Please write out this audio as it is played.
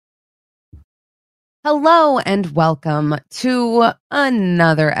Hello and welcome to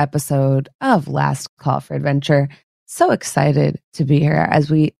another episode of Last Call for Adventure. So excited to be here as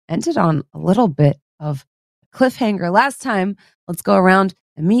we ended on a little bit of a cliffhanger last time. Let's go around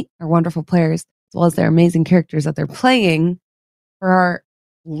and meet our wonderful players as well as their amazing characters that they're playing for our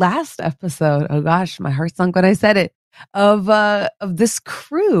last episode. Oh gosh, my heart sunk when I said it. Of this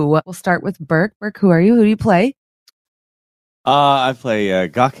crew. We'll start with Burke. Burke, who are you? Who do you play? I play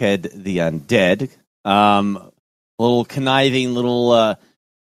Gokked the Undead. Little conniving, little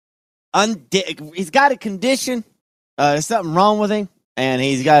undead. He's got a condition. There's something wrong with him, and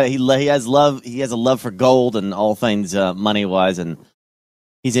he has love. He has a love for gold and all things money wise, and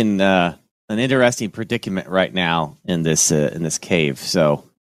he's in an interesting predicament right now in this cave. So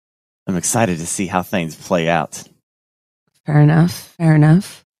I'm excited to see how things play out. Fair enough.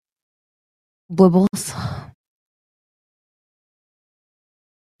 Blibbles.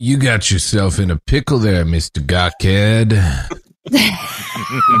 You got yourself in a pickle there, Mr. Gokked.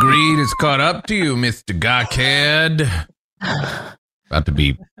 Greed has caught up to you, Mr. Gokked. About to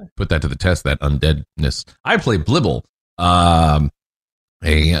be put that to the test, that undeadness. I play Blibble, a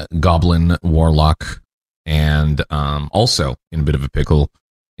goblin warlock, and also in a bit of a pickle,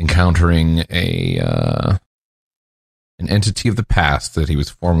 encountering an entity of the past that he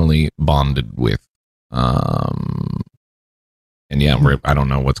was formerly bonded with. And yeah, I don't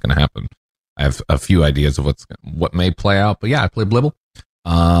know what's going to happen. I have a few ideas of what may play out, but yeah, I play Blibble.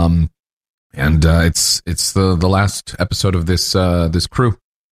 And it's the last episode of this crew,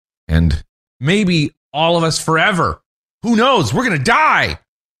 and maybe all of us forever. Who knows? We're gonna die.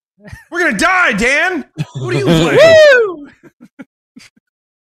 We're gonna die, Dan. What do you play?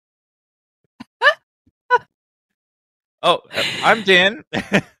 Oh, I'm Dan.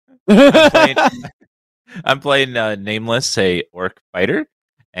 I'm playing Nameless, a orc fighter,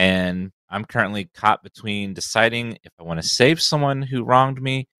 and I'm currently caught between deciding if I want to save someone who wronged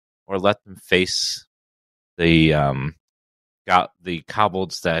me or let them face the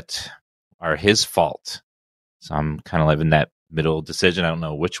kobolds that are his fault. So I'm kind of living that middle decision. I don't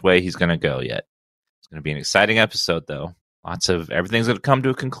know which way he's going to go yet. It's going to be an exciting episode, though. Everything's going to come to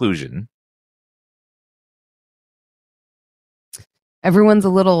a conclusion. Everyone's a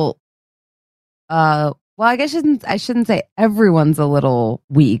little well, I guess I shouldn't say everyone's a little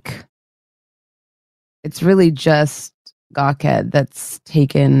weak. It's really just Gokked that's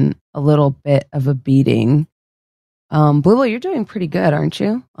taken a little bit of a beating. Blibble, you're doing pretty good, aren't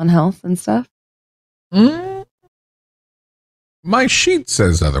you, on health and stuff? My sheet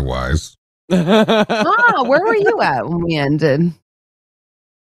says otherwise. Where were you at when we ended?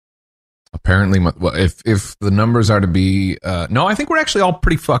 Apparently, if the numbers are to be, no, I think we're actually all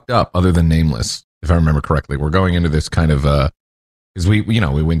pretty fucked up, other than Nameless, if I remember correctly. We're going into this kind of, because we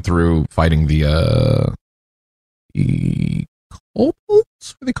went through fighting the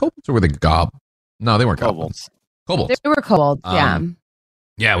kobolds. Were they kobolds or were they gob? No, they weren't kobolds. Kobolds. They were kobolds. Yeah.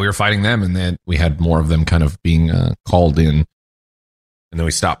 Yeah, we were fighting them, and then we had more of them kind of being called in, and then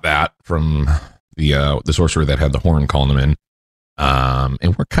we stopped that from the sorcerer that had the horn calling them in.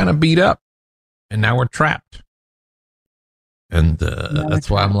 And we're kind of beat up, and now we're trapped. And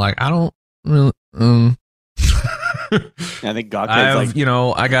that's why I'm like, I don't really. I think Gokked's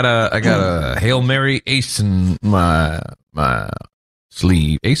I got a Hail Mary ace in my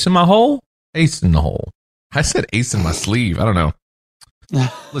sleeve. Ace in my hole? Ace in the hole. I said ace in my sleeve. I don't know.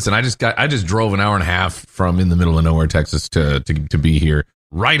 Listen, I just drove an hour and a half from in the middle of nowhere, Texas, to be here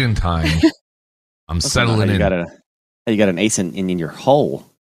right in time. I'm settling in. You got an ace in your hole.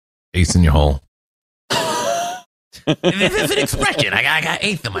 Ace in your hole. It's an expression. I got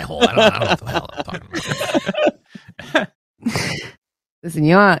eighth in my hole. I don't know what the hell I'm talking about. Listen,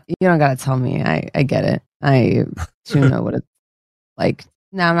 you don't gotta tell me. I get it. I do know what it's like.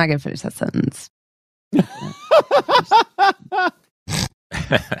 No, I'm not gonna finish that sentence.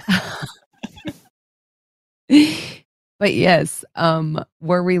 But yes,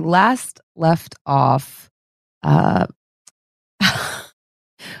 where we last left off,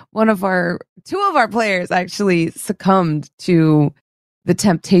 two of our players actually succumbed to the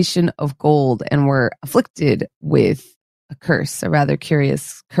temptation of gold and were afflicted with a curse, a rather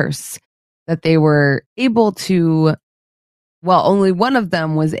curious curse that they were able to, well, only one of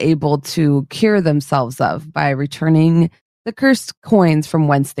them was able to cure themselves of by returning the cursed coins from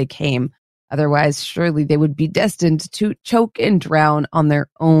whence they came. Otherwise, surely they would be destined to choke and drown on their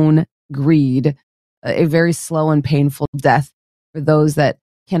own greed, a very slow and painful death for those that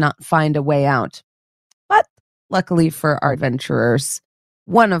cannot find a way out. But luckily for our adventurers,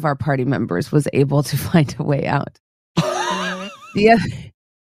 one of our party members was able to find a way out.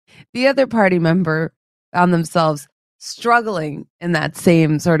 the other party member found themselves struggling in that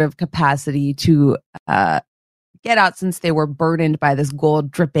same sort of capacity to get out, since they were burdened by this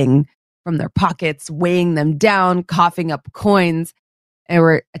gold dripping from their pockets, weighing them down, coughing up coins, and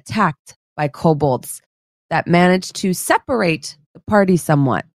were attacked by kobolds that managed to separate the party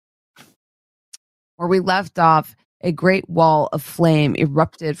somewhat. Where we left off, a great wall of flame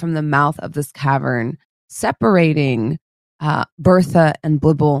erupted from the mouth of this cavern, separating Bertha and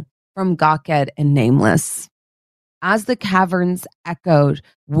Blibble from Gokked and Nameless. As the caverns echoed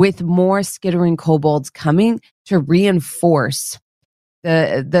with more skittering kobolds coming to reinforce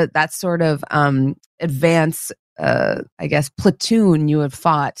that sort of advance, I guess, platoon you had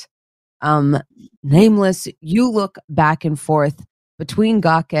fought. Nameless, you look back and forth between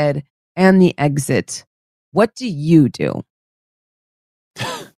Gokked and the exit. What do you do?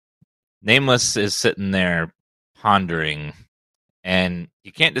 Nameless is sitting there pondering, and he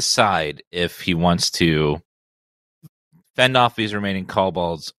can't decide if he wants to fend off these remaining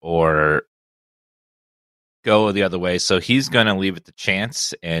kobolds or go the other way. So he's going to leave it to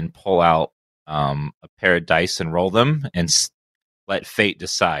chance and pull out a pair of dice and roll them and let fate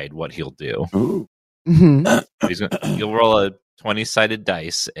decide what he'll do. Mm-hmm. He'll roll a 20-sided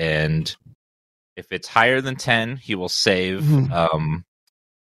dice, and if it's higher than 10, he will save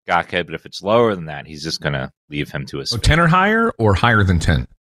Gokked, but if it's lower than that, he's just going to leave him to his fate. 10 or higher than 10?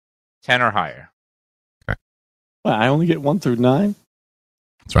 10 or higher. Well, I only get 1 through 9.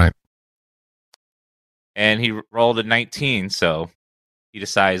 That's right. And he rolled a 19, so he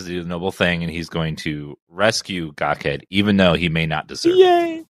decides to do the noble thing, and he's going to rescue Gokked, even though he may not deserve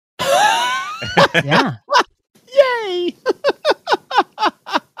Yay! Yeah. Yay!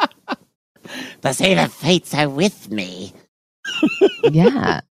 To say the fates are with me.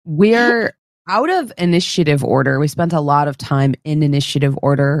 Yeah. We're out of initiative order. We spent a lot of time in initiative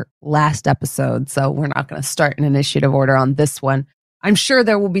order last episode, so we're not going to start in initiative order on this one. I'm sure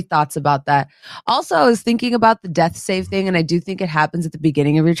there will be thoughts about that. Also, I was thinking about the death save thing, and I do think it happens at the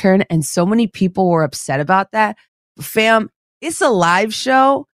beginning of your turn, and so many people were upset about that. Fam, it's a live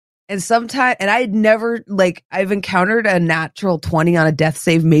show, and sometimes, and I've encountered a natural 20 on a death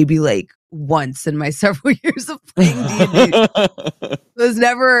save maybe like once in my several years of playing D&D.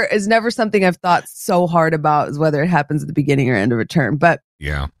 It's never something I've thought so hard about, is whether it happens at the beginning or end of a turn. But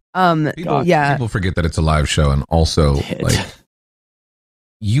yeah, yeah, people forget that it's a live show, and also like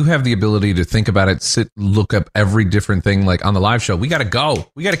you have the ability to think about it, look up every different thing. Like on the live show, we got to go,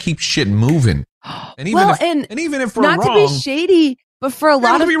 we got to keep shit moving. And even if we're not wrong, to be shady, but for a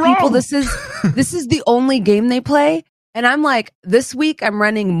lot of people, this is the only game they play. And I'm like, this week I'm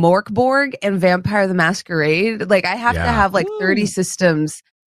running Morkborg and Vampire the Masquerade. Like I have to have like 30 systems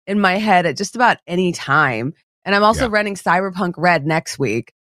in my head at just about any time. And I'm also running Cyberpunk Red next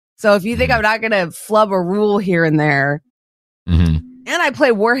week. So if you think I'm not going to flub a rule here and there, and I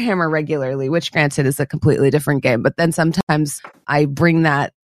play Warhammer regularly, which granted is a completely different game, but then sometimes I bring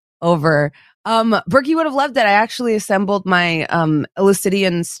that over. Berkey would have loved it. I actually assembled my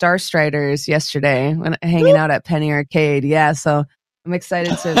Elicidian Starstriders yesterday when hanging out at Penny Arcade. Yeah, so I'm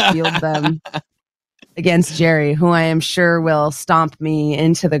excited to field them against Jerry, who I am sure will stomp me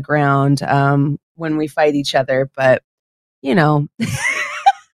into the ground when we fight each other. But you know,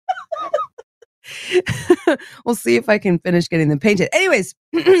 we'll see if I can finish getting them painted. Anyways,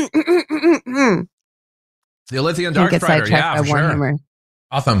 the Elysian Darkstrider, yeah, for sure.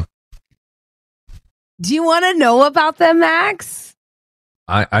 Awesome. Do you want to know about them, Max?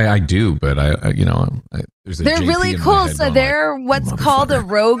 I do, but they're really cool. So they're what's called a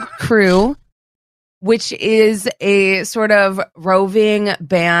rogue crew, which is a sort of roving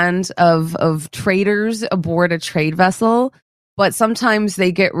band of traders aboard a trade vessel. But sometimes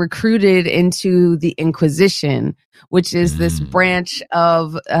they get recruited into the Inquisition, which is this branch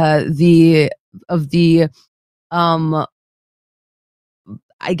of the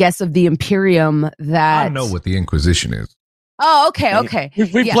I guess of the Imperium that I don't know what the Inquisition is. Oh, okay.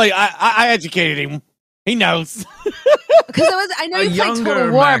 We play. I educated him. He knows. Because I know you play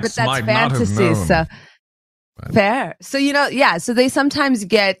Total War, but that's fantasy. So fair. So so they sometimes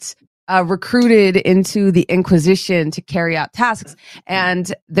get recruited into the Inquisition to carry out tasks.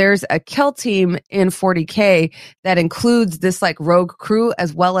 And there's a kill team in 40K that includes this like rogue crew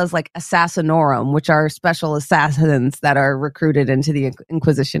as well as like Assassinorum, which are special assassins that are recruited into the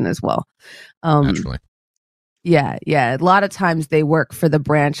Inquisition as well. Naturally. Yeah. A lot of times they work for the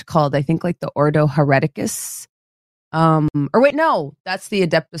branch called, I think, like the Ordo Hereticus. Or wait, no, that's the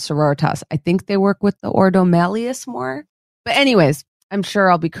Adeptus Sororitas. I think they work with the Ordo Malleus more. But anyways, I'm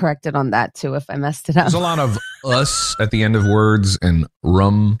sure I'll be corrected on that too if I messed it up. There's a lot of us at the end of words and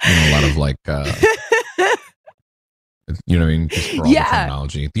rum. A lot of like, you know what I mean? Just for all the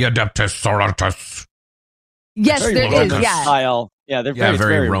terminology. The Adeptus Sororitas. Yes, Very there is. Roman Yeah. style. Yeah, they're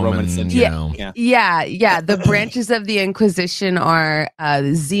very Roman. Yeah. The branches of the Inquisition are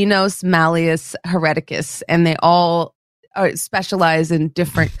Xenos, Malleus, Hereticus, and they all specialize in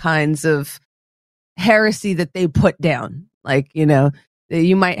different kinds of heresy that they put down. Like,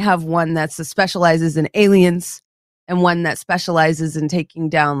 you might have one that specializes in aliens and one that specializes in taking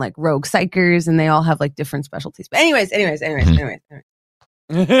down like rogue psychers, and they all have like different specialties. But anyways.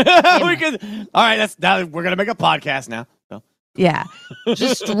 We could. All right, now we're gonna make a podcast now. So. Yeah.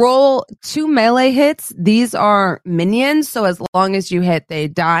 Just roll 2 melee hits. These are minions, so as long as you hit, they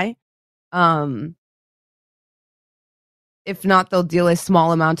die. If not, they'll deal a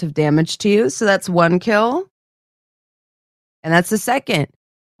small amount of damage to you. So that's 1 kill. And that's the second.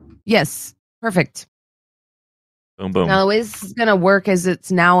 Yes. Perfect. Boom, boom. Now, the way this is going to work is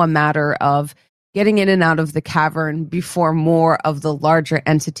it's now a matter of getting in and out of the cavern before more of the larger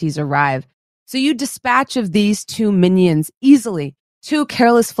entities arrive. So you dispatch of these 2 minions easily. 2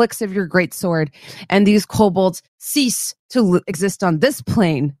 careless flicks of your greatsword, and these kobolds cease to exist on this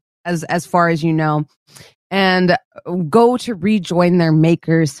plane, as far as you know, and go to rejoin their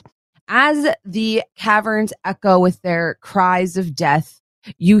makers. As the caverns echo with their cries of death,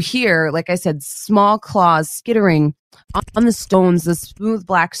 you hear, like I said, small claws skittering on the stones, the smooth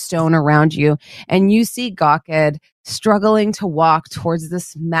black stone around you, and you see Gokked struggling to walk towards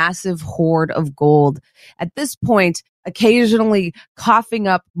this massive hoard of gold. At this point, occasionally coughing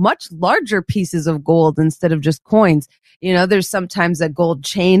up much larger pieces of gold instead of just coins. There's sometimes a gold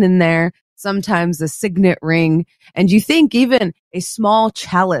chain in there, sometimes a signet ring, and you think even a small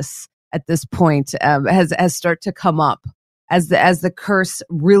chalice at this point has start to come up as the curse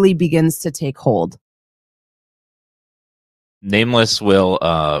really begins to take hold. Nameless will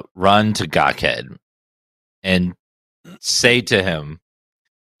run to Gokked and say to him,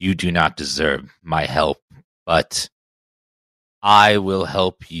 "You do not deserve my help, but I will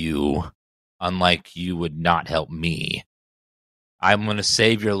help you, unlike you would not help me. I'm going to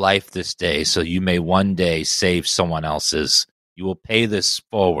save your life this day, so you may one day save someone else's. You will pay this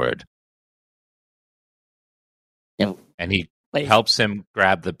forward." No. And he helps him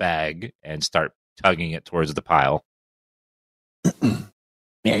grab the bag and start tugging it towards the pile.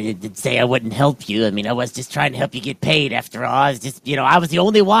 I did say I wouldn't help you. I mean, I was just trying to help you get paid after all. I was just, I was the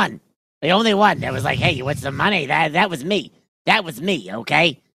only one. The only one that was like, hey, you want some money? That was me. That was me,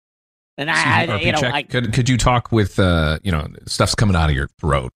 okay? And could you talk with, stuff's coming out of your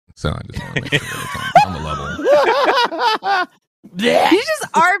throat. So I just want to make sure that it's on the level. Did you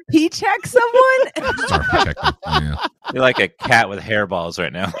just RP check someone? Just RP check them. Yeah. You're like a cat with hairballs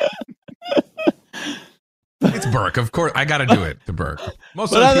right now. It's Burke, of course. I got to do it to Burke.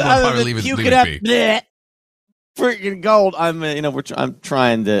 Most of the people probably leave it be. Freaking gold. I'm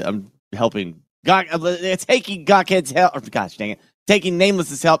helping. It's taking Gokked's help. Gosh dang it! Taking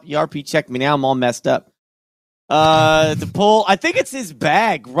Nameless's help. You RP checked me now. I'm all messed up. To pull. I think it's his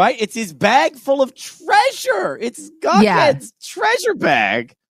bag, right? It's his bag full of treasure. It's Gokked's treasure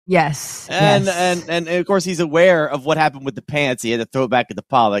bag. Yes. And of course he's aware of what happened with the pants. He had to throw it back in the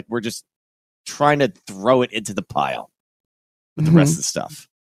pile. Like we're just trying to throw it into the pile with the rest of the stuff.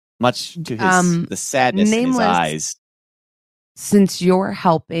 Much to his the sadness in his eyes. Since you're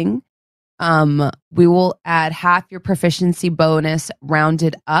helping, we will add half your proficiency bonus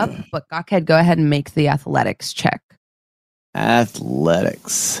rounded up, but Gokked, go ahead and make the athletics check.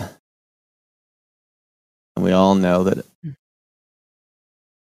 Athletics. And we all know that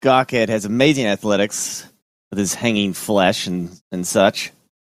Gokked has amazing athletics with his hanging flesh and such.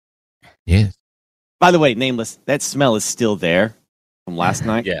 Yes. By the way, Nameless, that smell is still there from last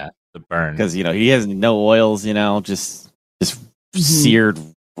night. Yeah, the burn. Because, he has no oils, just seared,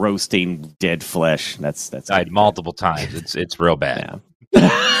 roasting, dead flesh. That's died multiple times. It's real bad.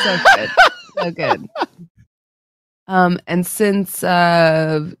 Yeah. So good. And since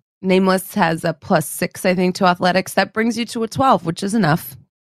Nameless has a +6, I think, to athletics, that brings you to a 12, which is enough.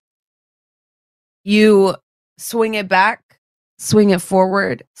 You swing it back, swing it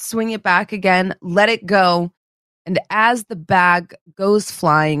forward, swing it back again, let it go. And as the bag goes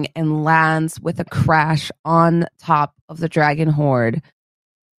flying and lands with a crash on top of the dragon horde,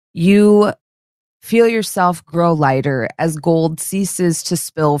 you feel yourself grow lighter as gold ceases to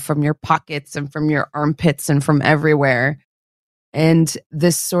spill from your pockets and from your armpits and from everywhere. And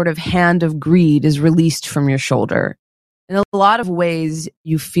this sort of hand of greed is released from your shoulder. In a lot of ways,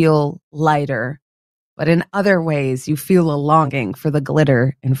 you feel lighter. But in other ways, you feel a longing for the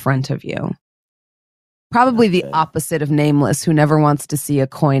glitter in front of you. Probably the opposite of Nameless, who never wants to see a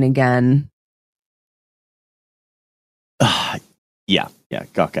coin again. Yeah.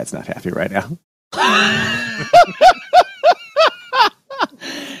 Gokked's not happy right now.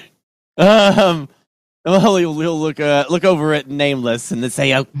 Well, he'll look over at Nameless and then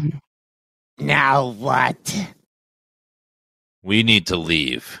say, "Oh, Now what? We need to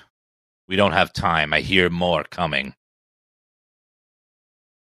leave. We don't have time. I hear more coming.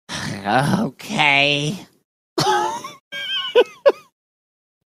 Okay.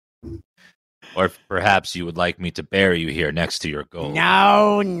 Or perhaps you would like me to bury you here next to your gold."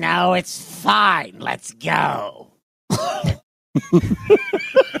 No, it's fine. Let's go.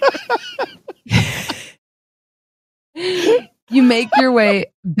 You make your way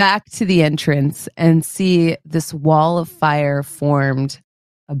back to the entrance and see this wall of fire formed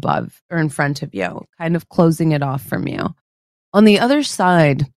above or in front of you, kind of closing it off from you. On the other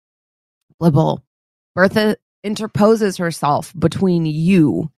side, Blibble, Bertha interposes herself between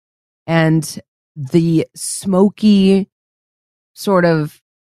you and the smoky, sort of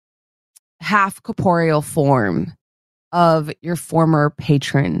half corporeal form of your former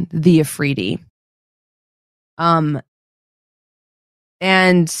patron, the Afridi.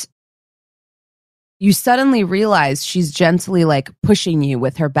 And you suddenly realize she's gently like pushing you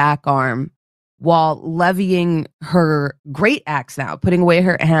with her back arm while levying her great axe now, putting away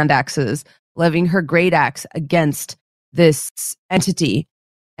her hand axes, levying her great axe against this entity.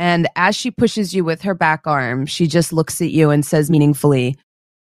 And as she pushes you with her back arm, she just looks at you and says meaningfully,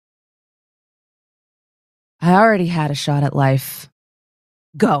 "I already had a shot at life.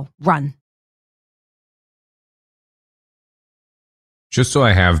 Go, run." Just so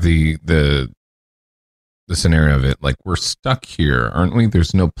I have the scenario of it, like we're stuck here, aren't we?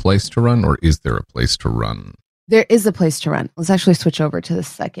 There's no place to run, or is there a place to run? There is a place to run. Let's actually switch over to the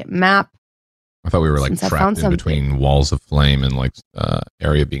second map. I thought we were like Since I trapped found in something. between walls of flame and like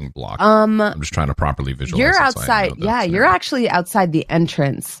area being blocked. I'm just trying to properly visualize. You're it so I outside. know the Yeah, you're scenario. actually outside the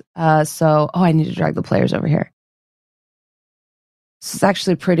entrance. I need to drag the players over here. This is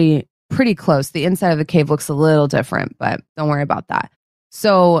actually pretty close. The inside of the cave looks a little different, but don't worry about that.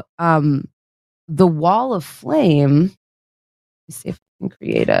 So, the wall of flame. Let's see if I can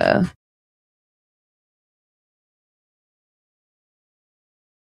create a.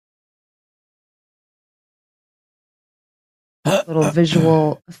 Little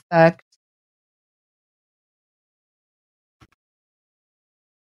visual effect.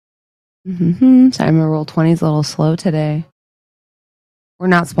 Sorry, my roll 20 is a little slow today. We're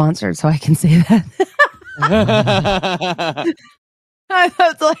not sponsored, so I can say that. I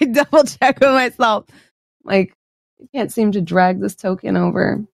have to like double check with myself. Like, I can't seem to drag this token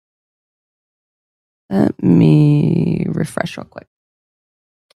over. Let me refresh real quick.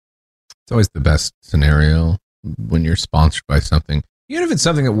 It's always the best scenario when you're sponsored by something. Even if it's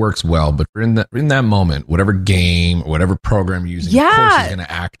something that works well, but in that moment, whatever game or whatever program you're using, of course, is going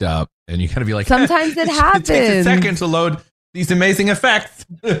to act up, and you gotta be like, Sometimes it happens. It takes a second to load these amazing effects.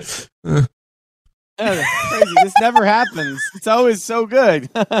 Yeah, that's crazy. This never happens. It's always so good.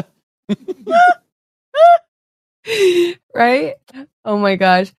 Right? Oh my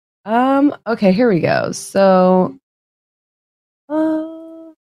gosh. Okay, here we go. So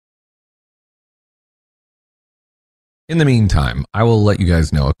In the meantime, I will let you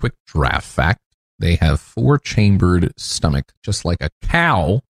guys know a quick draft fact. They have 4-chambered stomach, just like a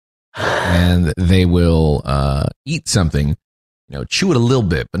cow, and they will eat something, chew it a little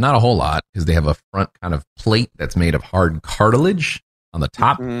bit, but not a whole lot, because they have a front kind of plate that's made of hard cartilage on the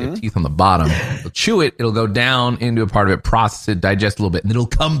top, they have teeth on the bottom. They'll chew it, it'll go down into a part of it, process it, digest a little bit, and it'll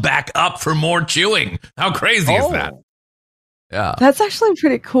come back up for more chewing. How crazy is that? Yeah. that's actually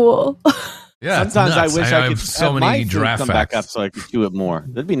pretty cool. Yeah, Sometimes I wish I could have so have many my food draft come facts. back up so I could chew it more.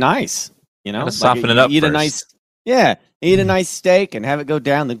 That'd be nice. Gotta soften it up Eat a first. nice, eat a nice steak and have it go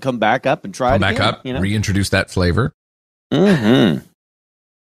down, then come back up and try Come it back again, up, reintroduce that flavor. Mm-hmm.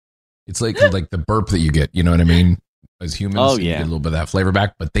 It's like the burp that you get, you know what I mean? As humans, Oh, you yeah. get a little bit of that flavor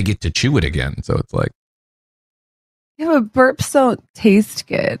back, but they get to chew it again. So it's like, Yeah, but burps don't taste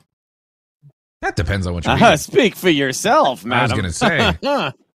good. that depends on what you eat. Speak for yourself, I madam. was going to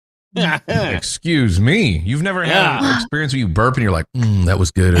say, excuse me. You've never had an experience where you burp and you're like, that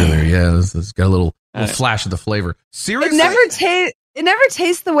was good earlier. Yeah, it's got a little flash of the flavor. Seriously? It never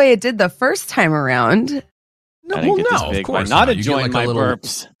tastes the way it did the first time around. No, I didn't get this of big by course not You get enjoying like my a little,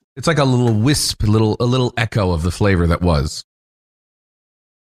 burps. It's like a little wisp, a little echo of the flavor that was.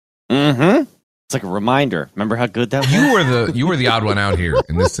 Mm-hmm. It's like a reminder. Remember how good that was? You were the odd one out here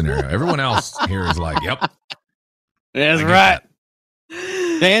in this scenario. Everyone else here is like, yep. That's I get right.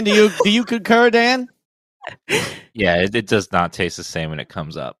 Dan, do you concur, Dan? Yeah, it does not taste the same when it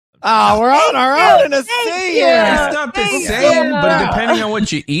comes up. Oh, we're on our own in a sea here. It's not the Thank same, you. but depending on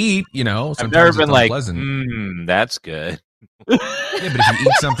what you eat, I've sometimes never it's been like, unpleasant. that's good. Yeah, but if you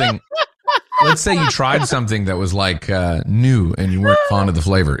eat something, let's say you tried something that was like new and you weren't fond of the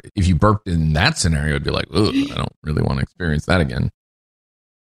flavor. If you burped in that scenario, it'd be like, ugh, I don't really want to experience that again.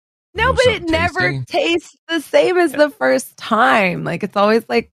 No, but it never tastes the same as the first time. Like it's always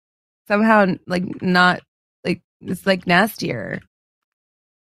like somehow like not like it's like nastier.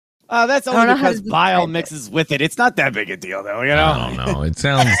 That's I don't only know how because to bile describe it. mixes with it. It's not that big a deal, though. I don't know. It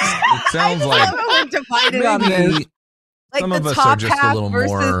sounds like We're divided on this. maybe Like some the of us top are just a half little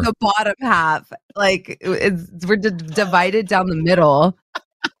versus more. the bottom half. Like we're divided down the middle.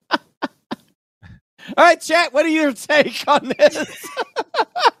 All right, chat. What are your take on this?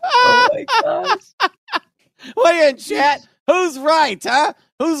 Oh my gosh. What are you in chat? Who's right, huh?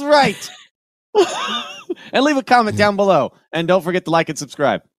 Who's right? And leave a comment down below. And don't forget to like and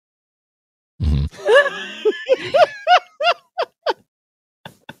subscribe. Mhm.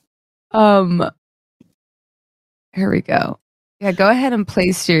 Here we go. Yeah, go ahead and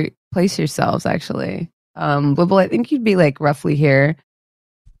place yourselves actually. Wibble, I think you'd be like roughly here.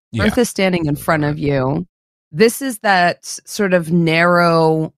 Yeah. Bertha's standing in front of you. This is that sort of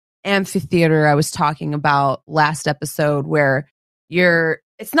narrow amphitheater I was talking about last episode where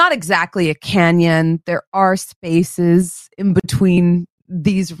it's not exactly a canyon. There are spaces in between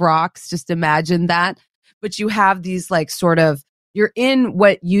these rocks. Just imagine that. But you have these like sort of, you're in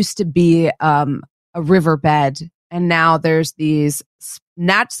what used to be a riverbed. And now there's these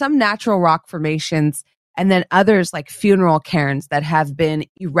some natural rock formations and then others like funeral cairns that have been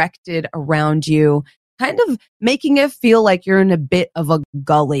erected around you, kind of making it feel like you're in a bit of a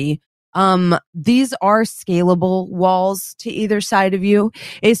gully. These are scalable walls to either side of you.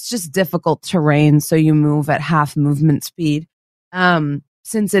 It's just difficult terrain, so you move at half movement speed.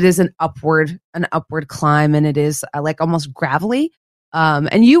 Since it is an upward climb and it is like almost gravelly.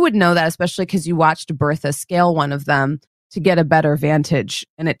 And you would know that, especially because you watched Bertha scale one of them to get a better vantage.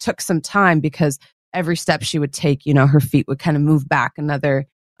 And it took some time because every step she would take, her feet would kind of move back another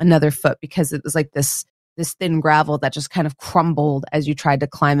foot because it was like this thin gravel that just kind of crumbled as you tried to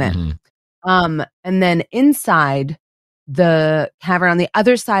climb it. Mhm. And then inside the cavern on the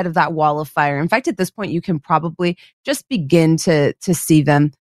other side of that wall of fire. In fact, at this point, you can probably just begin to see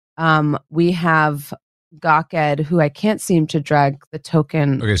them. We have Gokked, who I can't seem to drag the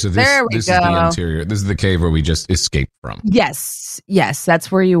token. Okay, so There we this go. is the interior. This is the cave where we just escaped from. Yes, that's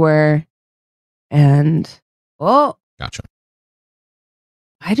where you were. And Gotcha.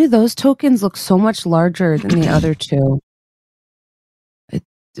 why do those tokens look so much larger than the other two?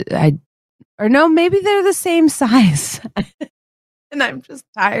 Or no, maybe they're the same size. And I'm just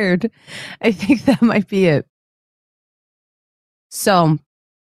tired. I think that might be it. So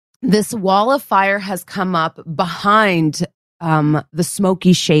this wall of fire has come up behind the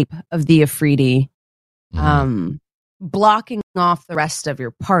smoky shape of the Afridi, blocking off the rest of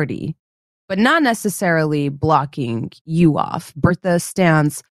your party, but not necessarily blocking you off. Bertha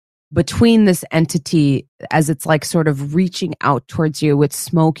stands between this entity as it's like sort of reaching out towards you with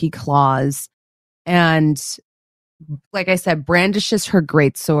smoky claws. And like I said, brandishes her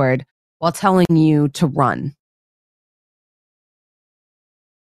greatsword while telling you to run.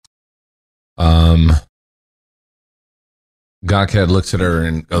 Gokked looks at her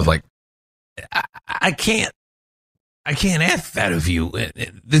and goes like, I can't ask that of you.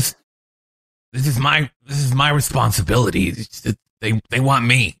 This is my responsibility. They want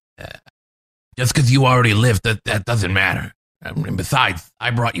me. Just because you already lived, that doesn't matter. And besides,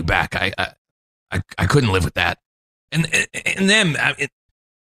 I brought you back. I couldn't live with that. And them,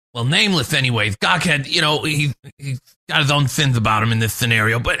 well, nameless anyways. Gokked, he's got his own sins about him in this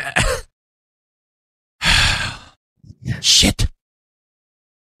scenario, but shit.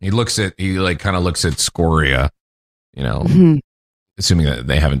 he kind of looks at Scoria, Mhm. assuming that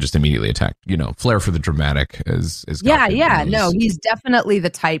they haven't just immediately attacked. Flair for the dramatic as Yeah. Gokked No, knows. he's definitely the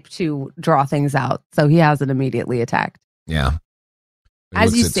type to draw things out. So he hasn't immediately attacked. Yeah. He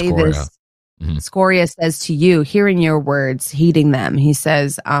As looks you at say Scoria. this, Mhm. Scoria says to you, hearing your words, heeding them, he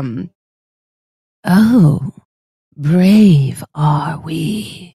says, oh, brave are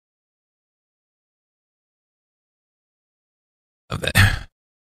we.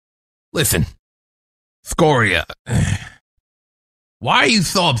 Listen, Scoria, why are you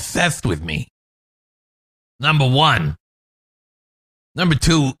so obsessed with me? Number one. Number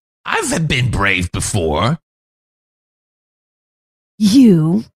two, I've been brave before.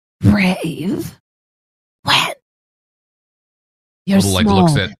 You brave? When? You're Little, like, small,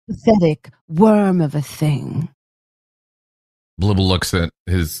 looks at- pathetic worm of a thing. Blibble looks at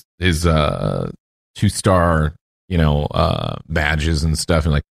his 2-star, badges and stuff,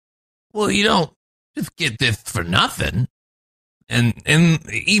 and like, Well, you don't just get this for nothing. And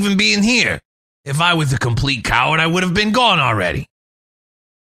even being here, if I was a complete coward, I would have been gone already.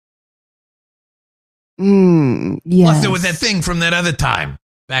 Yes. Plus, there was that thing from that other time,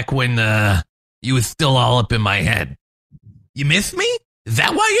 back when you was still all up in my head. You miss me? Is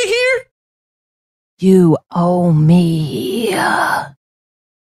that why you're here? You owe me. A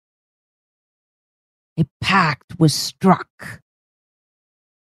pact was struck.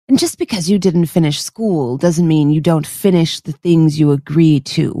 And just because you didn't finish school doesn't mean you don't finish the things you agreed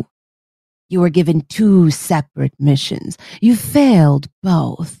to. You were given 2 separate missions. You failed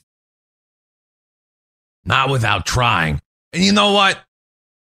both. Not without trying. And you know what?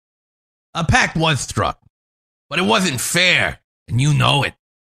 A pact was struck, but it wasn't fair, and you know it.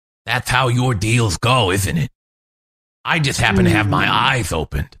 That's how your deals go, isn't it? I just happen to have my eyes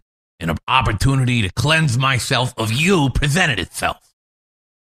opened, and an opportunity to cleanse myself of you presented itself.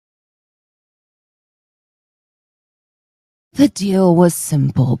 The deal was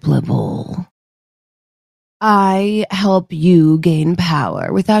simple, Blibble. I help you gain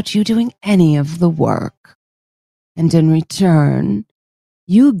power without you doing any of the work. And in return,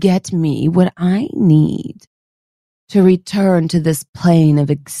 you get me what I need to return to this plane of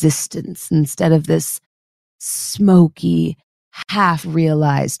existence instead of this smoky,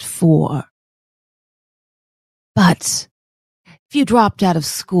 half-realized 4. But if you dropped out of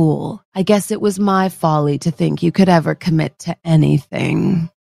school, I guess it was my folly to think you could ever commit to anything.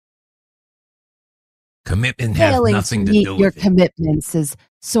 Commitment has Failing nothing to meet do your with it. commitments is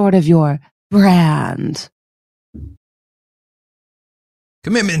sort of your brand.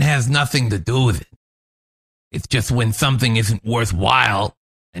 Commitment has nothing to do with it. It's just when something isn't worthwhile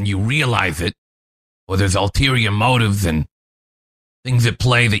and you realize it, or there's ulterior motives and things at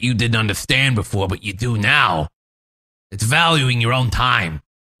play that you didn't understand before, but you do now. It's valuing your own time,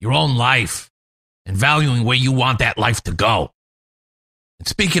 your own life, and valuing where you want that life to go. And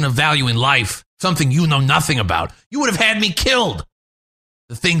speaking of valuing life, something you know nothing about, you would have had me killed.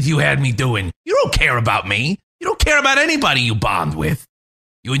 The things you had me doing. You don't care about me. You don't care about anybody you bond with.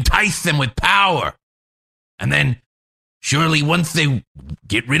 You entice them with power. And then, surely once they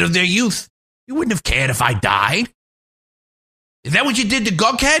get rid of their youth, you wouldn't have cared if I died. Is that what you did to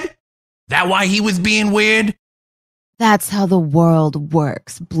Gokked? That why he was being weird? That's how the world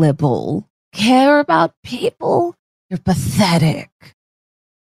works, Blibble. Care about people? You're pathetic.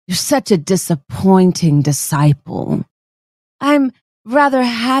 You're such a disappointing disciple. I'm rather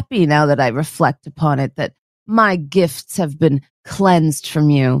happy now that I reflect upon it that my gifts have been cleansed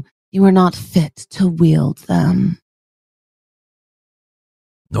from you. You are not fit to wield them.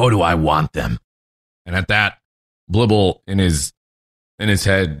 Nor do I want them. and at that, Blibble in his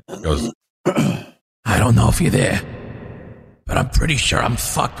head goes, I don't know if you're there, but I'm pretty sure I'm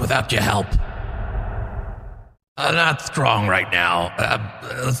fucked without your help. I'm not strong right now.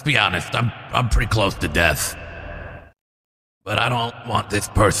 Let's be honest. I'm pretty close to death. But I don't want this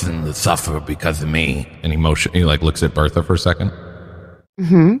person to suffer because of me. and he looks at Bertha for a second.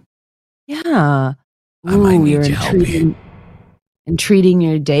 Mm-hmm. Yeah. I might need you're your help here. entreating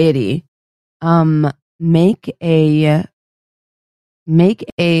your deity. Make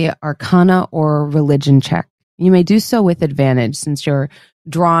a Arcana or religion check. You may do so with advantage since you're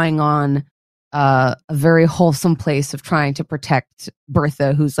drawing on a very wholesome place of trying to protect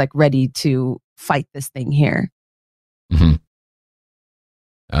Bertha, who's like ready to fight this thing here. Mm-hmm.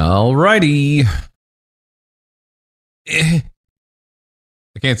 Alrighty. I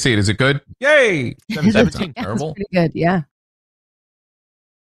can't see it. Is it good? Yay! 17. Yeah, Terrible. that's pretty good. Yeah.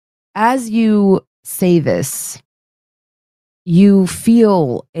 As you say this, you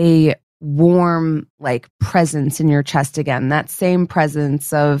feel a warm, like, presence in your chest again. That same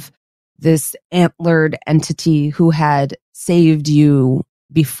presence of this antlered entity who had saved you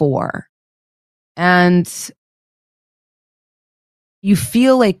before. And you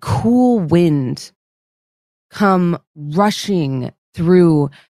feel a cool wind come rushing through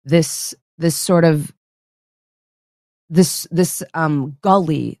this sort of this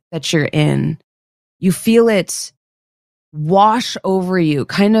gully that you're in. You feel it wash over you,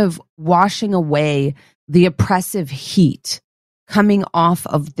 kind of washing away the oppressive heat coming off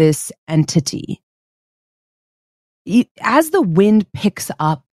of this entity. As the wind picks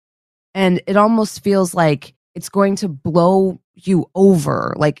up, and it almost feels like it's going to blow you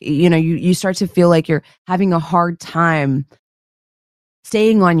over, like, you start to feel like you're having a hard time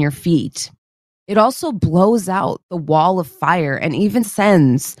staying on your feet. It also blows out the wall of fire and even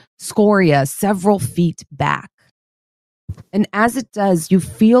sends Scoria several feet back. And as it does, you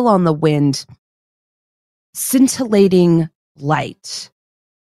feel on the wind scintillating light,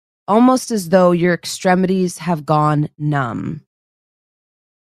 almost as though your extremities have gone numb.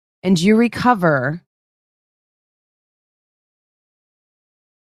 And you recover.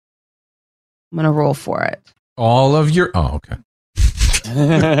 I'm going to roll for it. All of your... Oh,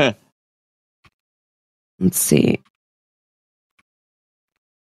 okay. Let's see.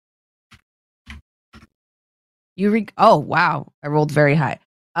 Oh, wow. I rolled very high.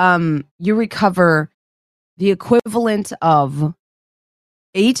 You recover the equivalent of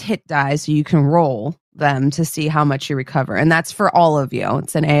 8 hit die, so you can roll them to see how much you recover. And that's for all of you.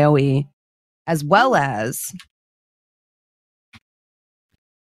 It's an AoE. As well as...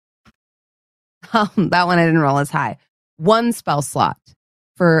 that one I didn't roll as high. 1 spell slot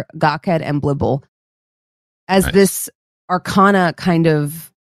for Gokked and Blibble. As Nice. This arcana kind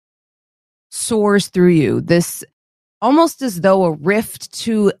of soars through you, this almost as though a rift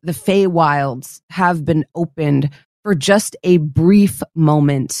to the Feywilds have been opened for just a brief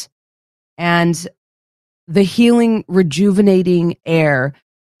moment. And the healing, rejuvenating air,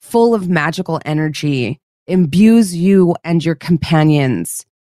 full of magical energy, imbues you and your companions.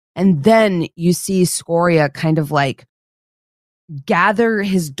 And then you see Scoria kind of like gather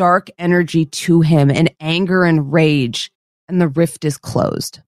his dark energy to him in anger and rage, and the rift is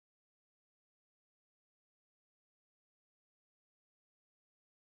closed.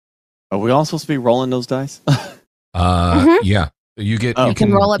 Are we all supposed to be rolling those dice? Yeah. You get Oh. you You can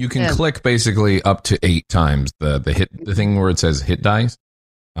can roll up you can to- click basically up to 8 times the thing where it says hit dice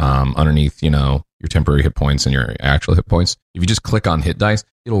underneath, your temporary hit points and your actual hit points. If you just click on hit dice,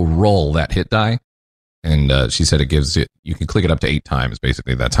 it'll roll that hit die. And she said it gives it. You can click it up to 8 times.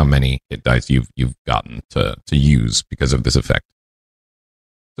 Basically, that's how many hit dice you've gotten to use because of this effect.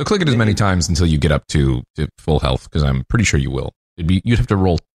 So click it as many times until you get up to full health, because I'm pretty sure you will. You'd have to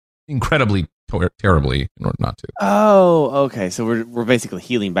roll incredibly terribly in order not to. Oh, okay. So we're basically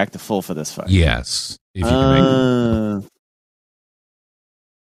healing back to full for this fight. Yes, if you can make it.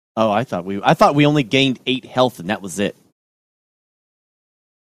 Oh, I thought we only gained 8 health and that was it.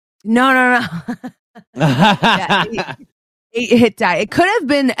 No. Yeah, 8 hit die. It could have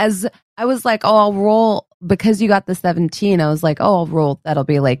been as I was like, oh, I'll roll because you got the 17. I was like, oh, I'll roll. That'll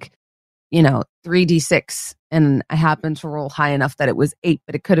be like, 3d6. And I happened to roll high enough that it was 8,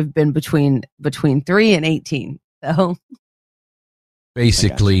 but it could have been between 3 and 18. So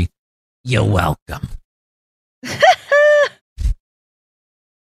Basically, You're welcome.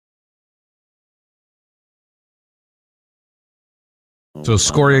 so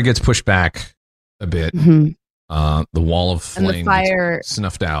Scoria gets pushed back a bit. mhm. The wall of And flame the fire, gets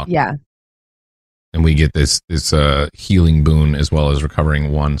snuffed out, yeah. and we get this healing boon as well as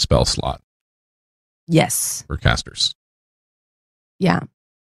recovering 1 spell slot Yes. for casters. Yeah.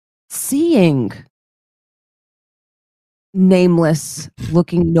 Seeing Nameless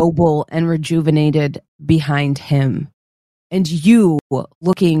looking noble and rejuvenated behind him, and you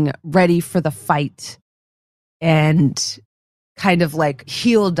looking ready for the fight and kind of like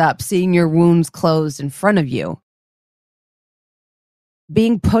healed up, seeing your wounds closed in front of you,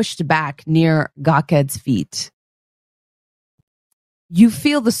 being pushed back near Gokked's feet. You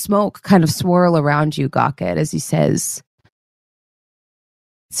feel the smoke kind of swirl around you, Gokked, as he says,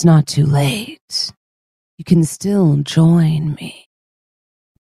 "It's not too late. You can still join me.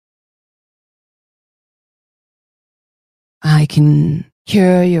 I can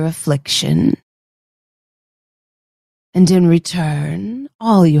cure your affliction. And in return,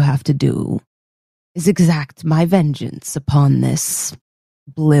 all you have to do is exact my vengeance upon this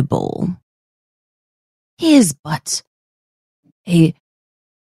Blibble. He is but a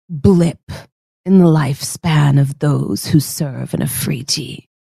blip in the lifespan of those who serve in Afriti.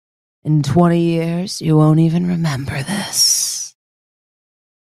 In 20 years, you won't even remember this."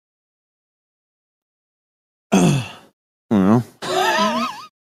 Well.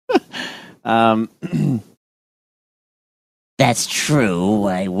 That's true.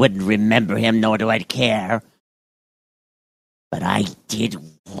 I wouldn't remember him, nor do I care. But I did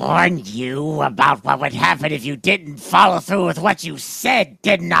warn you about what would happen if you didn't follow through with what you said,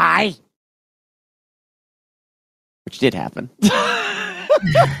 didn't I? Which did happen.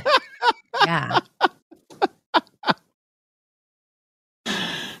 Yeah.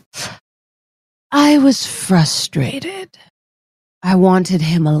 I was frustrated. I wanted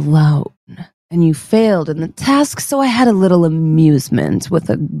him alone, and you failed in the task, so I had a little amusement with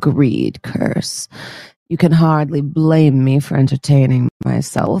a greed curse. You can hardly blame me for entertaining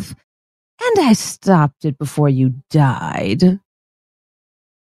myself. And I stopped it before you died.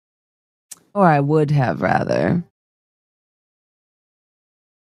 Or I would have, rather.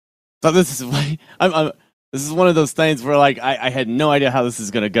 So this is why this is one of those things where like I had no idea how this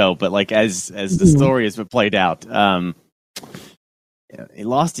is going to go, but like as the story has been played out, he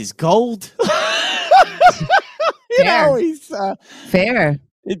lost his gold. Fair. He's Fair.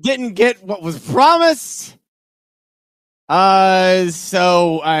 it didn't get what was promised.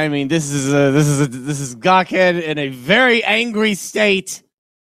 So I mean, this is Gokked in a very angry state,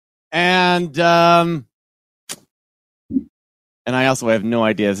 and I also have no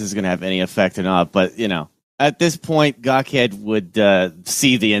idea if this is going to have any effect or not. But you know, at this point, Gokked would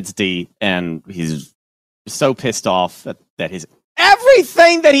see the entity, and he's so pissed off that his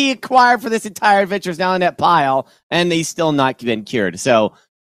everything that he acquired for this entire adventure is now in that pile, and he's still not been cured. So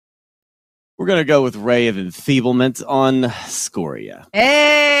we're going to go with Ray of Enfeeblement on Scoria.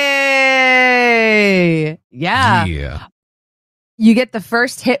 Hey! Yeah. Yeah. You get the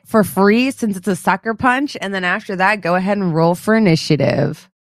first hit for free since it's a sucker punch, and then after that, go ahead and roll for initiative.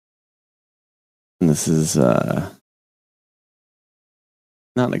 And this is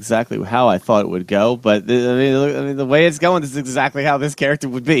not exactly how I thought it would go, but I mean, the way it's going, this is exactly how this character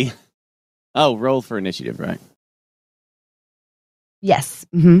would be. Oh, roll for initiative, right? Yes.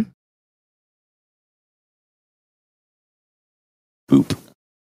 Mm-hmm. Boop.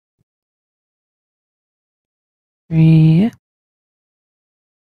 3.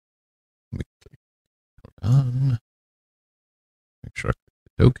 Make sure I click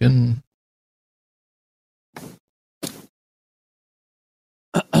the token.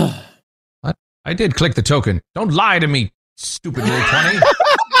 What? I did click the token. Don't lie to me, stupid roll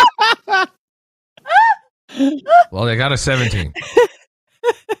 20. Well, I got a 17.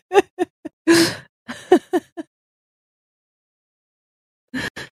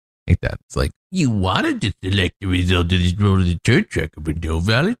 Like that. It's like, you wanted to select the result of this roll of the church tracker, but no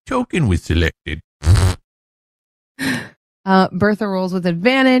valid token was selected. Bertha rolls with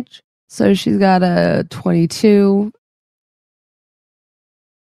advantage, so she's got a 22.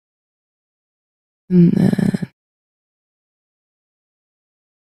 And then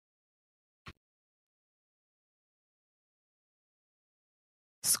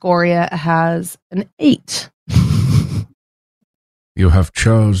Scoria has an 8. You have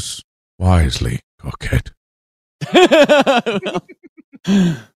chose wisely, Gokked.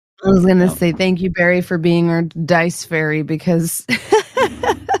 I was going to say thank you, Barry, for being our dice fairy, because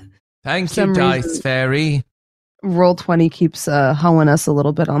Thank some you, Dice reason- Fairy. Roll 20 keeps hulling us a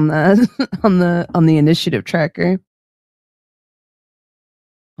little bit on the on the initiative tracker.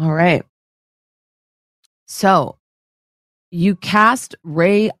 All right. So you cast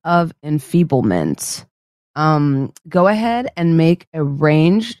Ray of Enfeeblement. Go ahead and make a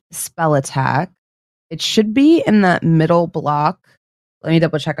ranged spell attack. It should be in that middle block. Let me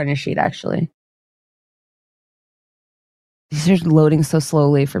double check on your sheet, actually. These are loading so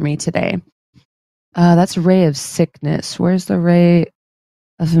slowly for me today. That's Ray of Sickness. Where's the Ray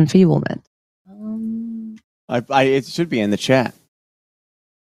of Enfeeblement? It should be in the chat.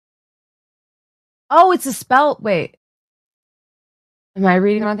 Oh, it's a spell. Wait. Am I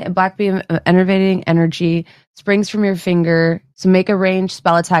reading wrong? A black beam of enervating energy springs from your finger. So make a ranged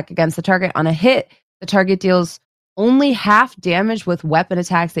spell attack against the target. On a hit, the target deals only half damage with weapon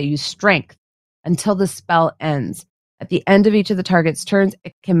attacks that use strength until the spell ends. At the end of each of the target's turns,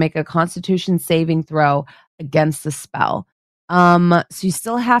 it can make a Constitution saving throw against the spell. So you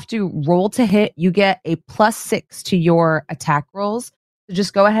still have to roll to hit. You get a +6 to your attack rolls. So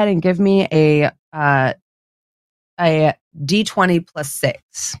just go ahead and give me a D20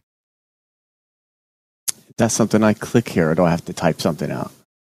 +6. That's something I click here, or do I have to type something out?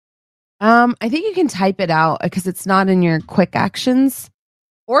 I think you can type it out because it's not in your quick actions.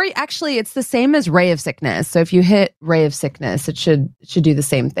 Or actually, it's the same as Ray of Sickness. So if you hit Ray of Sickness, it should do the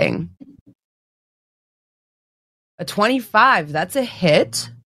same thing. A 25, that's a hit.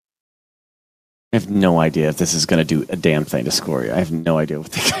 I have no idea if this is going to do a damn thing to Scoria. I have no idea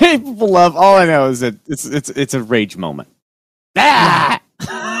what they're capable of. All I know is that it's a rage moment. Ah!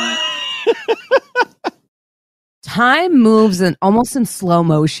 Time moves almost in slow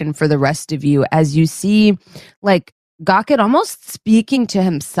motion for the rest of you as you see like Gokked almost speaking to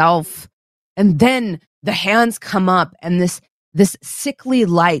himself, and then the hands come up and this sickly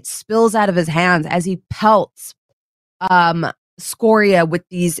light spills out of his hands as he pelts Scoria with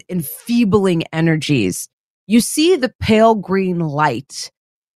these enfeebling energies. You see the pale green light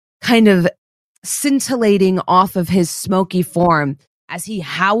kind of scintillating off of his smoky form as he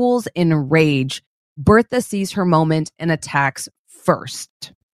howls in rage. Bertha sees her moment and attacks first.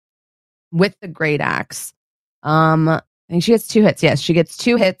 with the great axe. I think she gets 2 hits. Yes, she gets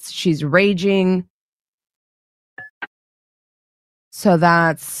 2 hits. She's raging. So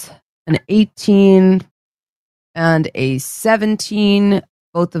that's an 18 and a 17.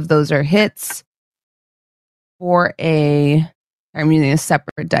 Both of those are hits for I'm using a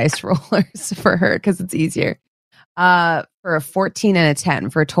separate dice rollers for her because it's easier. For a 14 and a 10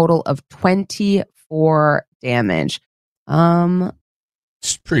 for a total of 24 damage.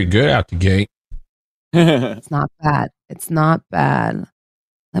 It's pretty good out the gate. It's not bad. It's not bad.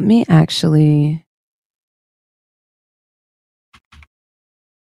 Let me actually.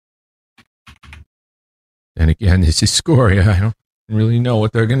 And again, this is Scoria. I don't really know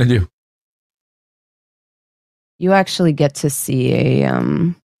what they're going to do. You actually get to see a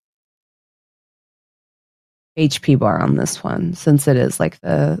HP bar on this one since it is like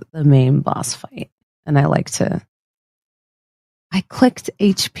the main boss fight. And I like to. I clicked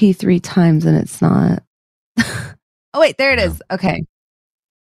HP 3 times and it's not. Oh, wait, there it is. Okay.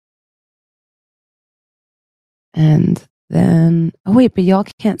 And then. Oh, wait, but y'all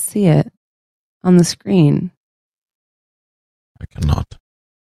can't see it on the screen. I cannot.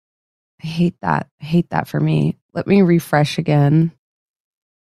 I hate that. I hate that for me. Let me refresh again.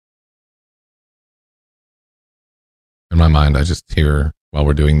 In my mind, I just hear while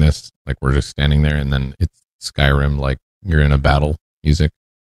we're doing this, like we're just standing there, and then it's Skyrim, like you're in a battle music.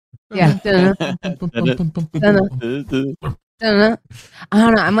 Yeah. I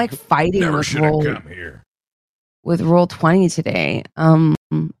don't know. I'm like fighting Never with should have roll come here. with roll 20 today.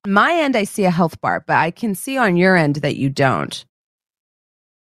 My end, I see a health bar, but I can see on your end that you don't.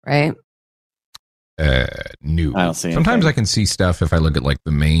 Right? New. I don't see Sometimes anything. I can see stuff if I look at like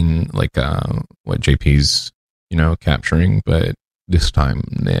the main, like what JP's, capturing, but this time,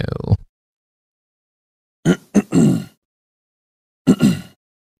 no.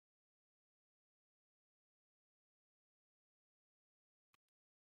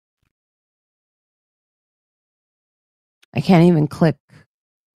 I can't even click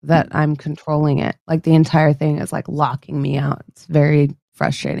that I'm controlling it. Like the entire thing is like locking me out. It's very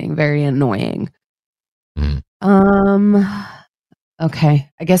frustrating, very annoying. Mm. Okay.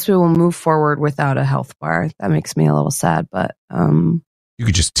 I guess we will move forward without a health bar. That makes me a little sad, but You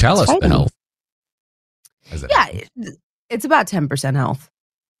could just tell us It's the fighting. health. yeah, it's about 10% health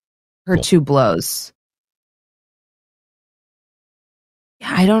per Cool. 2 blows.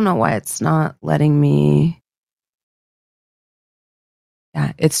 Yeah, I don't know why it's not letting me.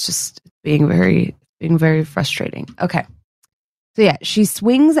 Yeah, it's just being very frustrating. Okay. So yeah, she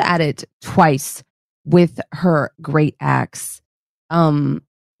swings at it twice with her great axe,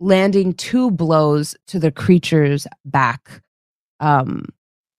 landing 2 blows to the creature's back.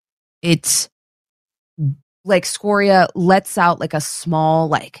 It's like Scoria lets out like a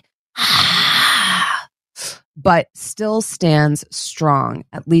small but still stands strong,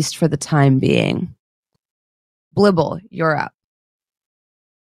 at least for the time being. Blibble, you're up.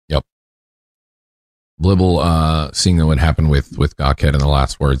 Blibble, seeing what happened with Gokked and the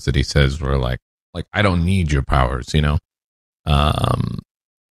last words that he says were like I don't need your powers,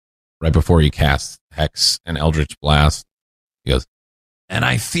 right before he casts Hex and Eldritch Blast, he goes, And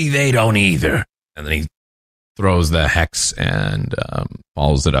I see they don't either. and then he throws the Hex and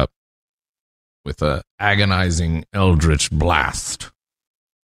follows it up with a agonizing Eldritch Blast.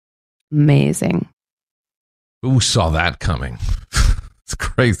 Amazing. Who saw that coming? It's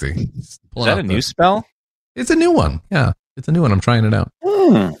crazy. Is that a new spell? It's a new one. Yeah, it's a new one. I'm trying it out.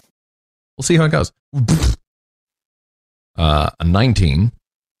 We'll see how it goes. A 19.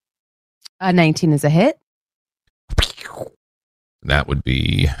 19 is a hit. That would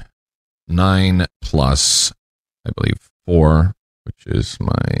be 9 plus, I believe, 4, which is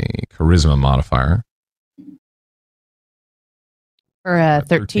my charisma modifier. For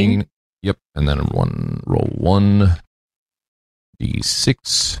 13. Yep, and then roll 1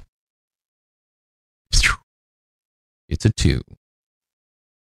 d6. It's a 2.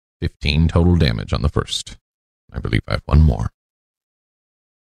 15 total damage on the first. I believe I have 1 more.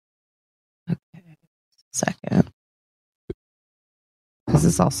 Okay. Second. This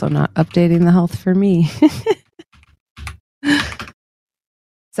is also not updating the health for me.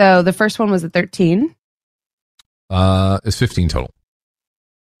 So the first one was a 13. It's 15 total.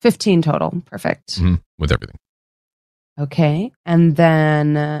 15 total. Perfect. With everything. Okay. And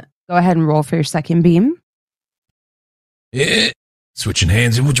then go ahead and roll for your second beam. Yeah. Switching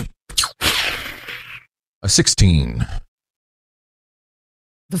hands. A 16.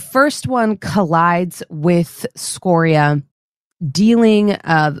 The first one collides with Scoria, dealing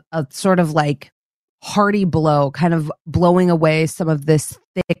a sort of like hearty blow, kind of blowing away some of this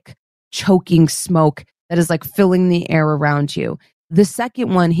thick choking smoke that is like filling the air around you. The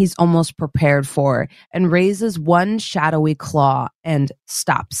second one he's almost prepared for and raises one shadowy claw and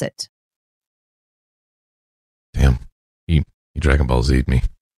stops it. Damn. He Dragon Ball Z'd me.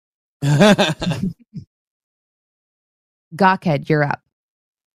 Gokked, you're up.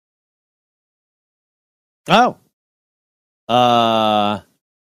 Oh.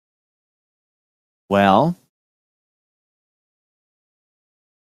 Well.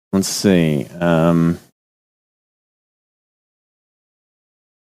 Let's see. I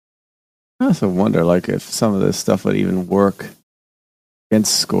also wonder, like, if some of this stuff would even work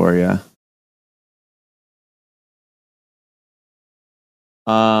against Scoria.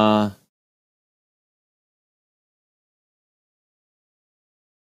 Well,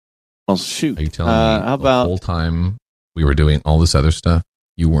 shoot. Are you telling me how the about whole time we were doing all this other stuff,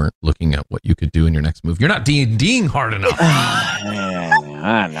 you weren't looking at what you could do in your next move? You're not D&Ding hard enough.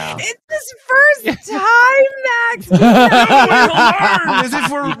 I know. It's his first time, Max. Learn as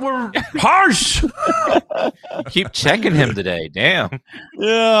if we're harsh. Keep checking him today. Damn.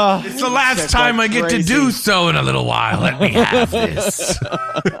 Yeah. It's the last time I get to do so in a little while. Let me have this.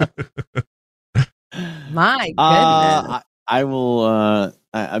 My goodness. I will.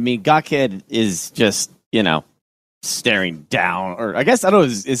 I mean, Gokked is just, staring down. Or I guess, I don't know,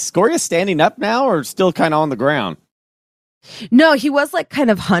 is Scoria standing up now or still kind of on the ground? No, he was like kind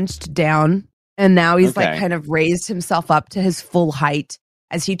of hunched down, and now he's Okay. like kind of raised himself up to his full height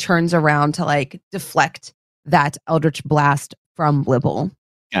as he turns around to like deflect that Eldritch Blast from Blibble.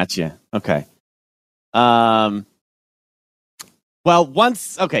 Gotcha. Okay. Well,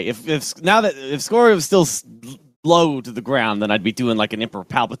 if Scoria was still low to the ground, then I'd be doing like an Emperor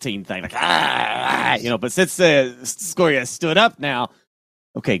Palpatine thing, like But since Scoria stood up now,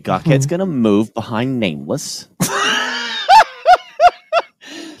 okay, Gokked's gonna move behind Nameless.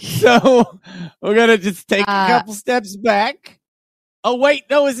 So we're gonna just take a couple steps back. Oh wait,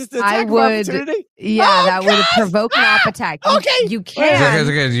 no, is this the attack of opportunity? Yeah, Oh, that would provoke an op attack. Okay. You It's can.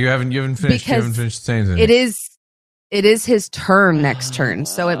 okay. You haven't finished. You haven't finished saying anything. It is his turn next turn,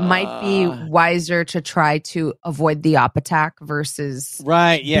 so it might be wiser to try to avoid the op attack versus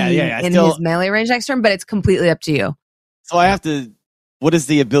Right? Yeah. being in his melee range next turn. But it's completely up to you. So I have to. What is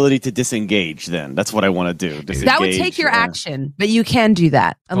the ability to disengage then? That's what I want to do. That would take your action, but you can do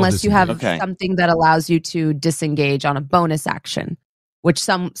that unless you have Okay. something that allows you to disengage on a bonus action, which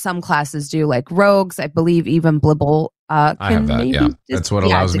some classes do, like rogues. I believe even Blibble. I have that. Yeah, that's what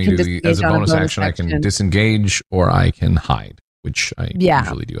allows me to, as a bonus action, I can disengage or I can hide, which I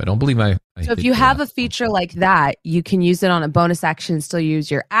usually do. I don't believe I so if you have a feature like that, you can use it on a bonus action and still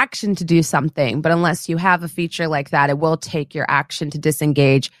use your action to do something. But unless you have a feature like that, it will take your action to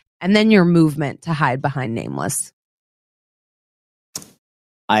disengage and then your movement to hide behind Nameless.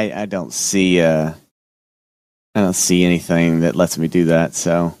 I don't see anything that lets me do that.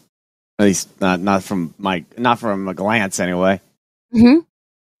 So at least not from a glance anyway. Mm-hmm.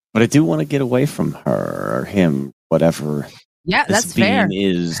 But I do want to get away from her or him, whatever. Yeah, this that's fair.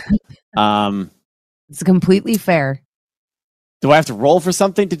 being is. It's completely fair. Do I have to roll for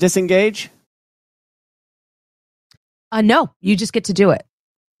something to disengage? No, you just get to do it.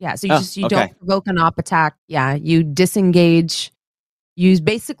 Yeah, so you don't provoke an op attack. Yeah, you disengage. You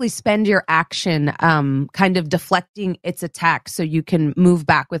basically spend your action kind of deflecting its attack so you can move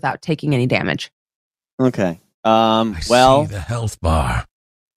back without taking any damage. Okay. I see the health bar.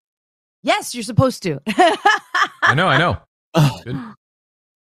 Yes, you're supposed to. I know. Good.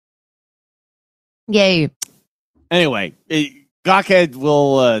 Yay. Anyway, Gokked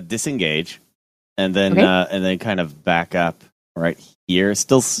will disengage and then kind of back up right here.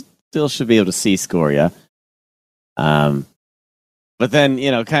 Still should be able to see Scoria. But then,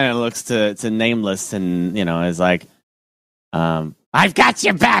 kind of looks to Nameless and, is like, I've got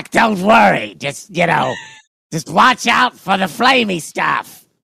your back. Don't worry. Just watch out for the flamey stuff.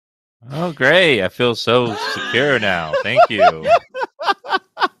 Oh, great. I feel so secure now. Thank you.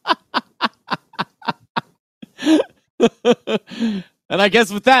 And I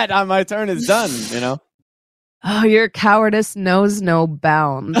guess with that, my turn is done, Oh, your cowardice knows no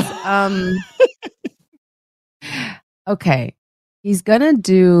bounds. Okay. He's going to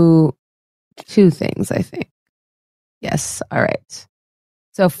do two things, I think. Yes. All right.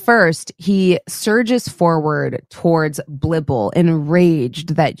 So first, he surges forward towards Blibble,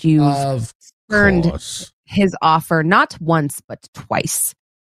 enraged that you've earned his offer not once, but twice.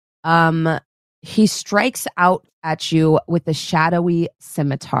 He strikes out at you with a shadowy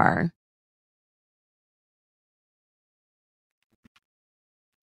scimitar.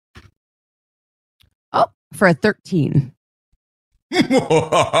 Oh, for a 13.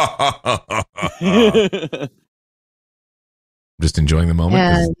 Just enjoying the moment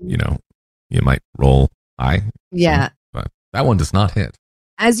because, And- you might roll high. Yeah. But that one does not hit.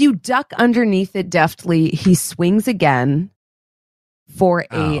 As you duck underneath it deftly, he swings again for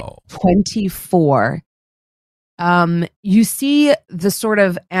a Ow. 24. You see the sort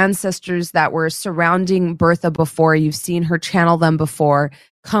of ancestors that were surrounding Bertha before. You've seen her channel them before,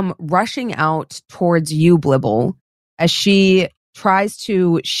 come rushing out towards you, Blibble, as she tries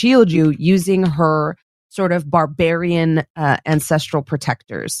to shield you using her sort of barbarian ancestral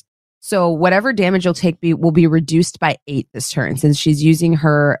protectors. So whatever damage you'll take will be reduced by 8 this turn, since she's using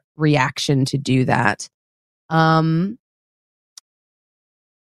her reaction to do that. And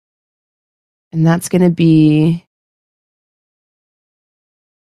that's going to be...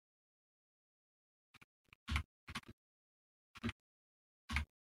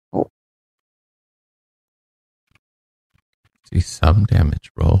 See some damage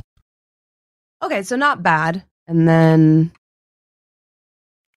roll. Okay, so not bad. And then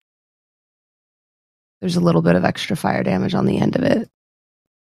there's a little bit of extra fire damage on the end of it.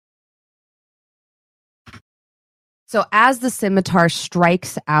 So as the scimitar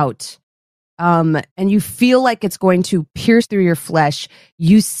strikes out, and you feel like it's going to pierce through your flesh,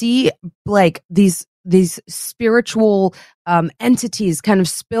 you see like these spiritual entities kind of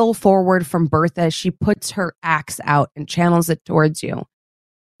spill forward from Bertha as she puts her axe out and channels it towards you.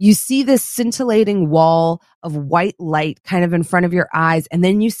 You see this scintillating wall of white light kind of in front of your eyes, and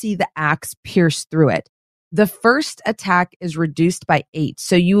then you see the axe pierce through it. The first attack is reduced by 8,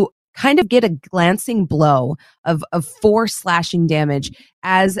 so you kind of get a glancing blow of 4 slashing damage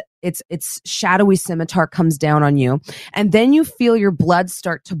as its shadowy scimitar comes down on you. And then you feel your blood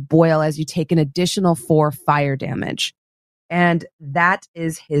start to boil as you take an additional 4 fire damage. And that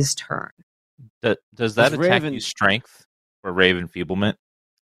is his turn. Does that Is attack Raven- use strength or Rave enfeeblement?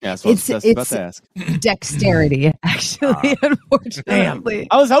 Yeah, that's what I was about to ask. Dexterity, actually, unfortunately.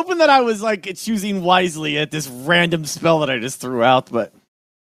 I was hoping that I was like choosing wisely at this random spell that I just threw out, but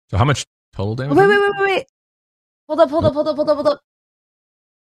So how much total damage? Wait. Hold up.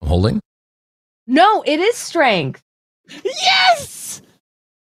 I'm holding? No, it is strength. yes,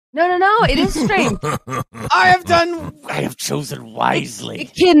 No, it is strength. I have chosen wisely.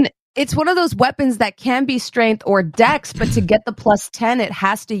 It's one of those weapons that can be strength or dex, but to get the +10, it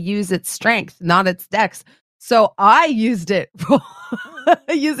has to use its strength, not its dex. So I used it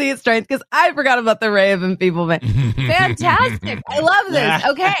using its strength because I forgot about the ray of enfeeblement. Fantastic. I love this.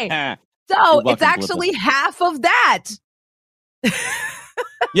 Okay. So it's actually half of that.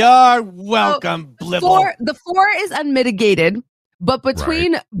 You're welcome, Blibble. The 4 is unmitigated, but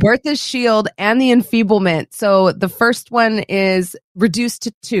between Bertha's shield and the enfeeblement, so the first one is reduced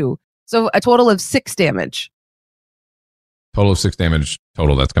to 2. So a total of 6 damage. Total of 6 damage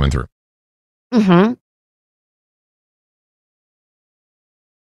total that's coming through. Mm-hmm.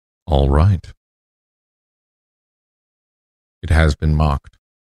 All right. It has been mocked.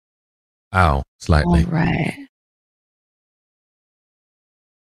 Ow, slightly. All right.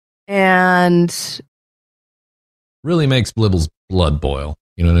 And Really makes Blibble's blood boil.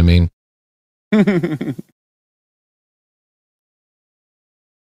 You know what I mean?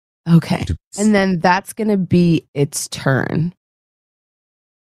 okay. And then that's going to be its turn.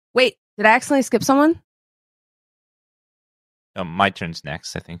 Wait, did I accidentally skip someone? My turn's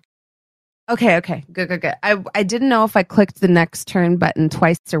next, I think. Okay. Good. I didn't know if I clicked the next turn button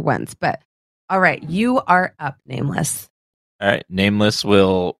twice or once, but all right, you are up, Nameless. All right, Nameless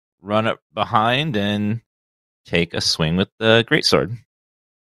will run up behind and take a swing with the greatsword.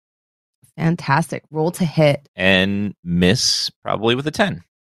 Fantastic. Roll to hit. And miss probably with a 10.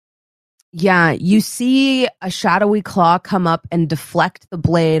 Yeah, you see a shadowy claw come up and deflect the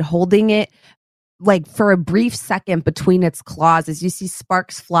blade, holding it like for a brief second between its claws as you see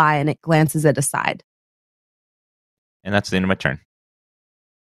sparks fly and it glances it aside. And that's the end of my turn.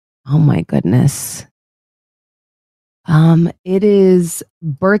 Oh my goodness. It is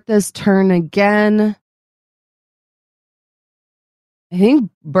Bertha's turn again. I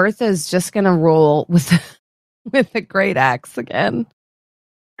think Bertha's just gonna roll with a great axe again.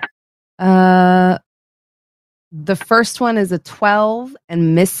 The first one is a 12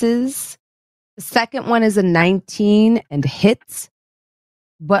 and misses. The second one is a 19 and hits,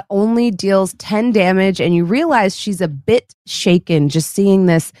 but only deals 10 damage. And you realize she's a bit shaken just seeing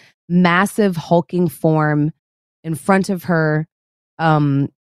this massive hulking form in front of her,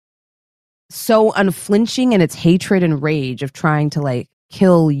 so unflinching in its hatred and rage of trying to like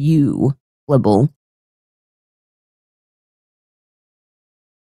kill you, Blibble.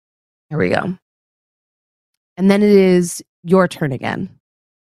 There we go. And then it is your turn again.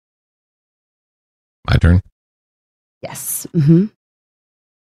 My turn. Yes. Mm-hmm.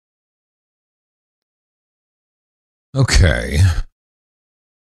 Okay.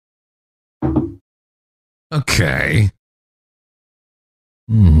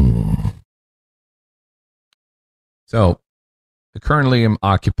 So, I currently am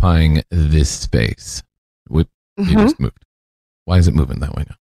occupying this space. You just moved. Why is it moving that way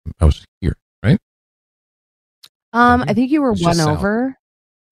now? I was here, right? I think you were It's one just south. over.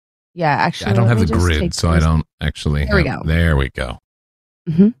 Yeah, actually, I don't let have me the just grid, take so I yours. don't actually There we have. go. There we go.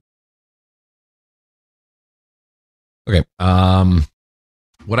 Mm-hmm. Okay.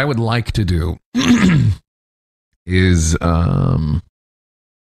 What I would like to do is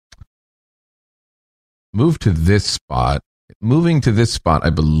move to this spot. Moving to this spot, I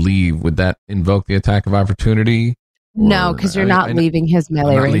believe, would that invoke the attack of opportunity? No, because you're not leaving his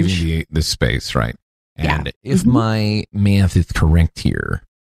melee I'm not range. leaving the space, right? Yeah. And if Mhm. my math is correct here,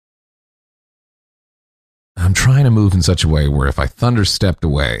 I'm trying to move in such a way where if I thunder stepped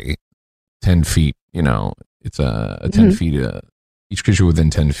away 10 feet, it's a 10 feet, each creature within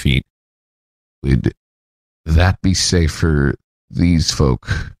 10 feet, would that be safe for these folk?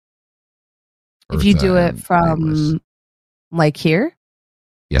 If you do Eartha it and from Nameless? like here,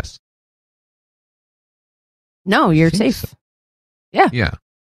 Yes. no, you're think safe. so. Yeah. Yeah.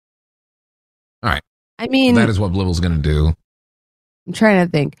 All right. I mean, That is what Blibble's going to do. I'm trying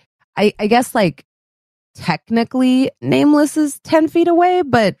to think. I guess like technically Nameless is 10 feet away,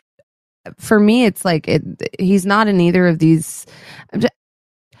 but for me, it's like he's not in either of these.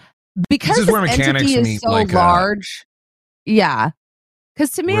 Because This is this where mechanics entity is meet, so like, large. Yeah.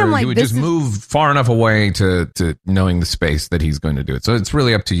 Because to me, Where I'm like, he would this just is move far enough away to knowing the space that he's going to do it. So it's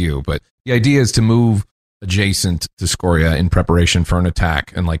really up to you. But the idea is to move adjacent to Scoria in preparation for an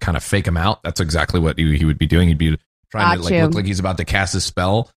attack and like kind of fake him out. That's exactly what he would be doing. He'd be trying to Got like you. look like he's about to cast a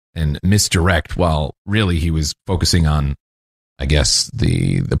spell and misdirect while really he was focusing on, I guess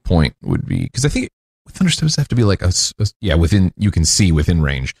the point would be, because I think with thunderstones have to be like within, you can see within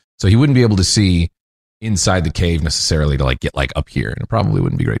range. So he wouldn't be able to see inside the cave necessarily to like get like up here, and it probably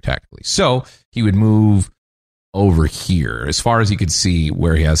wouldn't be great tactically. So he would move over here as far as he could see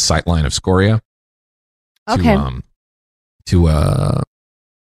where he has sight line of Scoria. okay. To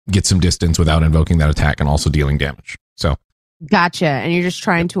get some distance without invoking that attack and also dealing damage. So Gotcha. And you're just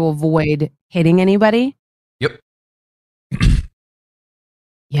trying to avoid hitting anybody? Yep.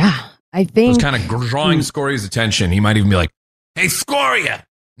 Yeah. I it think was kind of drawing Scoria's attention. He might even be like, "Hey, Scoria,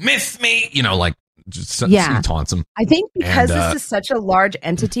 miss me," like just Yeah. he taunts him. I think because And, this is such a large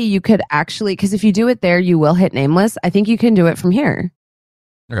entity, you could actually, because if you do it there, you will hit Nameless. I think you can do it from here.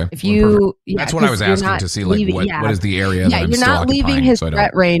 Okay, If well, you, perfect. yeah, That's what I 'cause was you're asking not to see like leaving- what is the area Yeah, that I'm you're still not leaving occupying, his so I don't.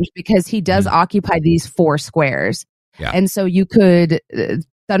 threat range because he does Mhm. occupy these 4 squares. Yeah. And so you could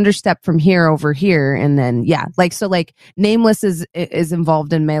thunderstep from here over here, and then like Nameless is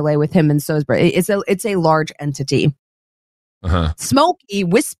involved in melee with him, and so is Brett. It's a large entity, Uh-huh. smoky,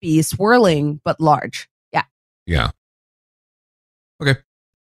 wispy, swirling, but large. Yeah. Yeah. Okay.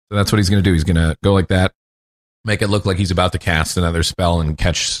 So that's what he's going to do. He's going to go like that, make it look like he's about to cast another spell and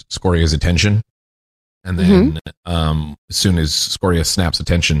catch Scoria's attention. And then as soon as Scoria snaps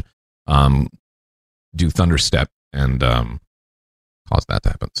attention, do Thunderstep and cause that to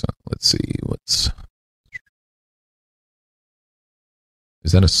happen. So let's see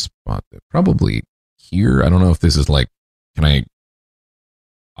is that a spot? Probably here. I don't know if this is like, can I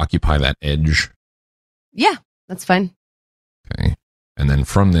occupy that edge? Yeah, that's fine. Okay. And then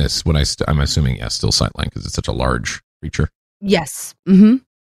from this, I'm assuming, still sightline because it's such a large creature. Yes. Mm-hmm.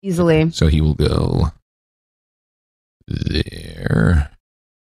 Easily. So he will go there.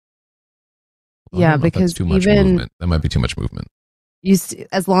 I Yeah, don't know if that's because too much even movement. That might be too much movement.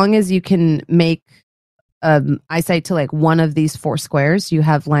 as long as you can make eyesight to like one of these 4 squares, you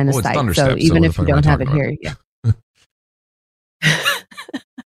have line of It's sight. Thunderstep, So even what if the you fuck am I don't have it talking here, about? yeah.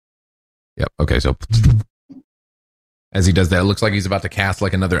 Yep. Okay. So as he does that, it looks like he's about to cast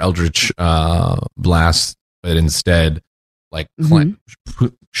like another Eldritch blast, but instead, like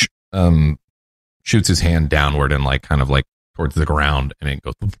shoots his hand downward and like kind of like towards the ground, and it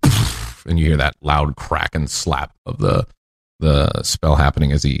goes, and you hear that loud crack and slap of the spell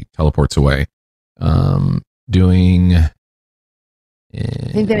happening as he teleports away. Doing. I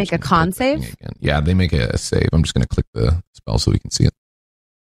think they make a con save. Again. Yeah, they make a save. I'm just going to click the spell so we can see it,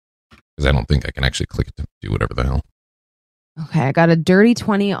 because I don't think I can actually click it to do whatever the hell. Okay, I got a dirty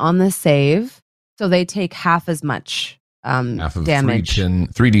 20 on the save, so they take half as much Half of damage.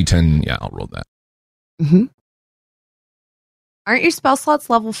 3d10. Yeah, I'll roll that. Mm-hmm. Aren't your spell slots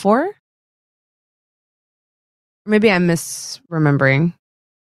level 4? Am Maybe I'm misremembering.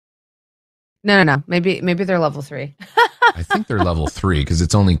 No. Maybe they're level 3. I think they're level 3 because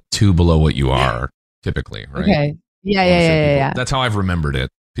it's only 2 below what you are typically, right? Okay. I wanna say people- That's how I've remembered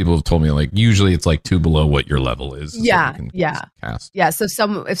it. People have told me like usually it's like 2 below what your level is. Yeah, so you can yeah. Cast. Yeah, so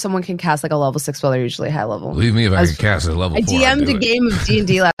if someone can cast like a level 6 spell, they're usually high level. Believe me, if I could cast a level 4, I DM'd I'd do a it. game of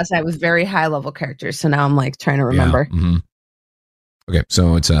D&D last night with very high level characters, so now I'm like trying to remember. Yeah, Okay,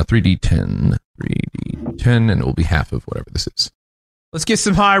 so it's 3d10, and it will be half of whatever this is. Let's get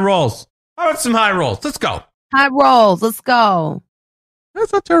some high rolls. How about some high rolls? Let's go. High rolls, let's go.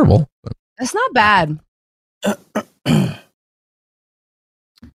 That's not terrible. But That's not bad.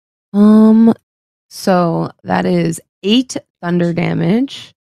 So that is 8 thunder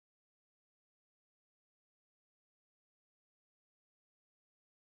damage.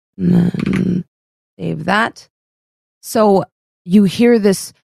 And then save that. So you hear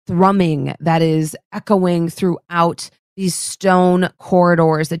this thrumming that is echoing throughout these stone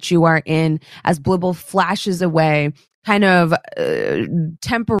corridors that you are in as Blibble flashes away, kind of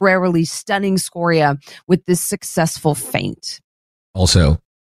temporarily stunning Scoria with this successful feint. also,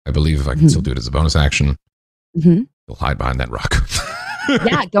 I believe if I can still do it as a bonus action, Mm-hmm. you'll hide behind that rock.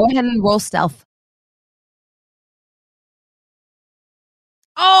 Yeah, go ahead and roll stealth.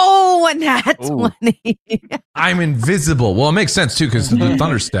 Oh, and that's Ooh. 20. I'm invisible. Well, it makes sense too because the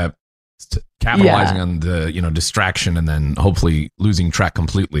thunder step is capitalizing on the distraction and then hopefully losing track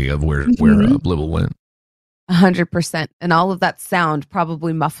completely of where Blibble went. 100%. And all of that sound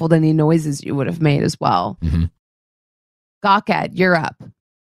probably muffled any noises you would have made as well. Mm-hmm. Gokked, you're up.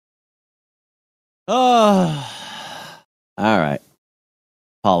 Oh, all right.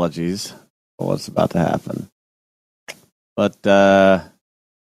 Apologies for what's about to happen. But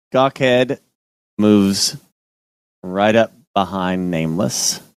Gokked moves right up behind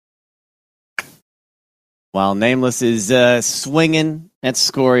Nameless. While Nameless is swinging at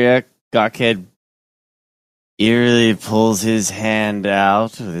Scoria, Gokked eerily pulls his hand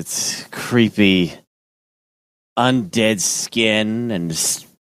out with its creepy undead skin and just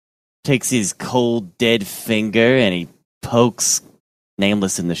takes his cold dead finger and he pokes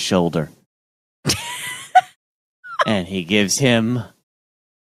Nameless in the shoulder. And he gives him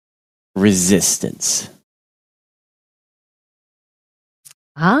resistance.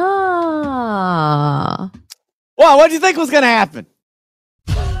 Ah. Wow, what do you think was going to happen?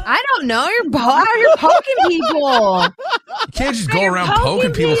 I don't know. You're poking people. You can't just go You're around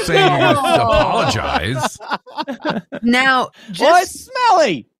poking poking people saying you're people. going to apologize. Now, Well, it's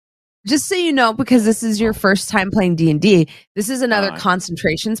smelly. just so you know, because this is your first time playing D&D, this is another Alright.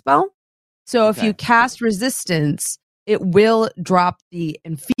 concentration spell. So if Okay. you cast resistance, it will drop the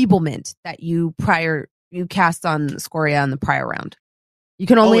enfeeblement that you cast on Scoria in the prior round. You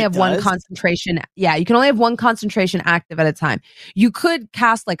can only it have one does? concentration. Yeah, you can only have one concentration active at a time. You could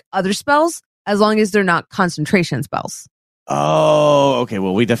cast like other spells as long as they're not concentration spells. Oh, okay.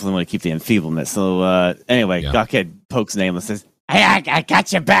 Well, we definitely want to keep the enfeeblement. So, anyway, Yeah. Gokked pokes Nameless and says, Hey, I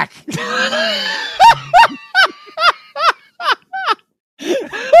got your back.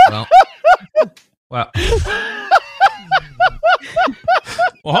 Well, Well,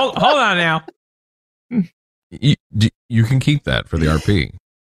 well hold on now. you can keep that for the RP.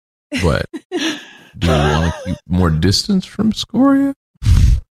 But do you want to keep more distance from Scoria?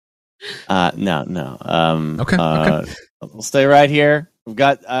 no. Okay. We'll stay right here. We've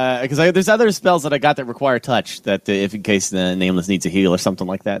got, because there's other spells that I got that require touch that if in case the Nameless needs a heal or something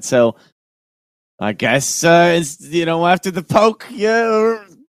like that. So, I guess, it's, after the poke, we're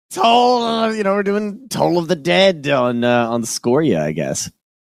we're doing Toll of the Dead on the Scoria, I guess.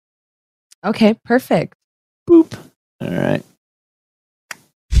 Okay, perfect. Boop. All right.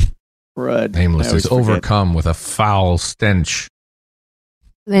 Crud. Nameless I always is forget. overcome with a foul stench.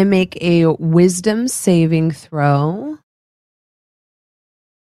 They make a wisdom saving throw.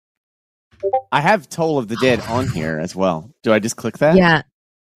 I have Toll of the Dead on here as well. Do I just click that? Yeah.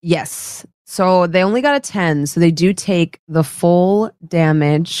 Yes. So they only got a 10, so they do take the full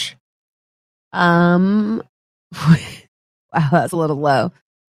damage. Wow, that's a little low.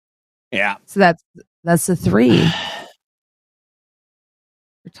 Yeah. So that's a 3.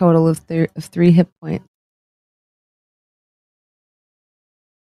 A total of 3 hit points.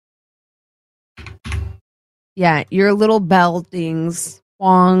 Yeah, your little bell dings.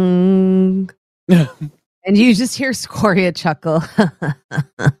 Wong. And you just hear Scoria chuckle.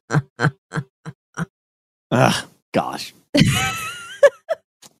 Ugh, gosh.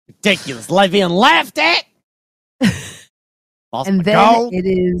 Ridiculous. Like being laughed at. Lost And my then gold. it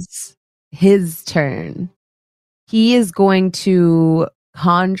is his turn. He is going to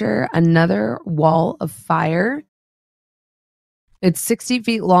conjure another wall of fire It's 60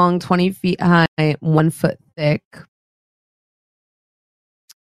 feet long, 20 feet high, 1 foot thick.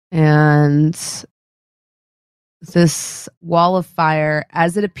 And this wall of fire,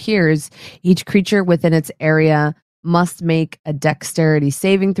 as it appears, each creature within its area must make a dexterity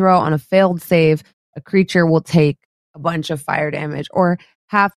saving throw. On a failed save, a creature will take a bunch of fire damage, or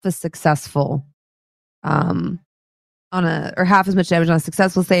half the successful or half as much damage on a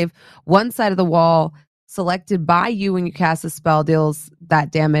successful save. One side of the wall selected by you when you cast a spell deals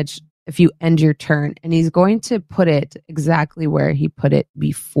that damage if you end your turn. And he's going to put it exactly where he put it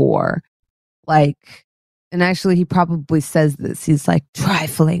before. Like, and actually he probably says this. He's like,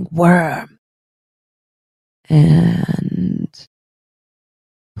 trifling worm. And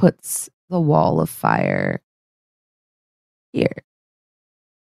puts the wall of fire here.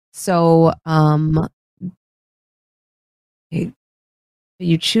 So,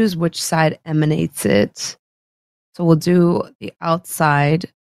 you choose which side emanates it. So we'll do the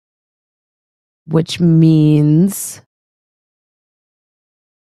outside, which means,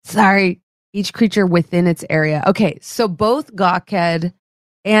 each creature within its area. Okay, so both Gokked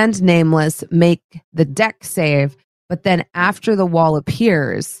and Nameless make the deck save, but then after the wall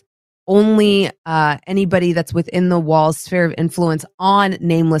appears, only anybody that's within the wall's sphere of influence on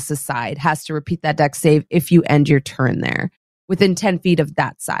Nameless's side has to repeat that deck save if you end your turn there within 10 feet of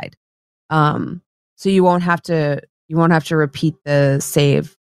that side. So you won't have to repeat the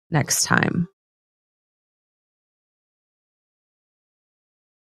save next time.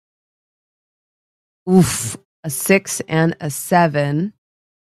 Oof, a 6 and a 7.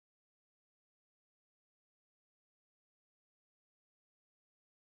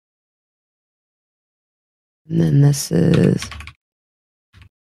 And then this is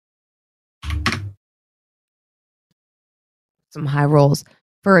some high rolls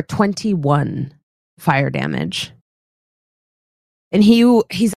for a 21 fire damage. And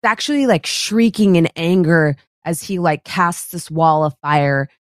he's actually like shrieking in anger as he like casts this wall of fire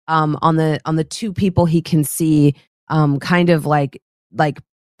on the two people he can see, kind of like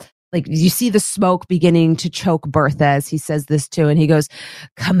you see the smoke beginning to choke Bertha as he says this too, and he goes,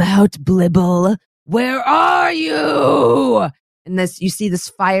 "Come out, Blibble. Where are you?" And you see this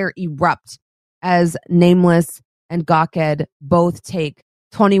fire erupt as Nameless and Gokked both take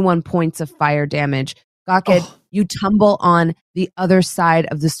 21 points of fire damage. Gokked, you tumble on the other side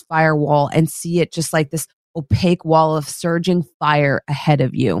of this firewall and see it just like this opaque wall of surging fire ahead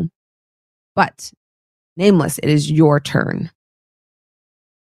of you. But Nameless, it is your turn.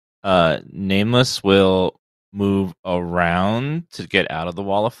 Nameless will move around to get out of the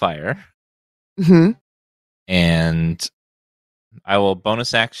wall of fire. Mm-hmm. And I will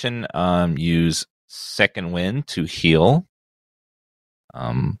bonus action use Second Wind to heal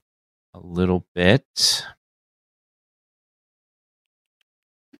a little bit.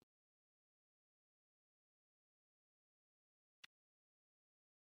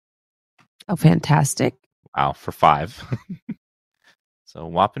 Oh, fantastic. Wow, for 5. So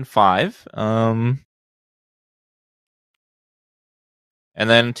whopping 5. And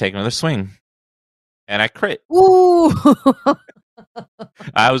then take another swing. And I crit. Ooh.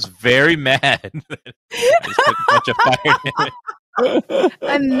 I was very mad. I just took a bunch of fire damage.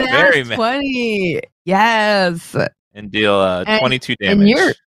 And Very that's mad. 20. Yes. And deal 22 damage. And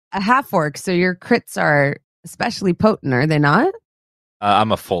you're a half orc, so your crits are especially potent, are they not?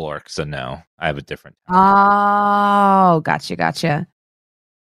 I'm a full orc, so no. I have a different. Oh, gotcha.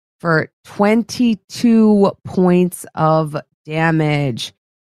 For 22 points of damage.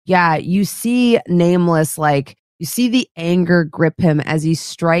 Yeah, you see Nameless, like, you see the anger grip him as he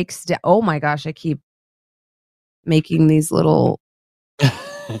strikes down. Oh my gosh, I keep making these little.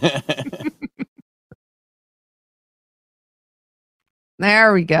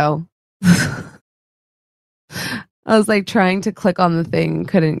 There we go. I was like trying to click on the thing,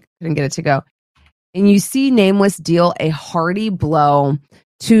 couldn't get it to go. And you see Nameless deal a hearty blow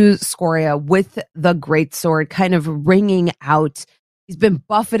to Scoria with the greatsword, kind of ringing out. He's been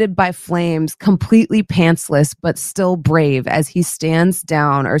buffeted by flames, completely pantsless, but still brave as he stares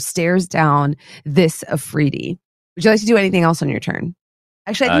down this Afridi. Would you like to do anything else on your turn?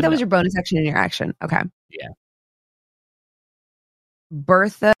 Actually, I think that was your bonus action in your action. Okay. Yeah.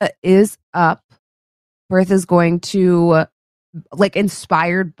 Bertha is up. Bertha's going to, like,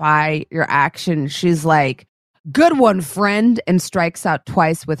 inspired by your action, she's like, "Good one, friend," and strikes out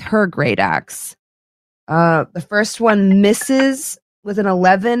twice with her great axe. The first one misses with an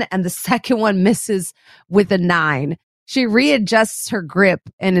 11, and the second one misses with a 9. She readjusts her grip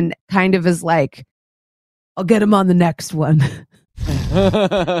and kind of is like, "I'll get him on the next one."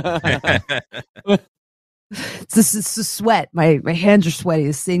 it's a sweat. My hands are sweaty.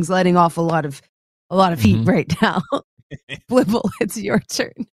 This thing's letting off a lot of heat Mhm. right now. Blibble, it's your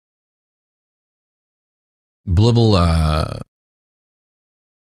turn. Blibble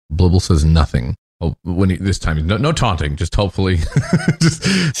says nothing. Oh, this time, no taunting. Just hopefully,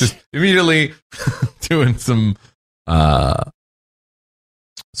 just immediately doing some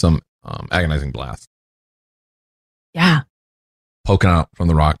agonizing blast, Yeah. poking out from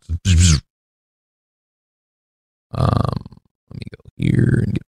the rock. Let me go here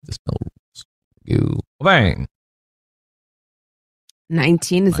and get the spell rules. Go bang.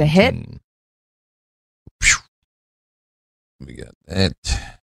 19 is a hit. 19. We got that.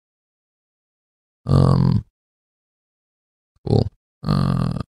 Cool.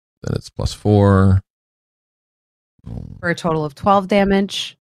 Then it's +4. For a total of 12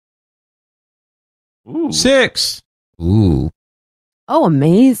 damage. Ooh. 6. Ooh, Oh,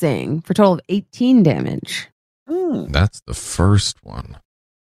 amazing. For a total of 18 damage. that's the first one.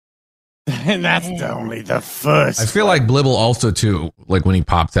 And that's only the first. I feel like Blibble also too, like when he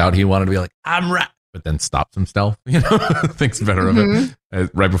pops out, he wanted to be like, I'm right, but then stops himself, thinks better of it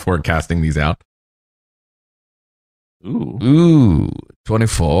right before casting these out. Ooh,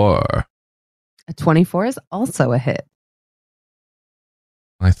 24. A 24 is also a hit.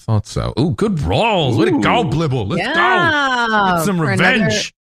 I thought so. Ooh, good rolls. Way to go, Blibble. Let's go. Get some For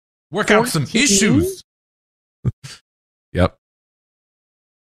revenge. Work out some 14. issues. Yep.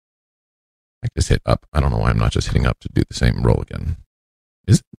 I just hit up. I don't know why I'm not just hitting up to do the same roll again.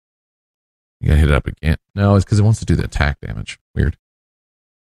 Is it? You gotta hit it up again. No, it's because it wants to do the attack damage. Weird.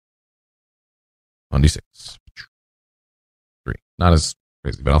 1d6. 3. Not as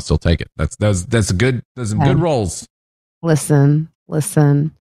crazy, but I'll still take it. That's a good. That's some good rolls. Listen.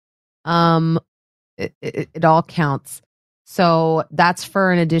 It all counts. So that's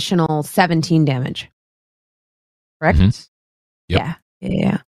for an additional 17 damage. Correct? Mhm. Yep.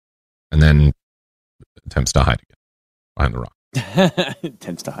 Yeah. And then attempts to hide again behind the rock.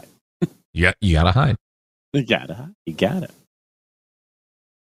 Tends to hide. Yeah, you gotta hide. You got it.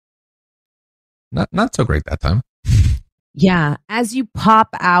 Not so great that time. Yeah, as you pop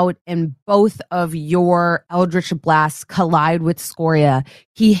out and both of your Eldritch Blasts collide with Scoria,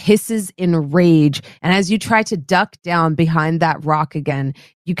 he hisses in rage. And as you try to duck down behind that rock again,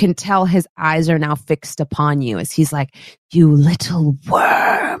 you can tell his eyes are now fixed upon you as he's like, "You little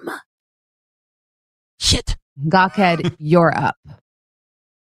worm." Shit. Gokked, you're up.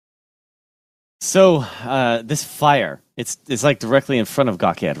 So this fire, it's like directly in front of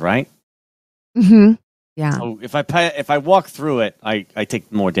Gokked, right? Mm-hmm. Yeah. So if I walk through it, I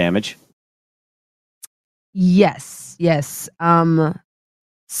take more damage. Yes.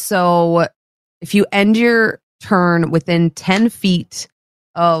 So if you end your turn within 10 feet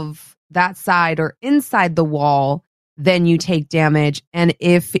of that side or inside the wall, then you take damage. And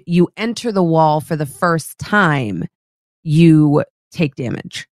if you enter the wall for the first time, you take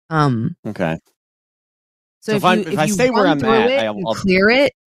damage. Okay. So if I stay where I'm at, I'll clear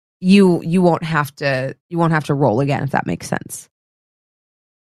it. You won't have to roll again, if that makes sense.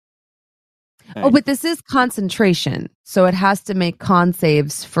 Okay. Oh, but this is concentration, so it has to make con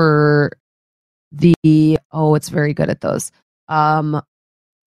saves for the. Oh, it's very good at those.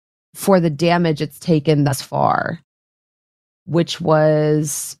 For the damage it's taken thus far, which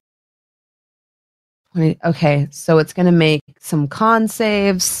was 20. Okay, so it's going to make some con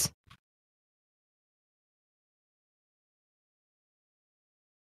saves.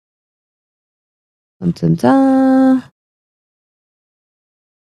 Dun, dun, dun.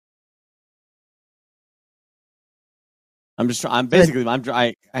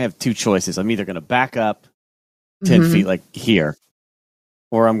 I have two choices. I'm either going to back up 10 feet like here,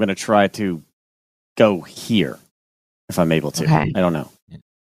 or I'm going to try to go here if I'm able to. Okay. I don't know.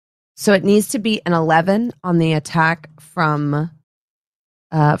 So it needs to be an 11 on the attack from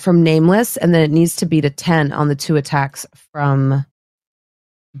Nameless, and then it needs to beat a 10 on the two attacks from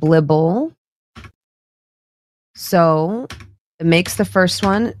Blibble. So it makes the first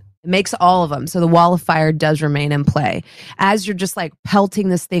one. It makes all of them. So the wall of fire does remain in play. As you're just like pelting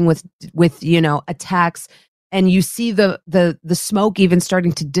this thing with attacks, and you see the smoke even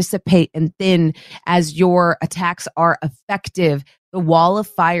starting to dissipate and thin as your attacks are effective, the wall of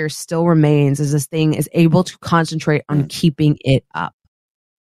fire still remains as this thing is able to concentrate on keeping it up.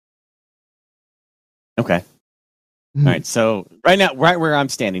 Okay. All right. So right now, right where I'm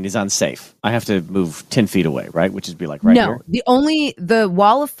standing is unsafe. I have to move 10 feet away, right? Which would be like right here. The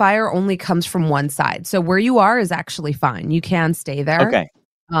wall of fire only comes from one side. So where you are is actually fine. You can stay there. Okay.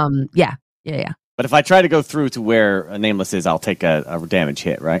 Yeah. But if I try to go through to where a Nameless is, I'll take a damage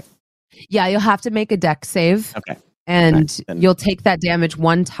hit, right? Yeah, you'll have to make a deck save. Okay. And Alright, then- you'll take that damage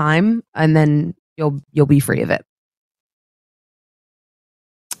one time, and then you'll be free of it.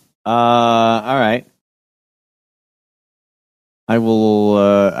 All right. I will.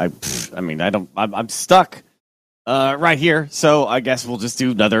 I'm stuck right here. So I guess we'll just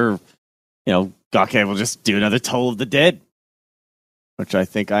do another. Gokked will just do another Toll of the Dead, which I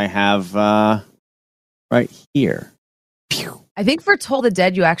think I have right here. Pew. I think for Toll the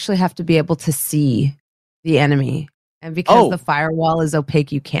Dead, you actually have to be able to see the enemy. And because the firewall is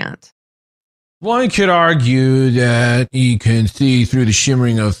opaque, you can't. One could argue that he can see through the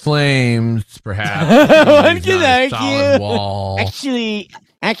shimmering of flames, perhaps. One He's could not a argue. solid wall. Actually,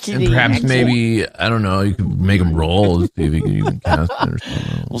 And perhaps maybe, I don't know, you could make him roll to see if he can even cast it or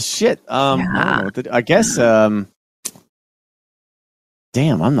something. Well, shit. I don't know what I guess. Damn,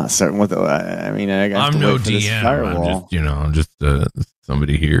 I'm not certain what the. I mean, I have I'm to no wait for this DM. firewall. I'm just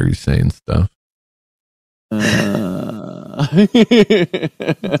somebody here who's saying stuff.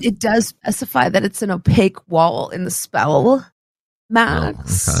 It does specify that it's an opaque wall in the spell,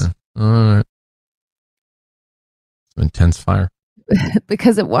 Max. Oh, okay. All right. Intense fire.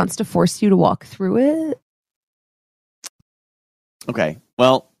 Because it wants to force you to walk through it. Okay.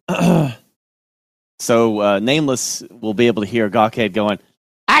 Well, so Nameless will be able to hear Gokked going,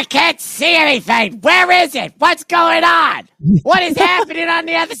 I can't see anything. Where is it? What's going on? What is happening on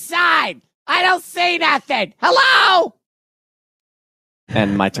the other side? I don't see nothing. Hello?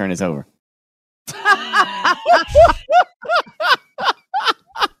 and my turn is over.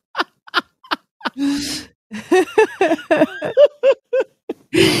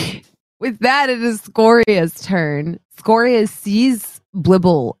 With that, it is Scoria's turn. Scoria sees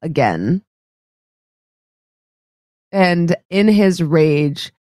Blibble again. And in his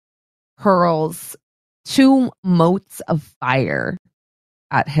rage, hurls 2 motes of fire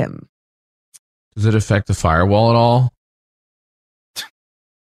at him. Does it affect the firewall at all?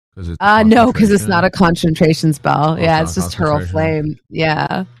 No, because it's not a concentration spell. Yeah, it's not just hurl concentration. flame.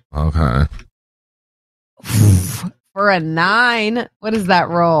 Yeah. Okay. For a 9, what is that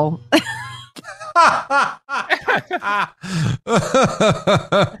roll? That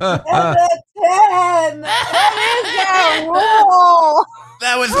 10. That roll.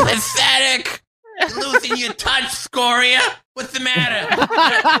 was pathetic. Losing your touch, Scoria. What's the matter?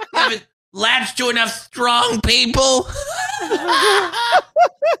 Haven't latched to enough strong people.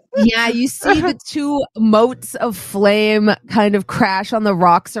 Yeah, you see the 2 motes of flame kind of crash on the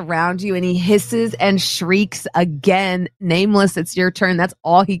rocks around you, and he hisses and shrieks again. Nameless, it's your turn. That's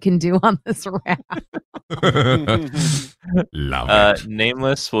all he can do on this round. Love it.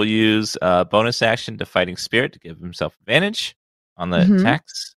 Nameless will use bonus action to Fighting Spirit to give himself advantage on the Mhm.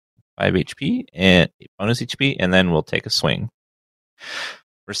 attacks, 5 HP and bonus HP, and then we'll take a swing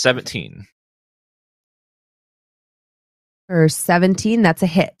for 17. For 17, that's a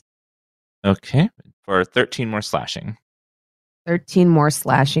hit. Okay, for 13 more slashing. 13 more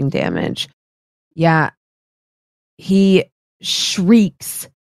slashing damage. Yeah. He shrieks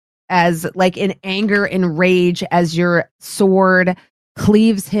as, like, in anger and rage as your sword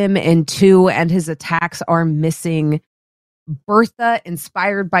cleaves him in 2 and his attacks are missing. Bertha,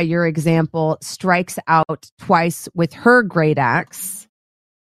 inspired by your example, strikes out twice with her great axe.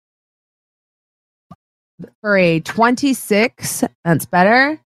 For a 26, that's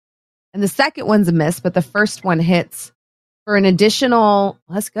better. And the second one's a miss, but the first one hits for an additional,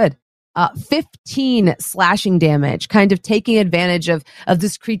 that's good, 15 slashing damage, kind of taking advantage of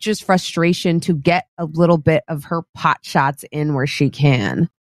this creature's frustration to get a little bit of her pot shots in where she can.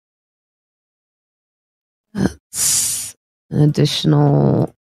 That's an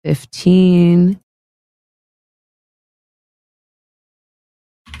additional 15.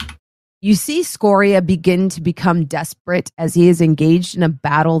 You see Scoria begin to become desperate as he is engaged in a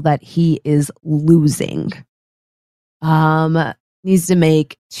battle that he is losing. Needs to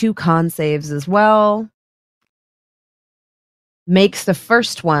make 2 con saves as well. Makes the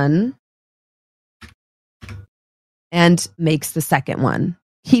first one and makes the second one,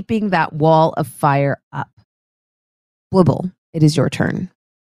 keeping that wall of fire up. Blibble, it is your turn.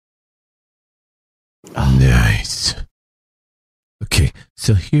 Nice. Okay,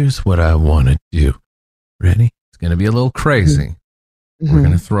 so here's what I want to do. Ready? It's going to be a little crazy. We're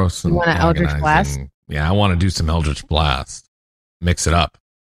going to throw some. You want an Eldritch Blast? Yeah, I want to do some Eldritch Blast. Mix it up.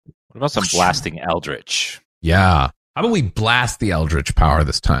 What about some blasting Eldritch? Yeah. How about we blast the Eldritch power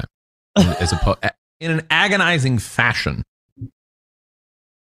this time? In an agonizing fashion.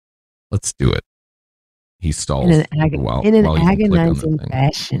 Let's do it. He stalls. In an while agonizing you can click on the thing.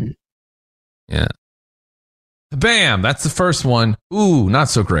 fashion. Yeah. Bam! That's the first one. Ooh, not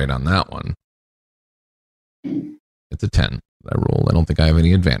so great on that one. It's a 10. I roll. I don't think I have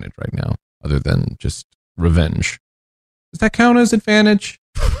any advantage right now, other than just revenge. Does that count as advantage?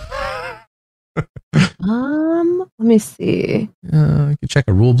 Let me see. You can check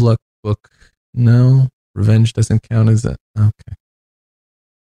a rule book. No, revenge doesn't count as that. Okay.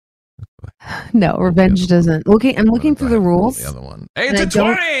 No, revenge doesn't. I'm looking through the rules. The other one. Hey, it's a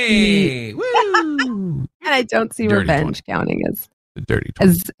 20! Woo! And I don't see Dirty revenge counting as The dirty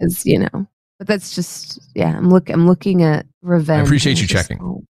 20. as you know. But that's just I'm looking at revenge. I appreciate you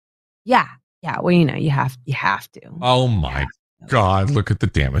checking. Yeah. Well, you have to. Oh my God! Look at the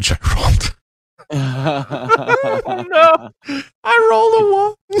damage I rolled. Oh, no! I rolled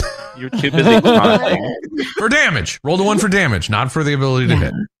a 1. You're too busy taunting. For damage. Rolled a 1 for damage, not for the ability to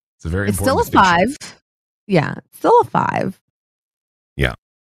hit. It's a very It's still important a distinction. 5. Yeah, it's still a 5.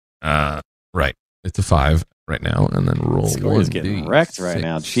 Right. It's a 5 right now, and then roll Score is getting wrecked right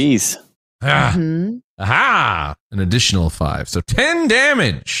now. Jeez. Mhm. Aha! An additional 5. So 10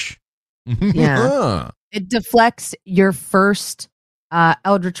 damage. Yeah. It deflects your first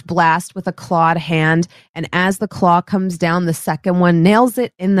Eldritch Blast with a clawed hand, and as the claw comes down, the second one nails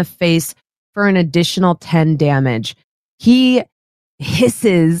it in the face for an additional 10 damage. He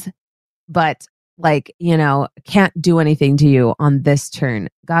hisses, but can't do anything to you on this turn.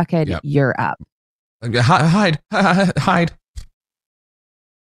 Gokked, Yep. you're up. Hide. I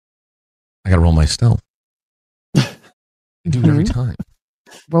gotta roll my stealth. I do it every time.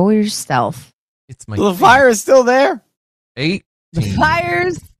 Roll your stealth. It's my The fire is still there. 8. The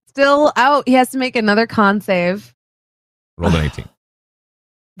fire's still out. He has to make another con save. Rolled an 18.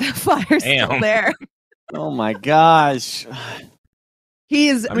 The fire's Damn. still there. Oh my gosh. He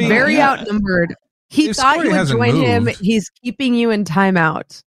is I mean, very yeah. outnumbered. He If thought Scory you would hasn't join him. moved- He's keeping you in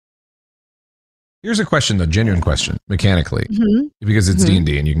timeout. Here's a question, though, genuine question, mechanically, Mm-hmm. because it's Mhm.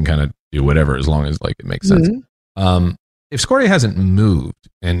 D&D and you can kind of do whatever as long as it makes sense. If Scory hasn't moved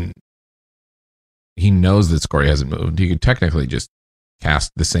and he knows that Scory hasn't moved, he could technically just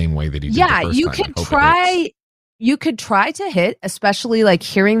cast the same way that he did Yeah, the first you time could and hope it hits. try. You could try to hit, especially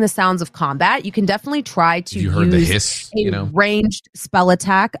hearing the sounds of combat. You can definitely try to If you heard the use hiss, a ranged spell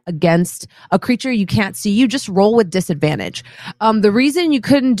attack against a creature you can't see. You just roll with disadvantage. The reason you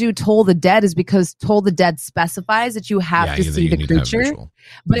couldn't do Toll the Dead is because Toll the Dead specifies that you have to see the need to have creature. visual.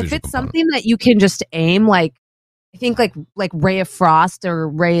 But if visual it's component. something that you can just aim, I think like Ray of Frost or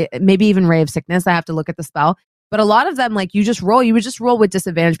maybe even Ray of Sickness, I have to look at the spell. But a lot of them, you would just roll with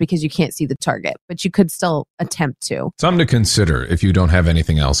disadvantage because you can't see the target, but you could still attempt to. Something to consider if you don't have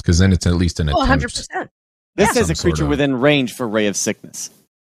anything else, because then it's at least an Oh, attempt. 100%. This Yeah. says a Some sort creature of- within range for Ray of Sickness.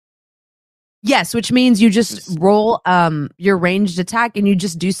 Yes, which means you just roll your ranged attack and you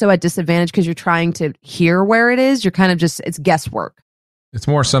just do so at disadvantage because you're trying to hear where it is. You're kind of it's guesswork. It's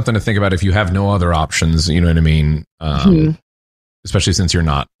more something to think about if you have no other options. You know what I mean? Mhm. Especially since you're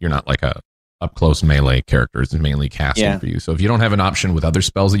not like a up close melee character. It's mainly casting Yeah. for you. So if you don't have an option with other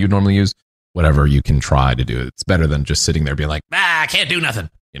spells that you normally use, whatever you can try to do. It's better than just sitting there being like, I can't do nothing.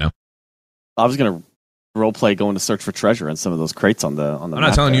 I was gonna role play going to search for treasure in some of those crates on the. I'm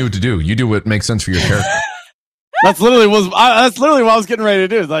not telling you what to do. You do what makes sense for your character. That's literally what I was getting ready to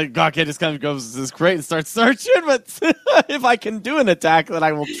do. It's like Gokked just kind of goes to this crate and starts searching. But if I can do an attack, then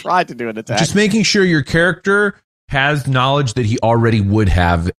I will try to do an attack. Just making sure your character has knowledge that he already would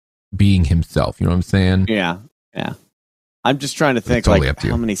have being himself. You know what I'm saying? Yeah. I'm just trying to think totally up to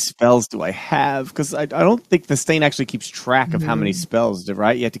you. how many spells do I have? Because I don't think the stain actually keeps track of how many spells.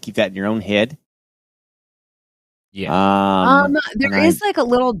 Right? You have to keep that in your own head. Yeah. There and is a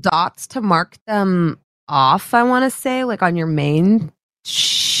little dots to mark them off. I want to say on your main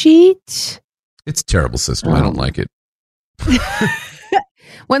sheet. It's a terrible system. I don't like it.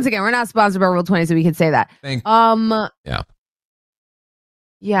 Once again, we're not sponsored by Roll20, so we can say that. Thank- Yeah.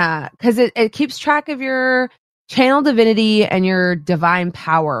 Yeah, because it keeps track of your channel divinity and your divine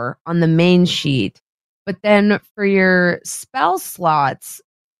power on the main sheet. But then for your spell slots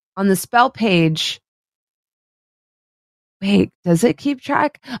on the spell page, wait, does it keep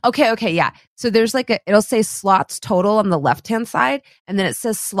track? Okay, yeah. So there's it'll say slots total on the left-hand side, and then it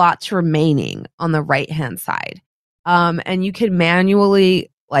says slots remaining on the right-hand side. And you can manually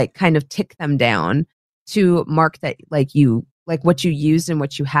kind of tick them down to mark that what you used and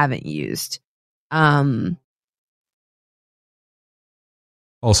what you haven't used.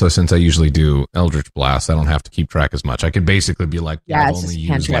 Also, since I usually do Eldritch Blast, I don't have to keep track as much. I can basically be like, Yeah, I've it's only just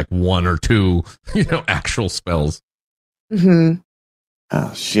used cantrip. one or two, actual spells. Mm-hmm.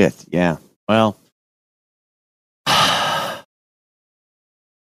 Oh shit! Yeah. Well,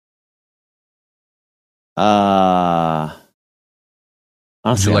 Would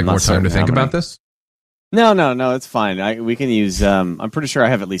Honestly, you like I'm not more time certain to think how many. about this? No, it's fine. We can use. I'm pretty sure I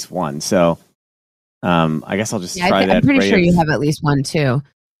have at least one. So, I guess I'll just Yeah, try that. I'm pretty ray sure of- you have at least one too,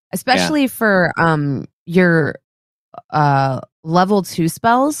 especially for your level 2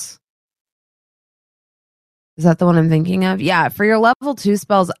 spells. Is that the one I'm thinking of? Yeah, for your level 2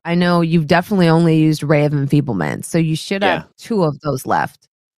 spells, I know you've definitely only used Ray of Enfeeblement, so you should have 2 of those left.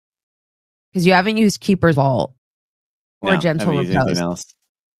 Because you haven't used Keeper's Vault or No, Gentle haven't used anything Repose. else.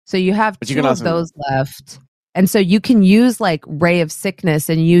 So you have But you 2 can of also- those left. And so you can use like Ray of Sickness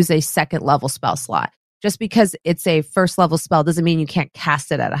and use a second level spell slot. Just because it's a first level spell doesn't mean you can't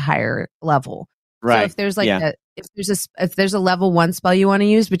cast it at a higher level. Right. So if there's like if there's a level 1 spell you want to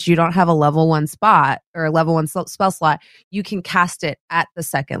use, but you don't have a level 1 spot or a level 1 spell slot, you can cast it at the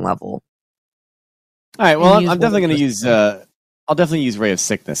second level. All right. Well, use I'm definitely one going of to those use. I'll definitely use Ray of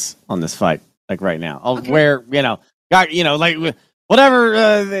Sickness on this fight. Like right now, I'll Okay. wear. Like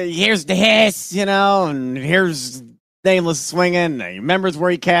whatever. Here's the hiss. And here's Nameless swinging. He remembers where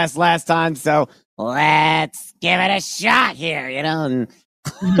he cast last time, so let's give it a shot here. And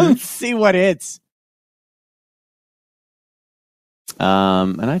let's see what hits.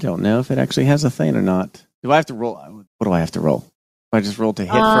 And I don't know if it actually has a thing or not. Do I have to roll? What do I have to roll? Do I just roll to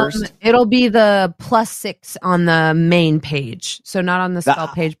hit first? It'll be the +6 on the main page. So not on the spell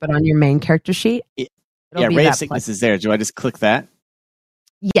page, but on your main character sheet. It'll be Ray that of Sickness +6. is there. Do I just click that?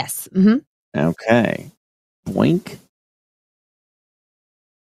 Yes. Mm-hmm. Okay. Boink.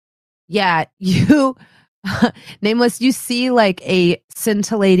 Yeah, you Nameless, you see like a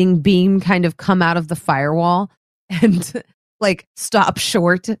scintillating beam kind of come out of the firewall and like stop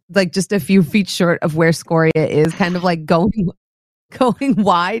short, like just a few feet short of where Scoria is, kind of like going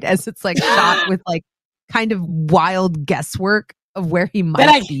wide as it's like shot with like kind of wild guesswork of where he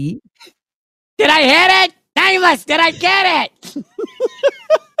might be. Did I hit it? Nameless, did I get it?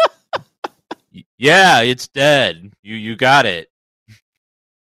 Yeah, it's dead. You got it.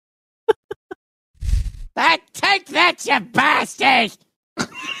 Take that, you bastard!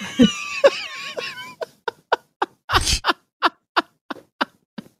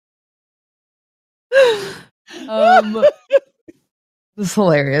 This is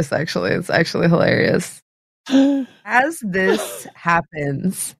hilarious, actually. It's actually hilarious. As this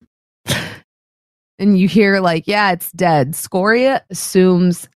happens, and you hear like, yeah, it's dead, Scoria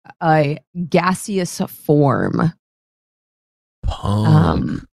assumes a gaseous form.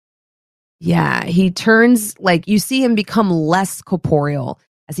 Punk. Yeah, he turns like you see him become less corporeal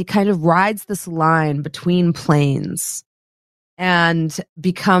as he kind of rides this line between planes and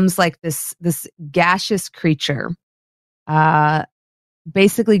becomes like this gaseous creature,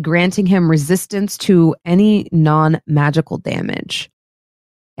 basically granting him resistance to any non-magical damage.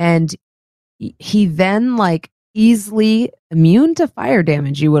 And he then, like, easily immune to fire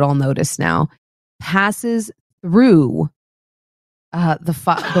damage, you would all notice now, passes through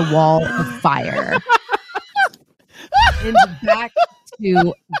the wall of fire and back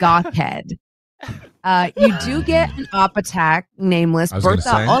to Gokked. You do get an op attack, Nameless. I was gonna Bertha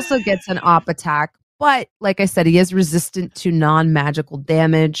say. also gets an op attack, but like I said, he is resistant to non-magical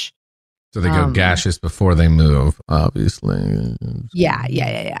damage. So they go gaseous before they move, obviously.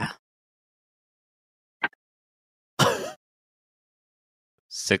 Yeah.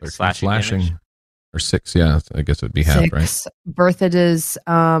 Six 13 slashing damage. Or 6, yeah. I guess it would be half, right? 6. Bertha does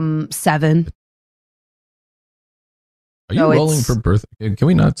 7. Are you So rolling it's- for Bertha? Can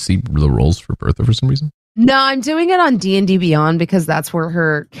we not see the rolls for Bertha for some reason? No, I'm doing it on D&D Beyond because that's where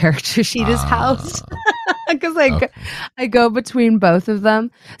her character sheet is housed. Because Okay. I go between both of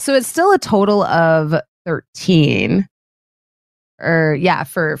them. So it's still a total of 13. Or yeah,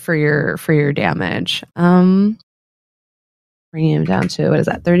 for your damage. Bringing him down to, what is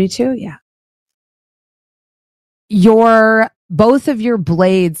that, 32? Yeah. Both of your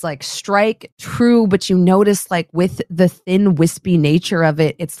blades like strike true, but you notice like with the thin wispy nature of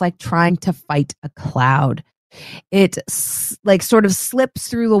it, it's like trying to fight a cloud. It like sort of slips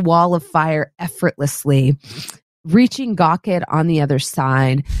through the wall of fire effortlessly, reaching Gokked on the other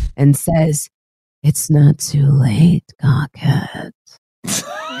side and says, "It's not too late, Gokked.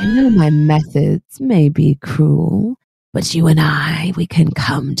 I know my methods may be cruel, but you and we can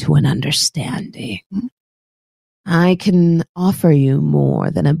come to an understanding. I can offer you more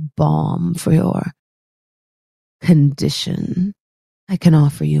than a balm for your condition. I can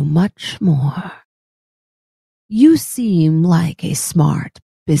offer you much more. You seem like a smart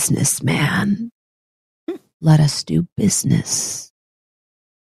businessman. Let us do business."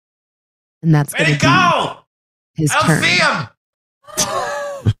 And that's Way going to to go! be his I'll turn. see him!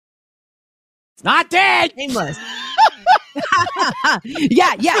 Not dead. Nameless.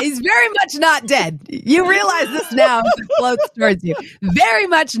 yeah, he's very much not dead. You realize this now as it floats towards you. Very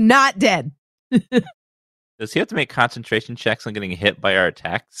much not dead. Does he have to make concentration checks on getting hit by our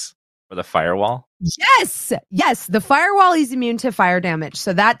attacks or the firewall? Yes. The firewall is immune to fire damage,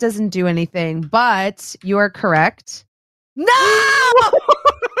 so that doesn't do anything. But you are correct. No!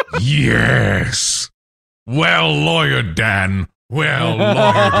 Yes. Well, Lawyer Dan. Well,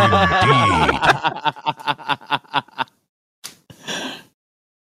 lawyered indeed.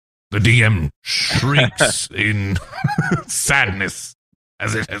 The DM shrieks in sadness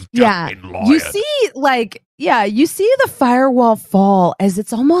as it has just been lawyered. You see the firewall fall as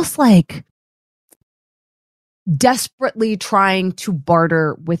it's almost like desperately trying to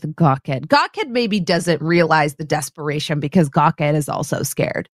barter with Gokked. Gokked maybe doesn't realize the desperation because Gokked is also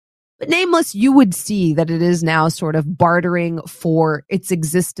scared. But Nameless, you would see that it is now sort of bartering for its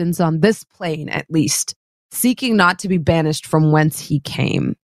existence on this plane, at least, seeking not to be banished from whence he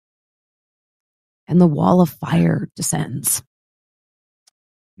came. And the wall of fire descends.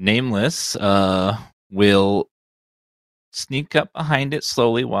 Nameless will sneak up behind it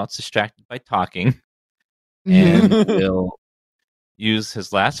slowly while it's distracted by talking. And will use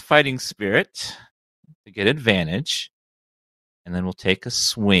his last fighting spirit to get advantage. And then we'll take a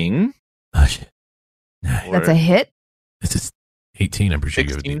swing. Oh, shit. That's a hit. This is 18, I'm pretty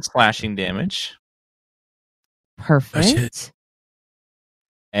sure. 16 slashing damage. Perfect.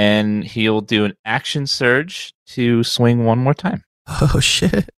 And he'll do an action surge to swing one more time. Oh,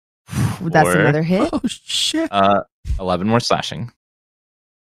 shit. That's another hit. Oh, shit. 11 more slashing.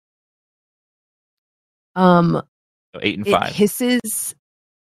 So 8 and it 5. hisses.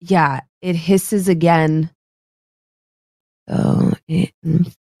 Yeah, it hisses again. So it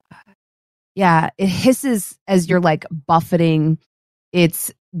hisses as you're like buffeting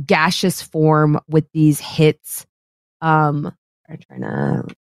its gaseous form with these hits. I'm trying to.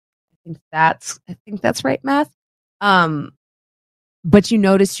 I think that's right, math. But you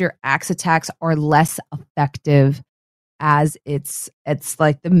notice your axe attacks are less effective as it's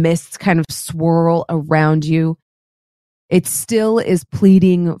like the mists kind of swirl around you. It still is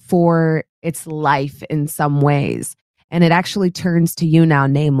pleading for its life in some ways. And it actually turns to you now,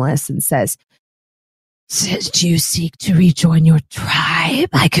 Nameless, and says, "Do you seek to rejoin your tribe?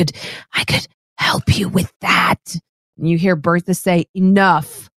 I could help you with that." And you hear Bertha say,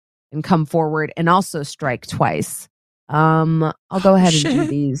 "Enough," and come forward and also strike twice. I'll go ahead and do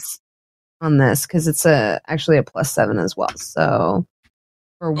these on this because it's actually a +7 as well. So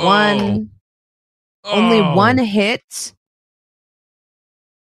for only one hit.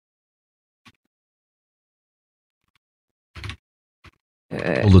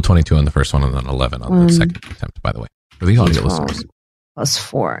 We'll do 22 on the first one and then 11 on the second attempt, by the way, for the audio listeners.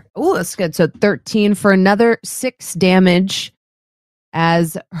 +4. Oh, that's good. So 13 for another 6 damage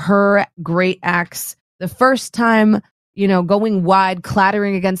as her great axe, the first time, going wide,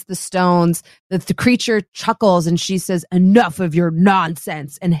 clattering against the stones, that the creature chuckles and she says, "Enough of your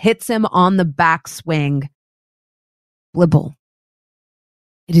nonsense," and hits him on the backswing. Blibble,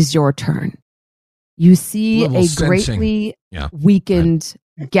 it is your turn. You see Blibble a greatly weakened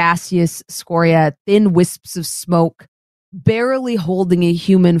gaseous scoria, thin wisps of smoke, barely holding a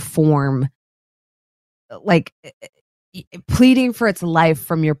human form, like pleading for its life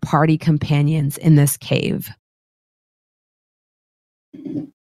from your party companions in this cave.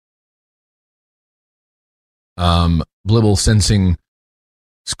 Blibble, sensing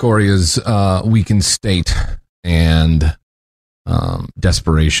Scoria's weakened state and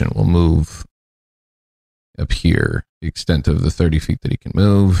desperation, will move up here, the extent of the 30 feet that he can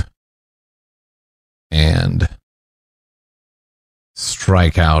move, and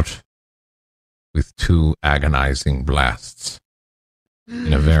strike out with 2 agonizing blasts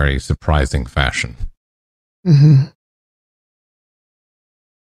in a very surprising fashion. Mm-hmm.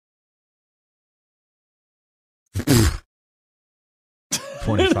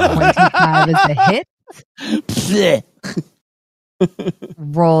 $25 is a hit.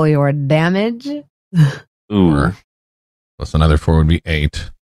 Roll your damage. Ooh. Plus another 4 would be 8.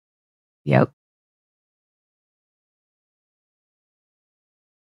 Yep.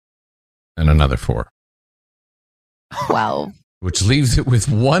 And another 4. 12. Which leaves it with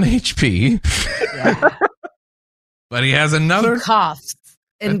 1 HP. Yeah. But he has another. He coughs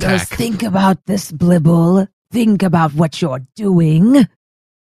and attack. goes, "Think about this, Blibble. Think about what you're doing."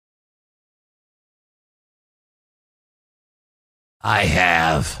 I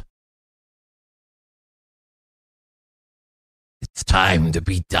have. It's time to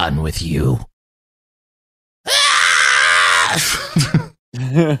be done with you.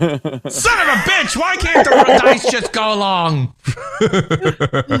 Son of a bitch! Why can't the dice just go along?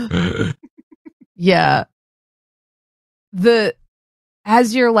 Yeah.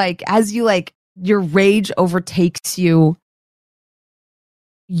 As you your rage overtakes you,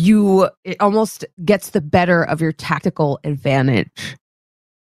 it almost gets the better of your tactical advantage.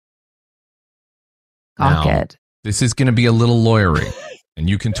 Now, Gokked. this is going to be a little lawyery, and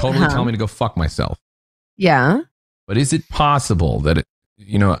you can totally tell me to go fuck myself. Yeah. But is it possible that,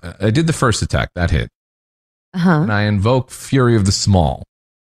 I did the first attack, that hit, Uh-huh. and I invoke Fury of the Small.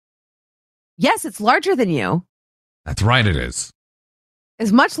 Yes, it's larger than you. That's right, it is.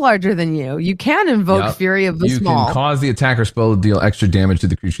 It's much larger than you. You can invoke Yep. Fury of the You Small. can cause the attacker spell to deal extra damage to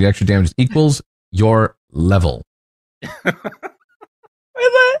the creature. The extra damage equals your level. With an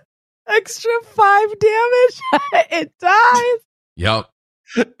extra 5 damage, it dies. Yep.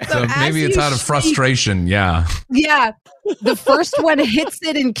 So as maybe it's you out of shriek- frustration. Yeah. Yeah. The first one hits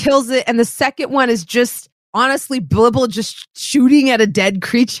it and kills it, and the second one is just honestly Blibble just shooting at a dead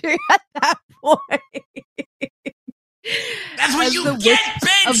creature at that point. That's what As you the get,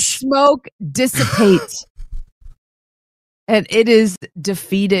 wisps of bitch! smoke dissipate. And it is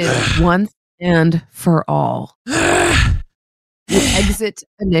defeated once and for all. Exit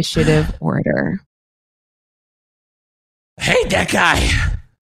initiative order. Hey, that guy.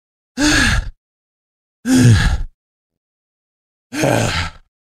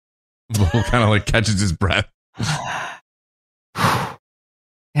 Bull kind of like catches his breath.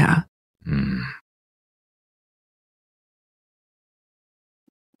 Yeah.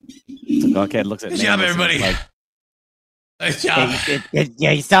 So Gokked looks at Good job, Nameless and everybody. is like, Nice job.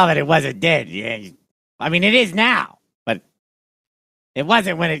 Yeah, you saw that it wasn't dead. Yeah, I mean, it is now, but it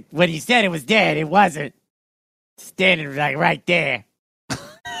wasn't when you said it was dead. It wasn't standing like right there.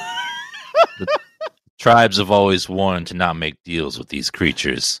 Tribes have always warned to not make deals with these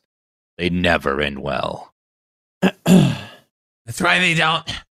creatures. They never end well. That's right, they don't.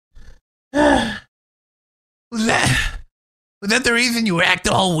 Was that the reason you act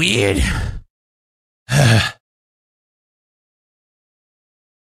all weird?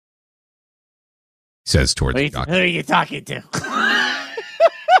 Says towards Who the doc. are you talking to?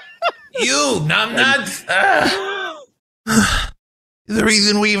 You, numbnuts. You're the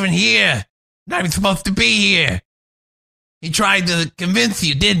reason we're even here. Not even supposed to be here. He tried to convince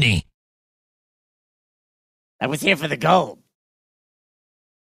you, didn't he? I was here for the gold.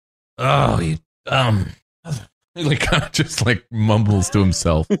 Oh, He like kind of just like mumbles to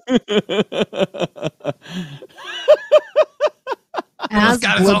himself. As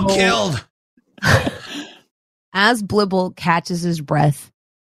got us all Blibble- killed. As Blibble catches his breath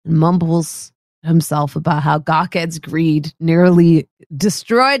and mumbles himself about how Gokked's greed nearly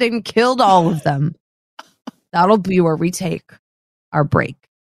destroyed and killed all of them, that'll be where we take our break.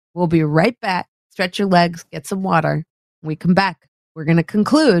 We'll be right back. Stretch your legs, get some water. When we come back, we're going to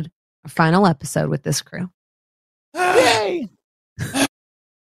conclude our final episode with this crew. Yay!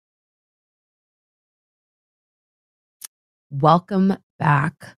 Welcome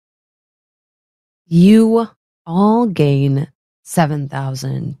back. You all gain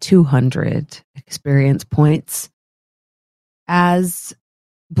 7,200 experience points as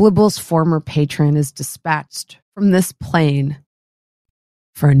Blibble's former patron is dispatched from this plane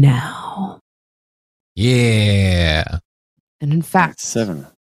for now. Yeah. And in fact, 7.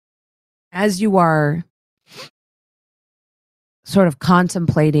 as you are sort of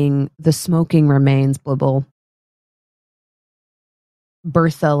contemplating the smoking remains, Blibble,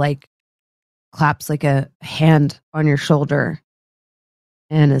 Bertha claps like a hand on your shoulder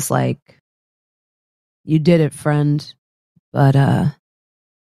and is like, "You did it, friend, but I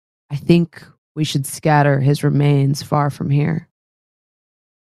think we should scatter his remains far from here.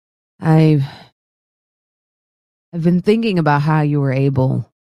 I've been thinking about how you were able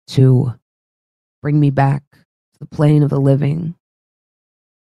to bring me back to the plane of the living,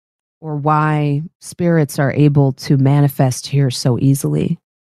 or why spirits are able to manifest here so easily.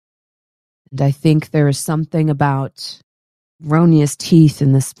 And I think there is something about Ronia's teeth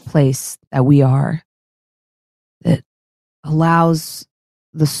in this place that we are that allows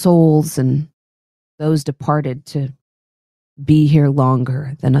the souls and those departed to be here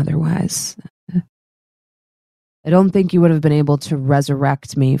longer than otherwise. I don't think you would have been able to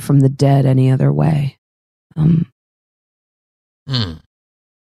resurrect me from the dead any other way.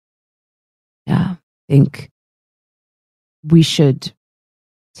 Yeah, I think we should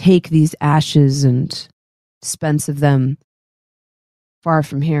take these ashes and dispense of them far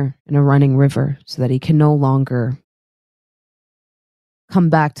from here in a running river so that he can no longer come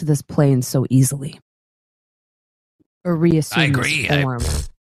back to this plane so easily. or reassume I agree. his form.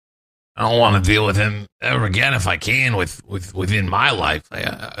 I don't want to deal with him ever again if I can within my life.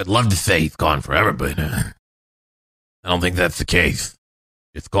 I'd love to say he's gone forever, but I don't think that's the case.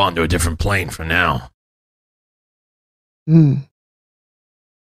 It's gone to a different plane for now. Hmm.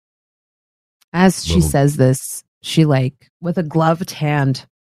 As she Little- says this, she, like, with a gloved hand,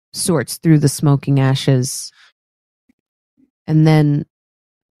 sorts through the smoking ashes and then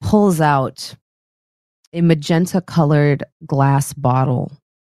pulls out a magenta-colored glass bottle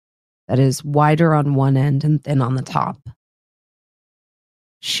that is wider on one end and thin on the top.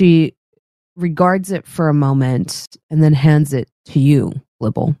 She regards it for a moment and then hands it to you,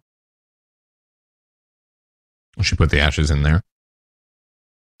 Blibble. She put the ashes in there.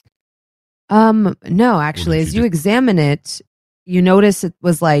 No, actually, did as you you just- examine it, you notice it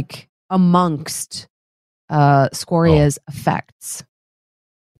was like amongst Scoria's effects.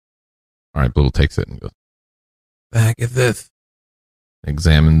 All right, Blibble takes it and goes, Back at this.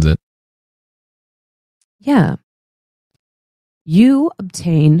 examines it. Yeah. You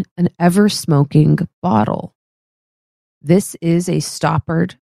obtain an ever smoking bottle. This is a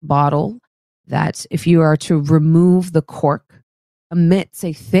stoppered bottle that, if you are to remove the cork, emits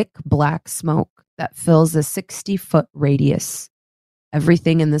a thick black smoke that fills a 60-foot radius.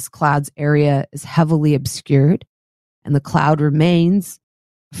 Everything in this cloud's area is heavily obscured, and the cloud remains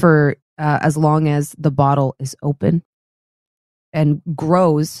for as long as the bottle is open, and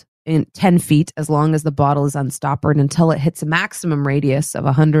grows in 10 feet as long as the bottle is unstoppered until it hits a maximum radius of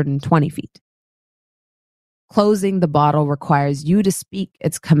 120 feet. Closing the bottle requires you to speak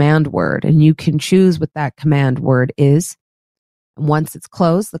its command word, and you can choose what that command word is. And once it's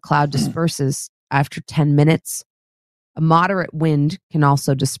closed, the cloud disperses after 10 minutes. A moderate wind can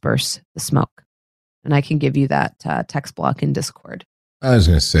also disperse the smoke. And I can give you that text block in Discord. I was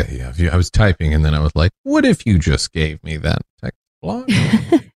going to say, I was typing and then I was like, what if you just gave me that text block?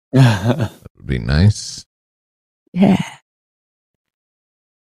 That would be nice. Yeah.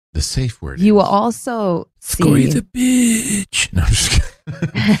 The safe word You will is also Scory's see a bitch. No, I'm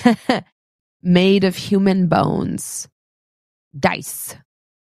just kidding. made of human bones, dice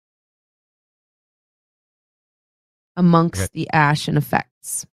amongst Okay. the ash and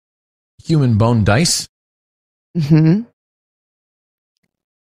effects. Human bone dice. Mm-hmm.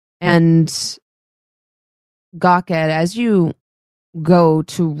 And Gokked, as you go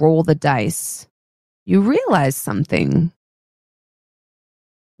to roll the dice, you realize something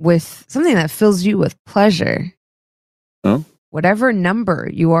that fills you with pleasure. Huh? Whatever number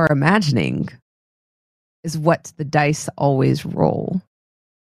you are imagining is what the dice always roll.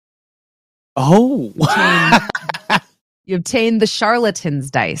 Oh. You obtain the charlatan's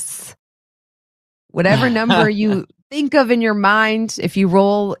dice. Whatever number you think of in your mind, if you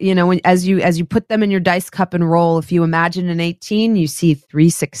roll, as you put them in your dice cup and roll, if you imagine an 18, you see 3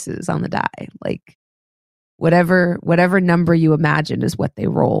 6s on the die. Like whatever number you imagine is what they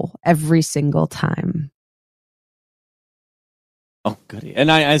roll every single time. Oh, goody. And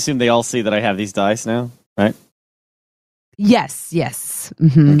I assume they all see that I have these dice now, right? Yes.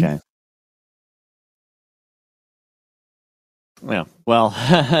 Mhm. Okay. Yeah. Well,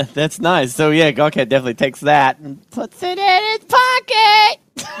 that's nice. So, yeah, Gokked definitely takes that and puts it in his pocket.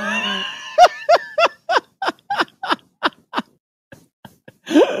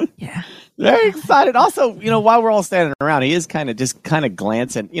 Yeah. Very excited. Also, while we're all standing around, he is kind of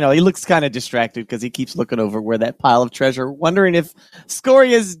glancing. He looks kind of distracted because he keeps looking over where that pile of treasure, wondering if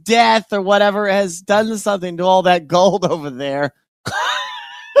Scoria's death or whatever has done something to all that gold over there.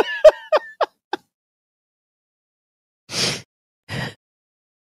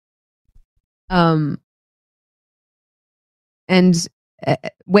 And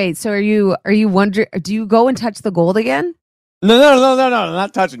wait, so are you wondering, do you go and touch the gold again? No,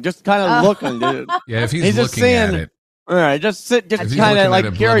 not touching. Just kind of looking, dude. Yeah, if he's He's just looking at saying- it, All right, just if he's kind looking of at like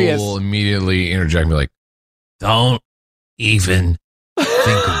it, curious. Blibble will immediately interject and be like, Don't even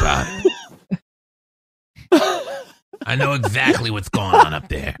think about it. I know exactly what's going on up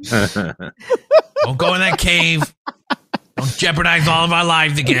there. Don't go in that cave. Don't jeopardize all of our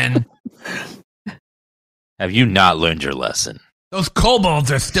lives again. Have you not learned your lesson? Those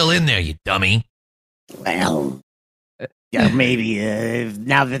kobolds are still in there, you dummy. Well, yeah, maybe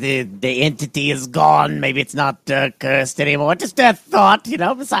now that the entity is gone, maybe it's not cursed anymore. Just a thought,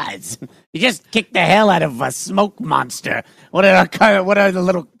 Besides, you just kicked the hell out of a smoke monster. What are the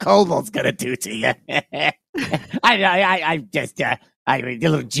little kobolds gonna do to you? I just a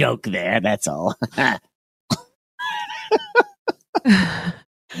little joke there. That's all.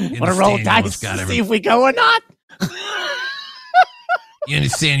 Want to roll dice to see if we go or not? You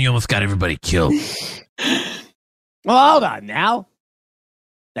understand? You almost got everybody killed. Well, hold on now.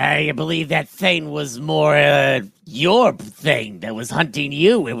 I believe that thing was more your thing that was hunting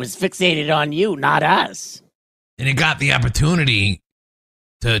you. It was fixated on you, not us. And it got the opportunity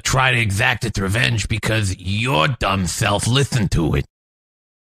to try to exact its revenge because your dumb self listened to it.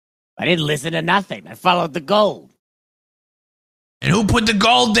 I didn't listen to nothing. I followed the gold. And who put the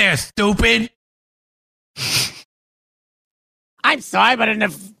gold there, stupid? I'm sorry, but in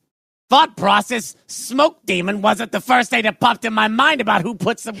the thought process, Smoke Demon wasn't the first thing that popped in my mind about who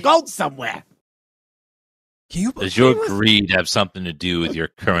put some gold somewhere. Does your greed have something to do with your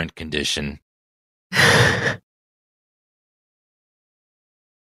current condition?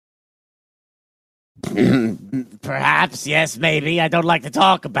 Perhaps, yes, maybe. I don't like to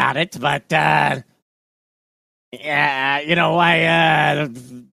talk about it, but,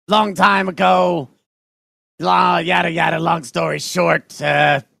 long time ago, yada yada, long story short,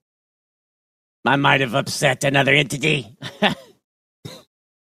 I might have upset another entity.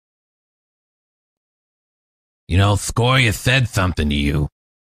 Scoria said something to you.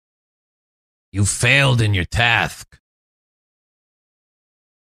 You failed in your task.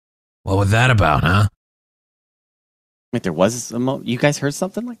 What was that about, huh? Wait, there was you guys heard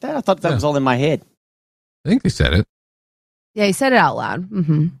something like that? I thought that was all in my head. I think they said it. Yeah, he said it out loud.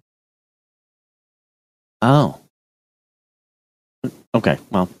 Mm-hmm. Oh. Okay,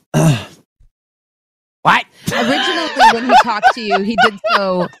 well. What? Originally, when he talked to you, he did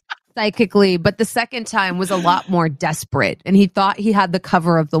so psychically, but the second time was a lot more desperate. And he thought he had the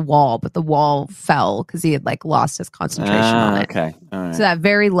cover of the wall, but the wall fell because he had lost his concentration on it. Okay, all right. So that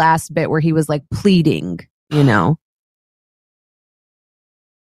very last bit where he was pleading,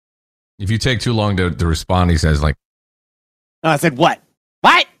 If you take too long to respond, he says Oh, I said what?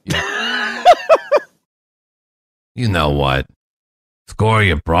 What? You know what?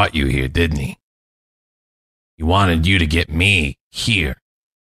 Scoria brought you here, didn't he? He wanted you to get me here.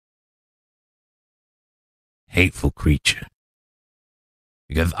 Hateful creature.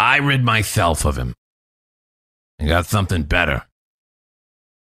 Because I rid myself of him. And got something better.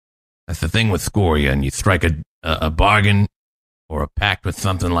 That's the thing with Scoria, and you strike a bargain or a pact with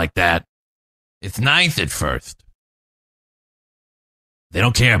something like that. It's nice at first. They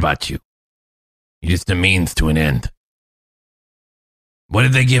don't care about you. You're just a means to an end. What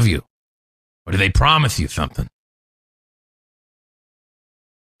did they give you? Or did they promise you something?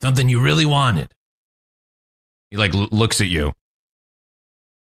 Something you really wanted? he looks at you.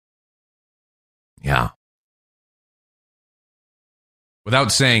 Yeah.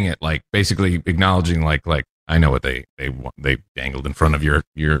 Without saying it, basically acknowledging I know what they dangled in front of your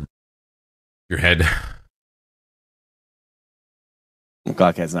head.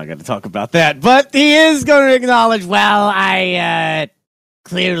 Gokked's not going to talk about that, but he is going to acknowledge, Well, I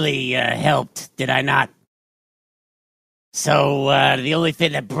clearly helped, did I not? So the only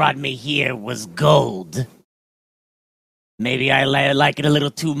thing that brought me here was gold. Maybe I like it a little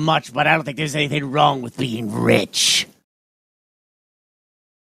too much, but I don't think there's anything wrong with being rich.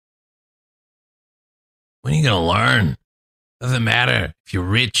 When are you going to learn? Doesn't matter if you're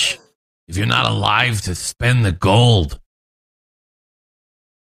rich, if you're not alive to spend the gold.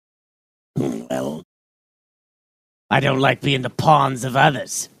 Well, I don't like being the pawns of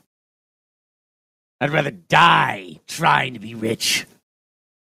others. I'd rather die trying to be rich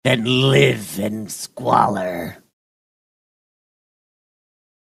than live in squalor.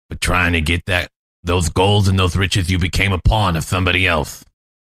 But trying to get those golds and those riches, you became a pawn of somebody else.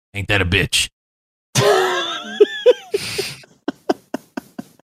 Ain't that a bitch?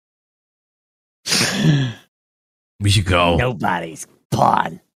 We should go. Nobody's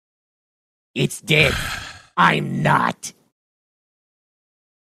pawn. It's dead. I'm not.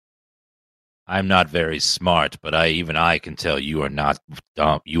 I'm not very smart, but even I can tell you are not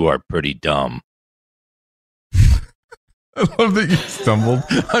dumb. You are pretty dumb. I love that you stumbled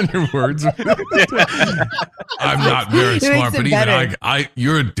on your words. I'm not very It smart, makes but it even better.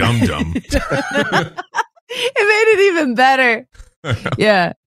 you're a dum-dum. It made it even better.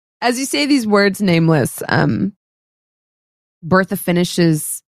 Yeah. As you say these words, Nameless, Bertha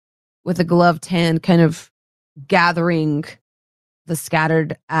finishes with a gloved hand, kind of gathering the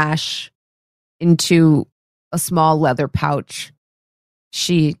scattered ash into a small leather pouch.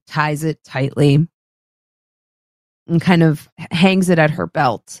 She ties it tightly and kind of hangs it at her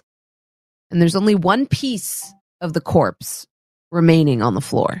belt. And there's only one piece of the corpse remaining on the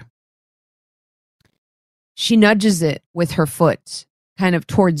floor. She nudges it with her foot, kind of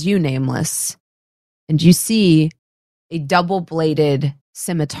towards you, Nameless. And you see a double-bladed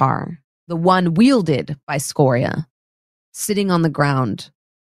scimitar, the one wielded by Scoria, sitting on the ground,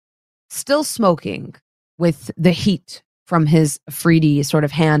 still smoking, with the heat from his Afridi sort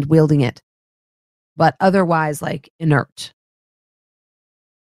of hand wielding it, but otherwise like inert.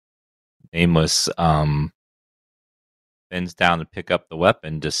 Nameless bends down to pick up the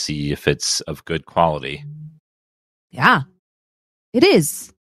weapon to see if it's of good quality. Yeah, it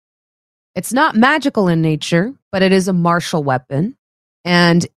is. It's not magical in nature, but it is a martial weapon,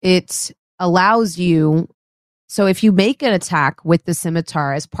 and it allows you. So if you make an attack with the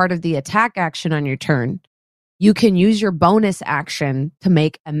scimitar as part of the attack action on your turn, you can use your bonus action to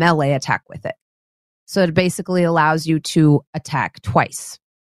make a melee attack with it. So it basically allows you to attack twice.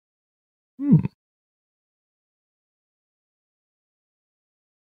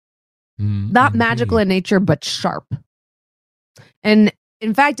 Not magical in nature, but sharp. And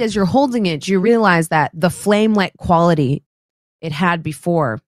in fact, as you're holding it, you realize that the flame-like quality it had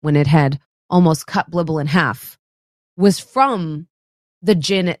before, when it had almost cut Blibble in half, was from the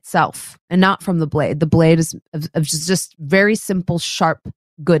djinn itself and not from the blade. The blade is of just very simple, sharp,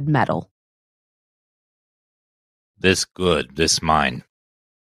 good metal. This good, this mine.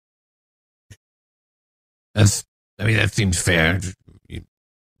 That seems fair. You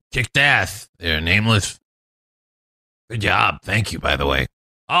kicked ass there, Nameless. Good job. Thank you, by the way.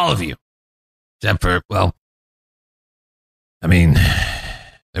 All of you. Except for, well,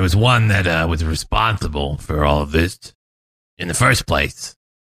 there was one that was responsible for all of this in the first place.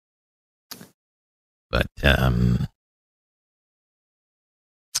 But,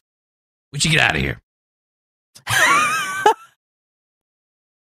 we should get out of here.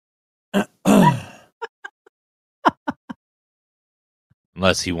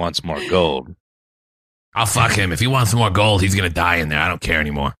 Unless he wants more gold. I'll fuck him. If he wants some more gold, he's going to die in there. I don't care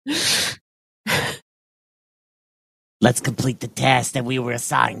anymore. Let's complete the task that we were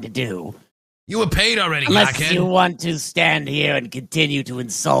assigned to do. You were paid already, Unless Gokked. you want to stand here and continue to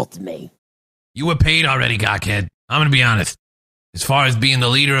insult me. You were paid already, Gokked. I'm going to be honest. As far as being the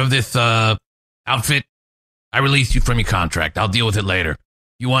leader of this outfit, I released you from your contract. I'll deal with it later.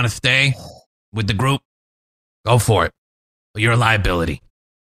 You want to stay with the group? Go for it. But you're a liability.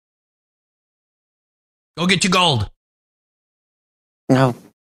 Go get your gold. Oh,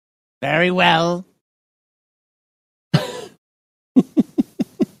 very well.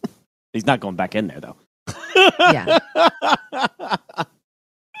 He's not going back in there, though. Yeah.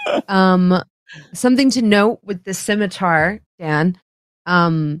 Something to note with the scimitar, Dan.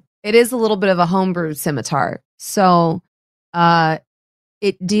 It is a little bit of a homebrew scimitar. So,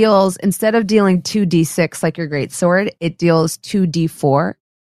 it deals, instead of dealing 2d6 like your great sword, it deals 2d4.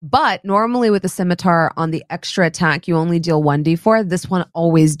 But normally with the scimitar on the extra attack, you only deal 1d4. This one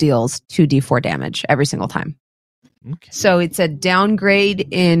always deals 2d4 damage every single time. Okay. So it's a downgrade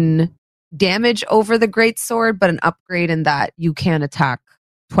in damage over the great sword, but an upgrade in that you can attack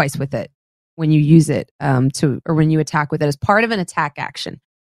twice with it when you use it or when you attack with it as part of an attack action.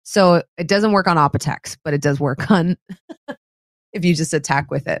 So it doesn't work on op attacks, but it does work on if you just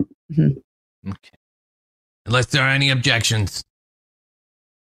attack with it. Okay. Unless there are any objections.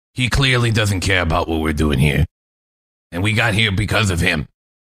 He clearly doesn't care about what we're doing here. And we got here because of him,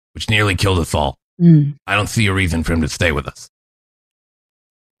 which nearly killed us all. I don't see a reason for him to stay with us.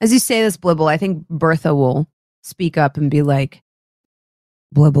 As you say this, Blibble, I think Bertha will speak up and be like,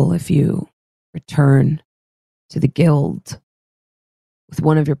 Blibble, if you return to the guild with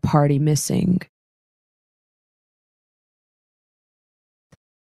one of your party missing,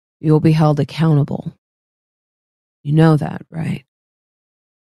 you'll be held accountable. You know that, right?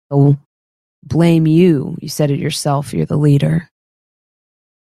 They'll blame you. You said it yourself. You're the leader.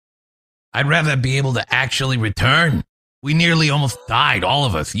 I'd rather be able to actually return. We nearly almost died, all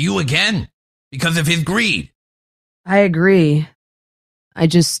of us. You again, because of his greed. I agree.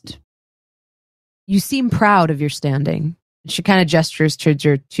 You seem proud of your standing. She kind of gestures towards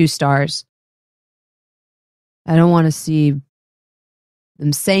your 2 stars. I don't want to see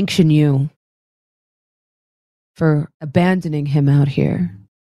them sanction you for abandoning him out here.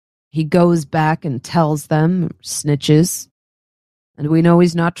 He goes back and tells them, snitches, and we know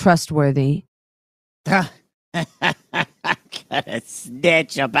he's not trustworthy. Gonna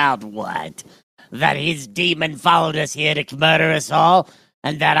snitch about what? That his demon followed us here to murder us all,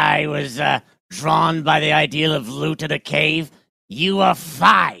 and that I was drawn by the ideal of loot in a cave? You are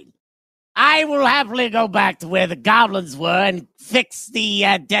fine. I will happily go back to where the goblins were and fix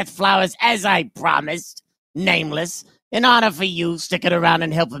the death flowers as I promised, Nameless, in honor for you sticking around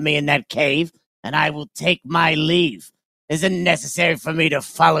and helping me in that cave, and I will take my leave. Isn't it necessary for me to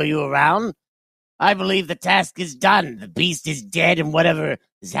follow you around? I believe the task is done. The beast is dead, and whatever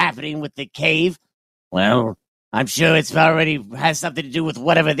is happening with the cave, well, I'm sure it's already has something to do with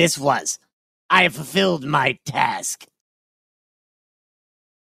whatever this was. I have fulfilled my task.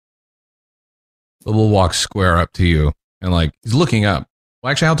 We'll walk square up to you and like he's looking up.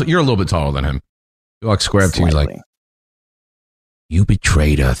 Well, actually, you're a little bit taller than him. He walks square up to you. He's like, Slightly. You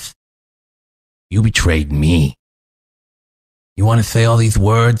betrayed us. You betrayed me. You want to say all these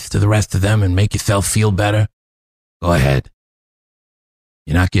words to the rest of them and make yourself feel better? Go ahead.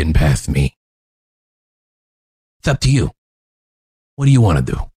 You're not getting past me. It's up to you. What do you want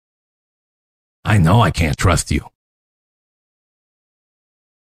to do? I know I can't trust you.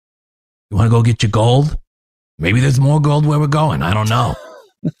 You want to go get your gold? Maybe there's more gold where we're going. I don't know.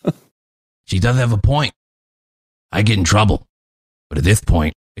 She does have a point. I get in trouble. But at this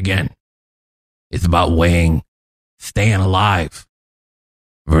point, again, it's about weighing staying alive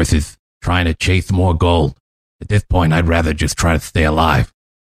versus trying to chase more gold. At this point, I'd rather just try to stay alive.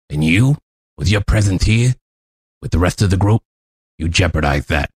 And you, with your presence here, with the rest of the group, you jeopardize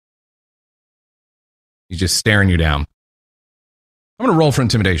that. he's just staring you down. I'm going to roll for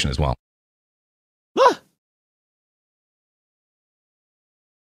intimidation as well.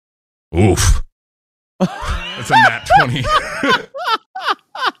 Oof. That's a nat 20.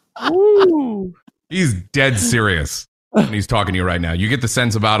 Ooh. He's dead serious when he's talking to you right now. You get the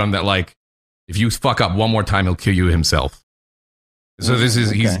sense about him that, like, if you fuck up one more time, he'll kill you himself. So this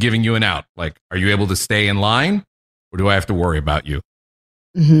is, he's giving you an out. Like, are you able to stay in line, or do I have to worry about you?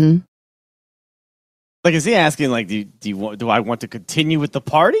 Mm-hmm. Like, is he asking, like, do I want to continue with the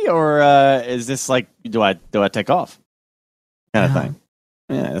party, or is this like, do I take off, kind of thing?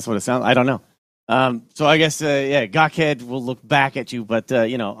 Yeah, that's what it sounds. I don't know. So I guess, Gokked will look back at you, but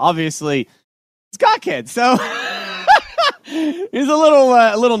obviously it's Gokked, so he's a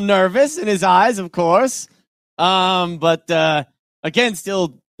little nervous in his eyes, of course. But again,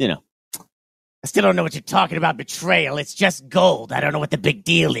 still, I still don't know what you're talking about, betrayal. It's just gold. I don't know what the big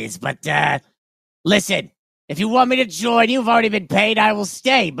deal is, but listen, if you want me to join you, you've already been paid, I will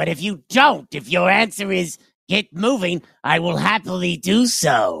stay. But if you don't, if your answer is get moving, I will happily do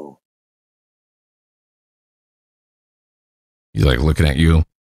so. He's like looking at you,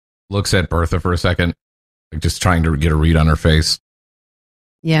 looks at Bertha for a second, like just trying to get a read on her face.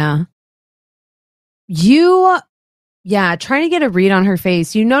 Yeah. Trying to get a read on her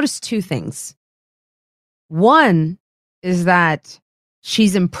face. You notice two things. One is that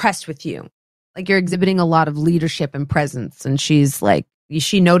she's impressed with you. Like, you're exhibiting a lot of leadership and presence. And she's like,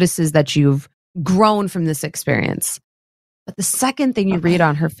 she notices that you've grown from this experience. But the second thing you read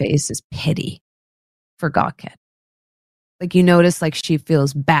on her face is pity for Gokked. Like, you notice, like, she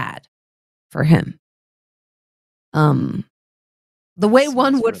feels bad for him. The way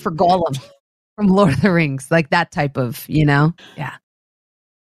one would for Gollum from Lord of the Rings, like that type of, yeah.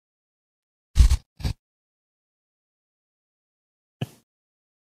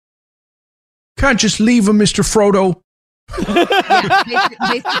 Can't just leave him, Mr. Frodo. Yeah,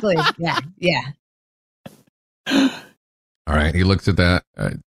 basically, yeah. All right, he looks at that,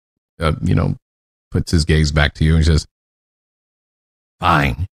 puts his gaze back to you and says,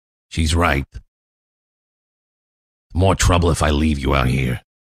 Fine. She's right. More trouble if I leave you out here.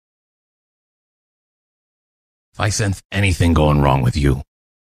 If I sense anything going wrong with you,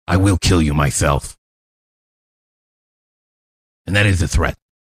 I will kill you myself. And that is a threat.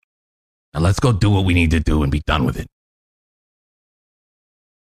 Now let's go do what we need to do and be done with it.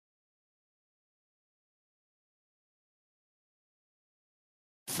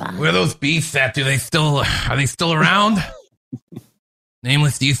 Fine. Where are those beasts at? Are they still around?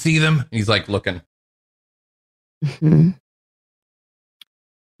 Nameless, do you see them? and he's like looking. Mhm.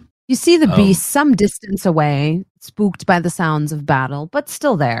 You see the beast some distance away, spooked by the sounds of battle, but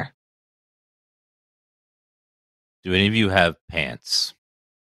still there. Do any of you have pants?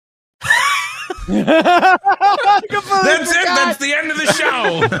 That's it. That's the end of the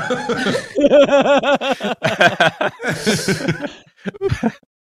show.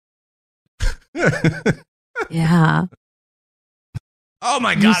 Yeah. Oh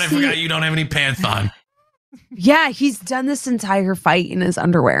my God, I forgot you don't have any pants on. Yeah, he's done this entire fight in his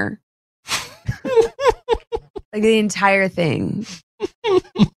underwear. Like the entire thing.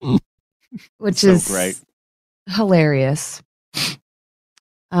 Which so is great. Hilarious.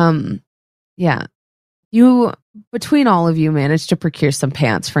 Yeah. You, between all of you, managed to procure some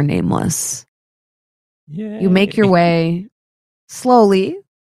pants for Nameless. You make your way slowly,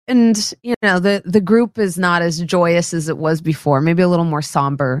 and the group is not as joyous as it was before, maybe a little more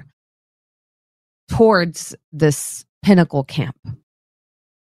somber, towards this pinnacle camp.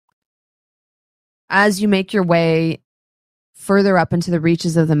 As you make your way further up into the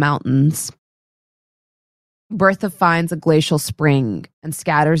reaches of the mountains, Bertha finds a glacial spring and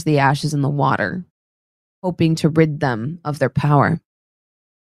scatters the ashes in the water, hoping to rid them of their power.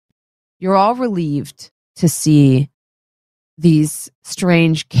 You're all relieved to see these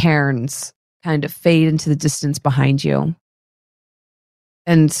strange cairns kind of fade into the distance behind you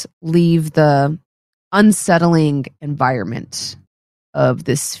and leave the unsettling environment of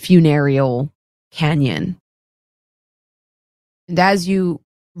this funereal canyon. And as you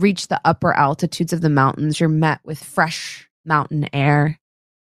reach the upper altitudes of the mountains, you're met with fresh mountain air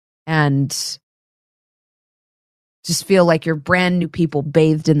and just feel like you're brand new people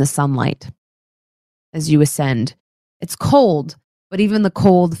bathed in the sunlight as you ascend. It's cold, but even the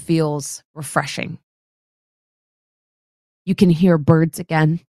cold feels refreshing. You can hear birds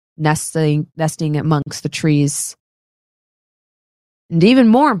again, nesting amongst the trees. And even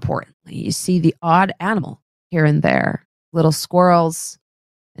more importantly, you see the odd animal here and there, little squirrels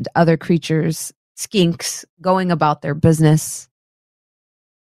and other creatures, skinks, going about their business.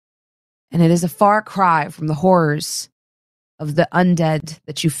 And it is a far cry from the horrors of the undead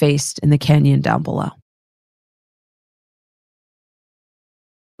that you faced in the canyon down below.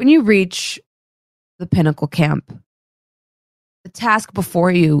 When you reach the pinnacle camp, the task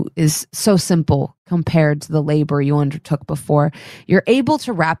before you is so simple compared to the labor you undertook before. You're able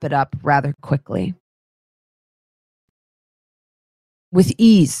to wrap it up rather quickly. With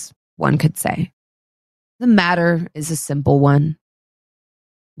ease, one could say. The matter is a simple one.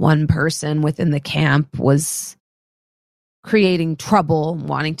 One person within the camp was creating trouble,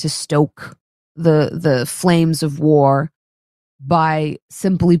 wanting to stoke the flames of war by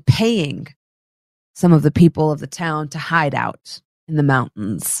simply paying some of the people of the town to hide out in the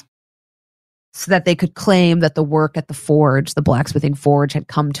mountains so that they could claim that the work at the forge, the blacksmithing forge, had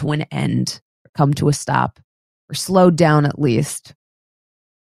come to an end, or come to a stop, or slowed down at least,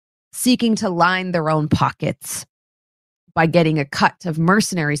 seeking to line their own pockets by getting a cut of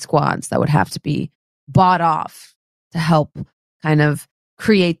mercenary squads that would have to be bought off to help kind of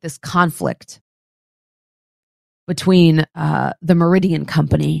create this conflict between the Meridian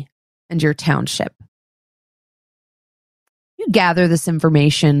Company and your township. You gather this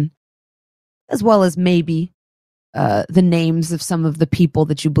information, as well as maybe the names of some of the people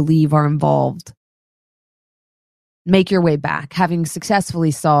that you believe are involved. Make your way back, having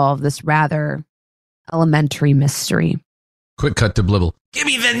successfully solved this rather elementary mystery. Quick cut to Blibble. Give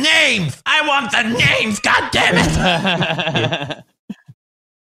me the names! I want the names! God damn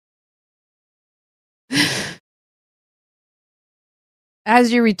it!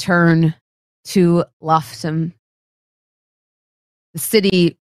 As you return to Loftum, the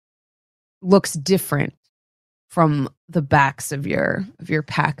city looks different from the backs of your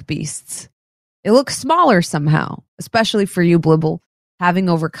pack beasts. It looks smaller somehow, especially for you, Blibble, having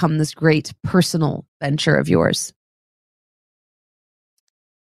overcome this great personal venture of yours.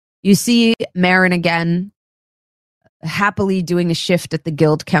 You see Marin again, happily doing a shift at the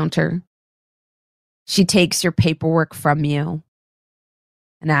guild counter. She takes your paperwork from you,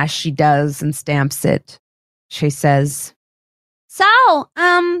 and as she does and stamps it, she says, "So,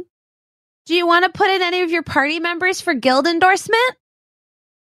 do you want to put in any of your party members for guild endorsement?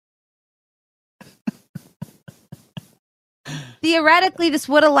 Theoretically, this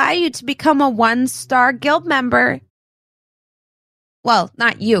would allow you to become a 1-star guild member. Well,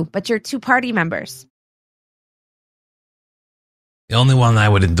 not you, but your 2 party members." The only one I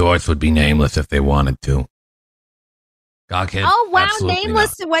would endorse would be Nameless if they wanted to. Gokked, Oh, wow, absolutely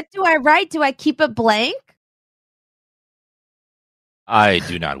Nameless. not. What do I write? Do I keep it blank? I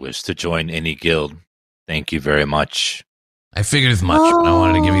do not wish to join any guild. Thank you very much. I figured as much, but I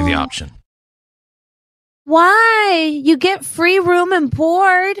wanted to give you the option. Why? You get free room and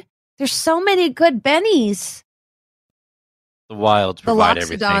board. There's so many good bennies. The wilds The provide Loxodon-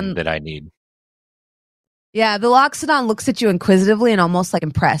 everything that I need. Yeah, the Loxodon looks at you inquisitively and almost like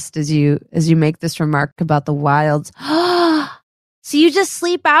impressed as you make this remark about the wilds. So you just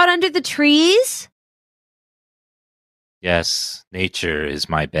sleep out under the trees? Yes, nature is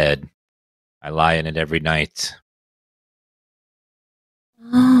my bed. I lie in it every night.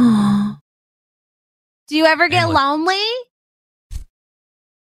 Do you ever get Nameless. lonely?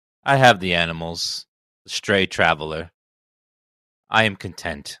 I have the animals, the stray traveler. I am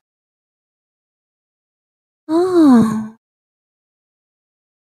content. Oh.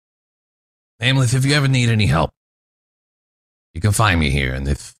 Nameless, if you ever need any help, you can find me here in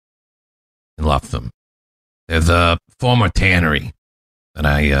Loftham. There's a former tannery that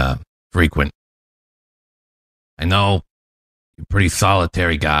I frequent. I know you're a pretty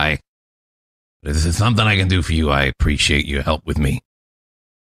solitary guy, but if there's something I can do for you, I appreciate your help with me.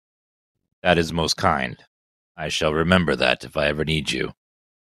 That is most kind. I shall remember that if I ever need you.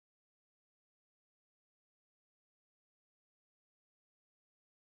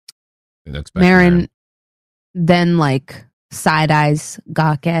 Marin then side eyes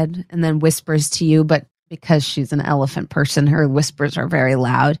Gokked and then whispers to you, but because she's an elephant person, her whispers are very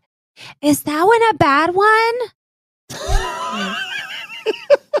loud. Is that one a bad one?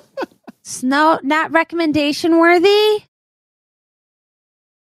 It's not recommendation worthy.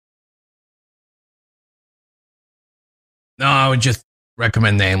 No, I would just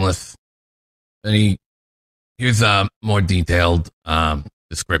recommend Nameless. And here's a more detailed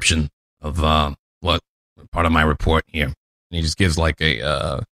description of what part of my report here. And he just gives like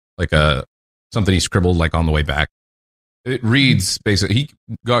a something he scribbled on the way back. It reads basically.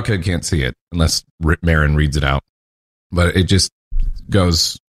 Gokked can't see it unless Marin reads it out, but it just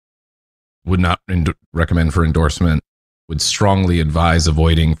goes. Would not recommend for endorsement. Would strongly advise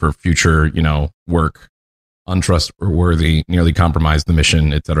avoiding for future, work. Untrustworthy, nearly compromised the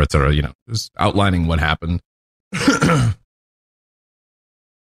mission, et cetera, just outlining what happened.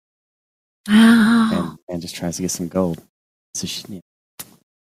 Man just tries to get some gold. So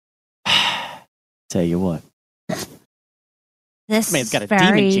tell you what. This man's got a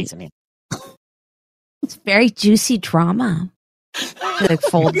demon chasing him. It's very juicy drama. She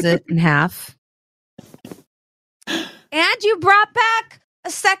folds it in half. And you brought back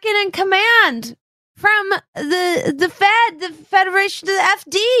a second in command from the Federation to the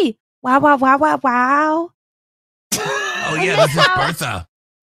FD. Wow. Oh, yeah, this is Bertha.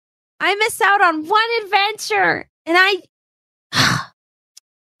 I missed out on one adventure, and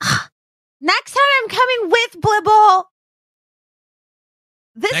next time I'm coming with Blibble.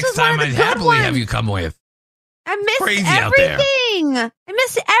 This Next was time one I'd of the good happily ones. have you come with. I missed Crazy out there. everything. I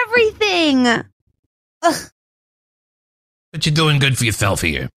missed everything. Ugh. But you're doing good for yourself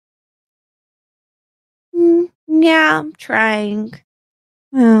here. Yeah, I'm trying.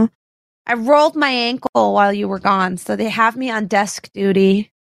 Yeah. I rolled my ankle while you were gone, so they have me on desk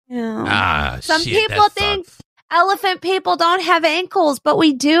duty. Yeah. Some shit, people that think sucks. elephant people don't have ankles, but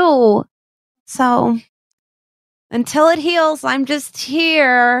we do. So until it heals, I'm just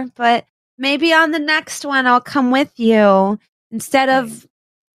here. But maybe on the next one, I'll come with you instead of.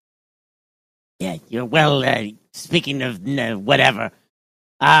 Yeah, speaking of whatever,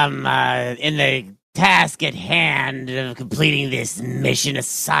 in the task at hand of completing this mission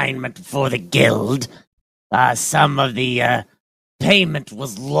assignment for the guild, some of the payment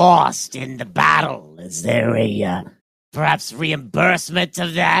was lost in the battle. Is there a perhaps reimbursement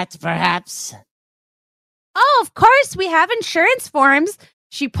of that, perhaps? Oh, of course, we have insurance forms.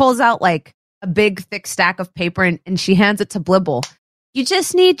 She pulls out a big, thick stack of paper and she hands it to Blibble. You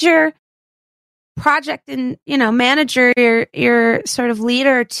just need your project and manager, your sort of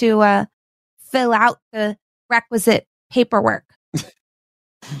leader to fill out the requisite paperwork.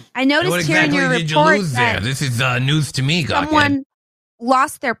 I noticed What here in exactly your did you report lose that there? This is news to me, Gokked. someone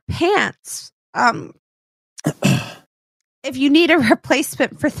lost their pants. If you need a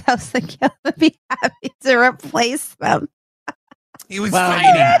replacement for those, the guild would be happy to replace them. He was Well,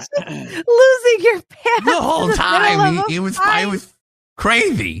 fighting Losing your pants the whole in the time. middle of He a was fight.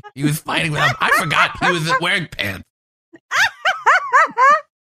 crazy. He was fighting with them. I forgot he was wearing pants.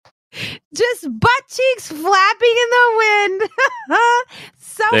 Just butt cheeks flapping in the wind.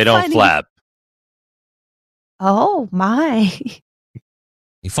 So They don't funny. flap. Oh my!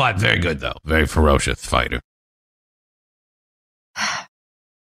 He fought very good, though. Very ferocious fighter.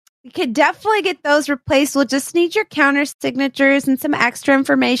 We could definitely get those replaced. We'll just need your counter signatures and some extra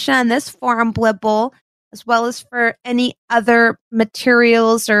information on this form, Blibble, as well as for any other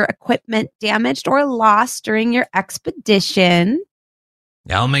materials or equipment damaged or lost during your expedition.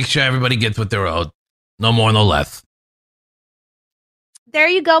 Yeah, I'll make sure everybody gets what they're owed. No more, no less. There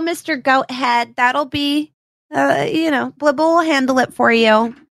you go, Mr. Goathead. That'll be, Blibble will handle it for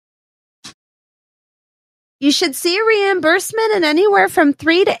you. You should see a reimbursement in anywhere from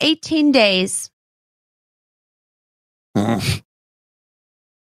 3 to 18 days.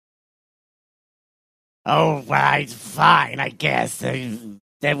 Oh, right, fine, I guess.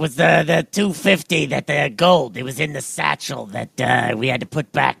 There was the 250 that the gold. It was in the satchel that we had to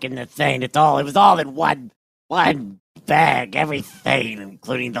put back in the thing. It was all in one bag, everything,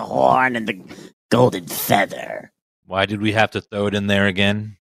 including the horn and the golden feather. Why did we have to throw it in there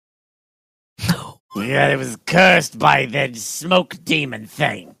again? Yeah, it was cursed by the smoke demon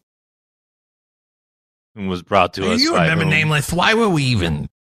thing. It was brought to us You by remember whom? Nameless? Why were we even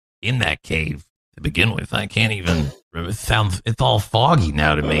in that cave to begin with? I can't even remember. It's all foggy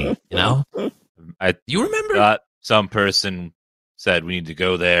now to me, I You remember? thought some person said we need to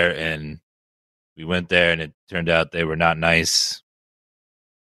go there and we went there, and it turned out they were not nice.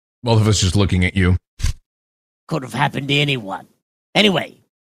 Both of us just looking at you. Could have happened to anyone. Anyway,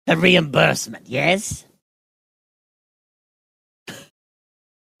 the reimbursement, yes?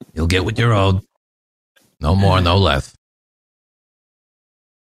 You'll get what you're owed. No more, no less.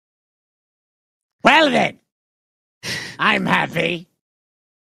 Well then, I'm happy.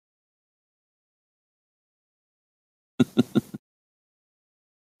 The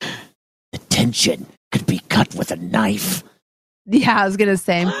tension could be cut with a knife. Yeah, I was gonna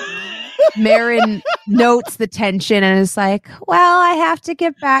say. Marin notes the tension and is like, well, I have to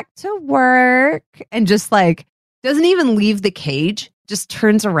get back to work. And just like, doesn't even leave the cage, just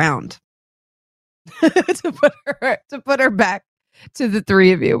turns around to put her back to the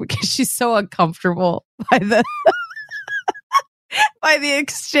three of you because she's so uncomfortable by the by the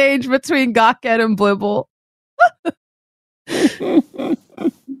exchange between Gokked and Blibble. She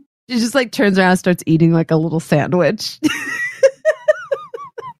just like turns around and starts eating like a little sandwich.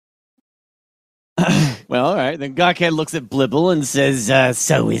 Well, all right. Then Gokked looks at Blibble and says,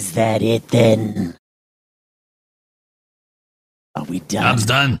 So is that it then? Are we done? Job's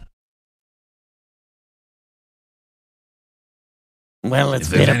done. Well, it's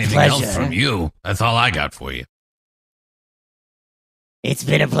If there's been a anything pleasure. else from you, that's all I got for you. It's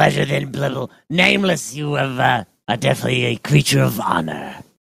been a pleasure then, Blibble. Nameless, you are definitely a creature of honor.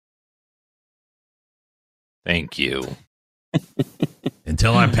 Thank you.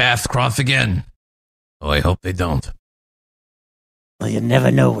 Until our paths cross again. Oh, I hope they don't. Well, you never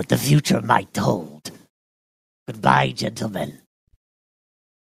know what the future might hold. Goodbye, gentlemen.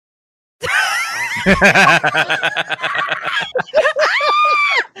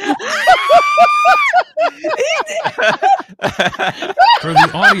 For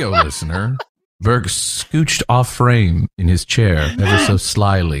the audio listener, Berg scooched off frame in his chair ever so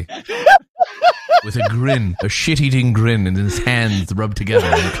slyly. With a grin, a shit-eating grin, and his hands rubbed together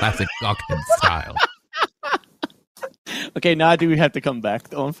in classic Gokked style. okay, now I do have to come back,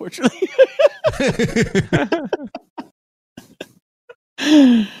 though, unfortunately.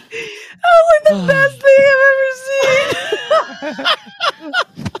 Oh, like the best thing I've ever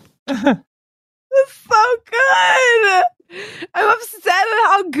seen. It's so good. I'm upset at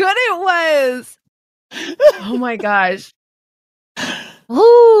how good it was. Oh my gosh.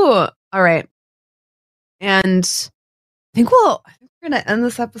 Ooh. All right. And I think we're gonna end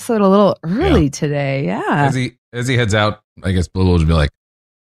this episode a little early today. Yeah. As he heads out, I guess Blue will just be like,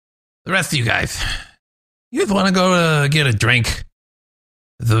 The rest of you guys, you want to go get a drink?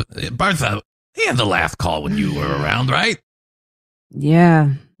 Bartha, he had the last call when you were around, right?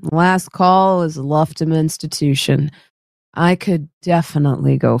 Yeah. Last call is Luftum Institution. I could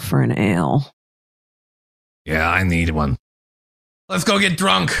definitely go for an ale. Yeah, I need one. Let's go get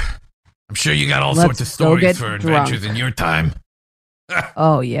drunk. I'm sure you got all Let's sorts of go stories get for drunk. adventures in your time.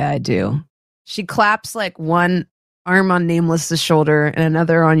 Oh, yeah, I do. She claps like one arm on Nameless's shoulder and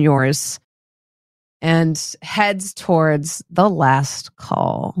another on yours and heads towards the last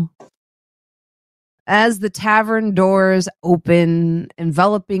call. As the tavern doors open,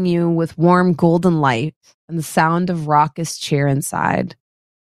 enveloping you with warm golden light and the sound of raucous cheer inside,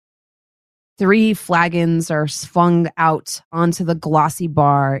 3 flagons are swung out onto the glossy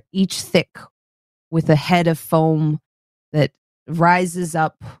bar, each thick with a head of foam that rises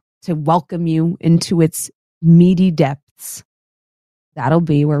up to welcome you into its meaty depths. That'll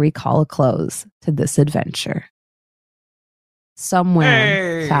be where we call a close to this adventure.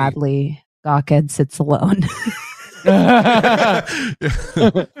 Somewhere, sadly, Gokked sits alone. I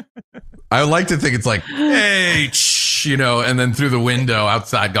would like to think it's like, hey, shh, you know, and then through the window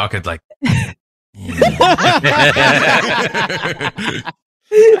outside, Gokked's like, I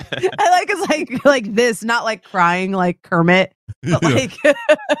like it's like this, not like crying like Kermit, but like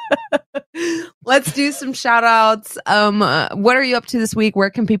let's do some shout outs. What are you up to this week? Where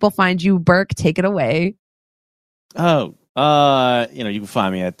can people find you? Burke, take it away. Oh, you can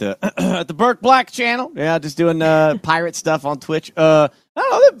find me at the at the Burke Black channel. Yeah, just doing pirate stuff on Twitch. I don't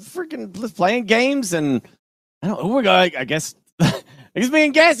know, they're freaking playing games, and I don't know. We're going. I guess me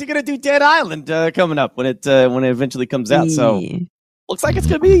and Gassy gonna do Dead Island coming up when it eventually comes out. So looks like it's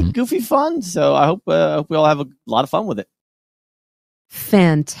gonna be goofy fun. So I hope we all have a lot of fun with it.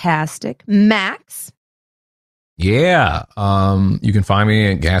 Fantastic, Max. yeah. You can find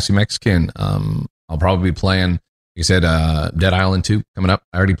me at Gassy Mexican. I'll probably be playing, like you said, Dead Island 2 coming up.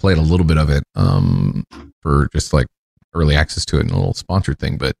 I already played a little bit of it for just like early access to it and a little sponsored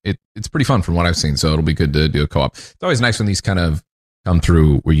thing, but it's pretty fun from what I've seen. So it'll be good to do a co-op. It's always nice when these kind of come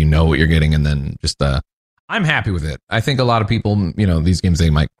through where you know what you're getting, and then just I'm happy with it. I think a lot of people, these games, they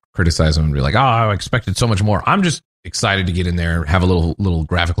might criticize them and be like, "Oh, I expected so much more." I'm just excited to get in there, have a little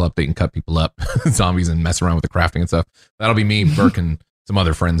graphical update, and cut people up, zombies, and mess around with the crafting and stuff. That'll be me, Burke, and some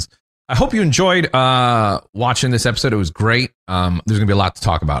other friends. I hope you enjoyed watching this episode. It was great. There's gonna be a lot to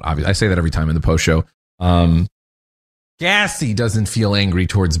talk about. Obviously, I say that every time in the post show. Gassy doesn't feel angry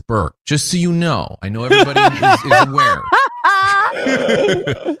towards Burke. Just so you know, I know everybody is aware.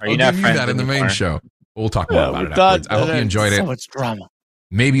 Are you not friends that in the main anymore? show? We'll talk more about it afterwards. I hope you enjoyed it. So much drama.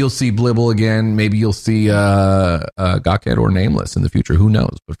 Maybe you'll see Blibble again. Maybe you'll see Gokked or Nameless in the future. Who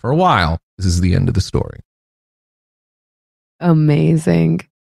knows? But for a while, this is the end of the story. Amazing.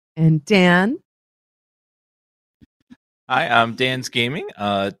 And Dan? Hi, I'm Dan's Gaming.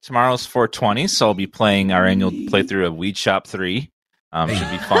 Tomorrow's 420, so I'll be playing our annual playthrough of Weed Shop 3.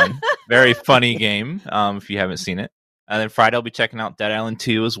 Should be fun. Very funny game if you haven't seen it. And then Friday, I'll be checking out Dead Island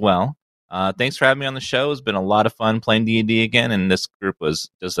 2 as well. Thanks for having me on the show. It's been a lot of fun playing D&D again, and this group was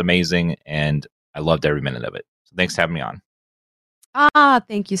just amazing, and I loved every minute of it. So thanks for having me on.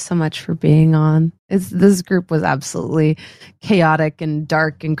 Thank you so much for being on. This group was absolutely chaotic and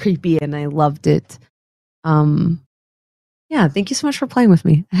dark and creepy, and I loved it. Yeah, thank you so much for playing with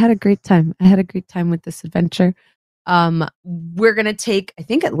me. I had a great time. With this adventure. We're gonna take, I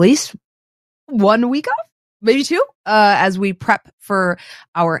think, at least 1 week off, maybe 2, as we prep for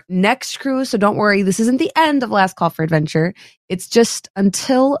our next cruise. So don't worry, this isn't the end of Last Call for Adventure. It's just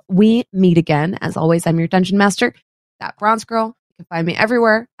until we meet again. As always, I'm your Dungeon Master, That Bronze Girl. You can find me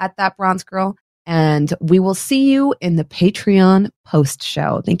everywhere at That Bronze Girl. And we will see you in the Patreon post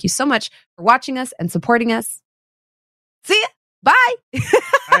show. Thank you so much for watching us and supporting us. See ya. Bye.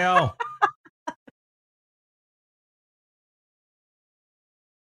 Bye, y'all.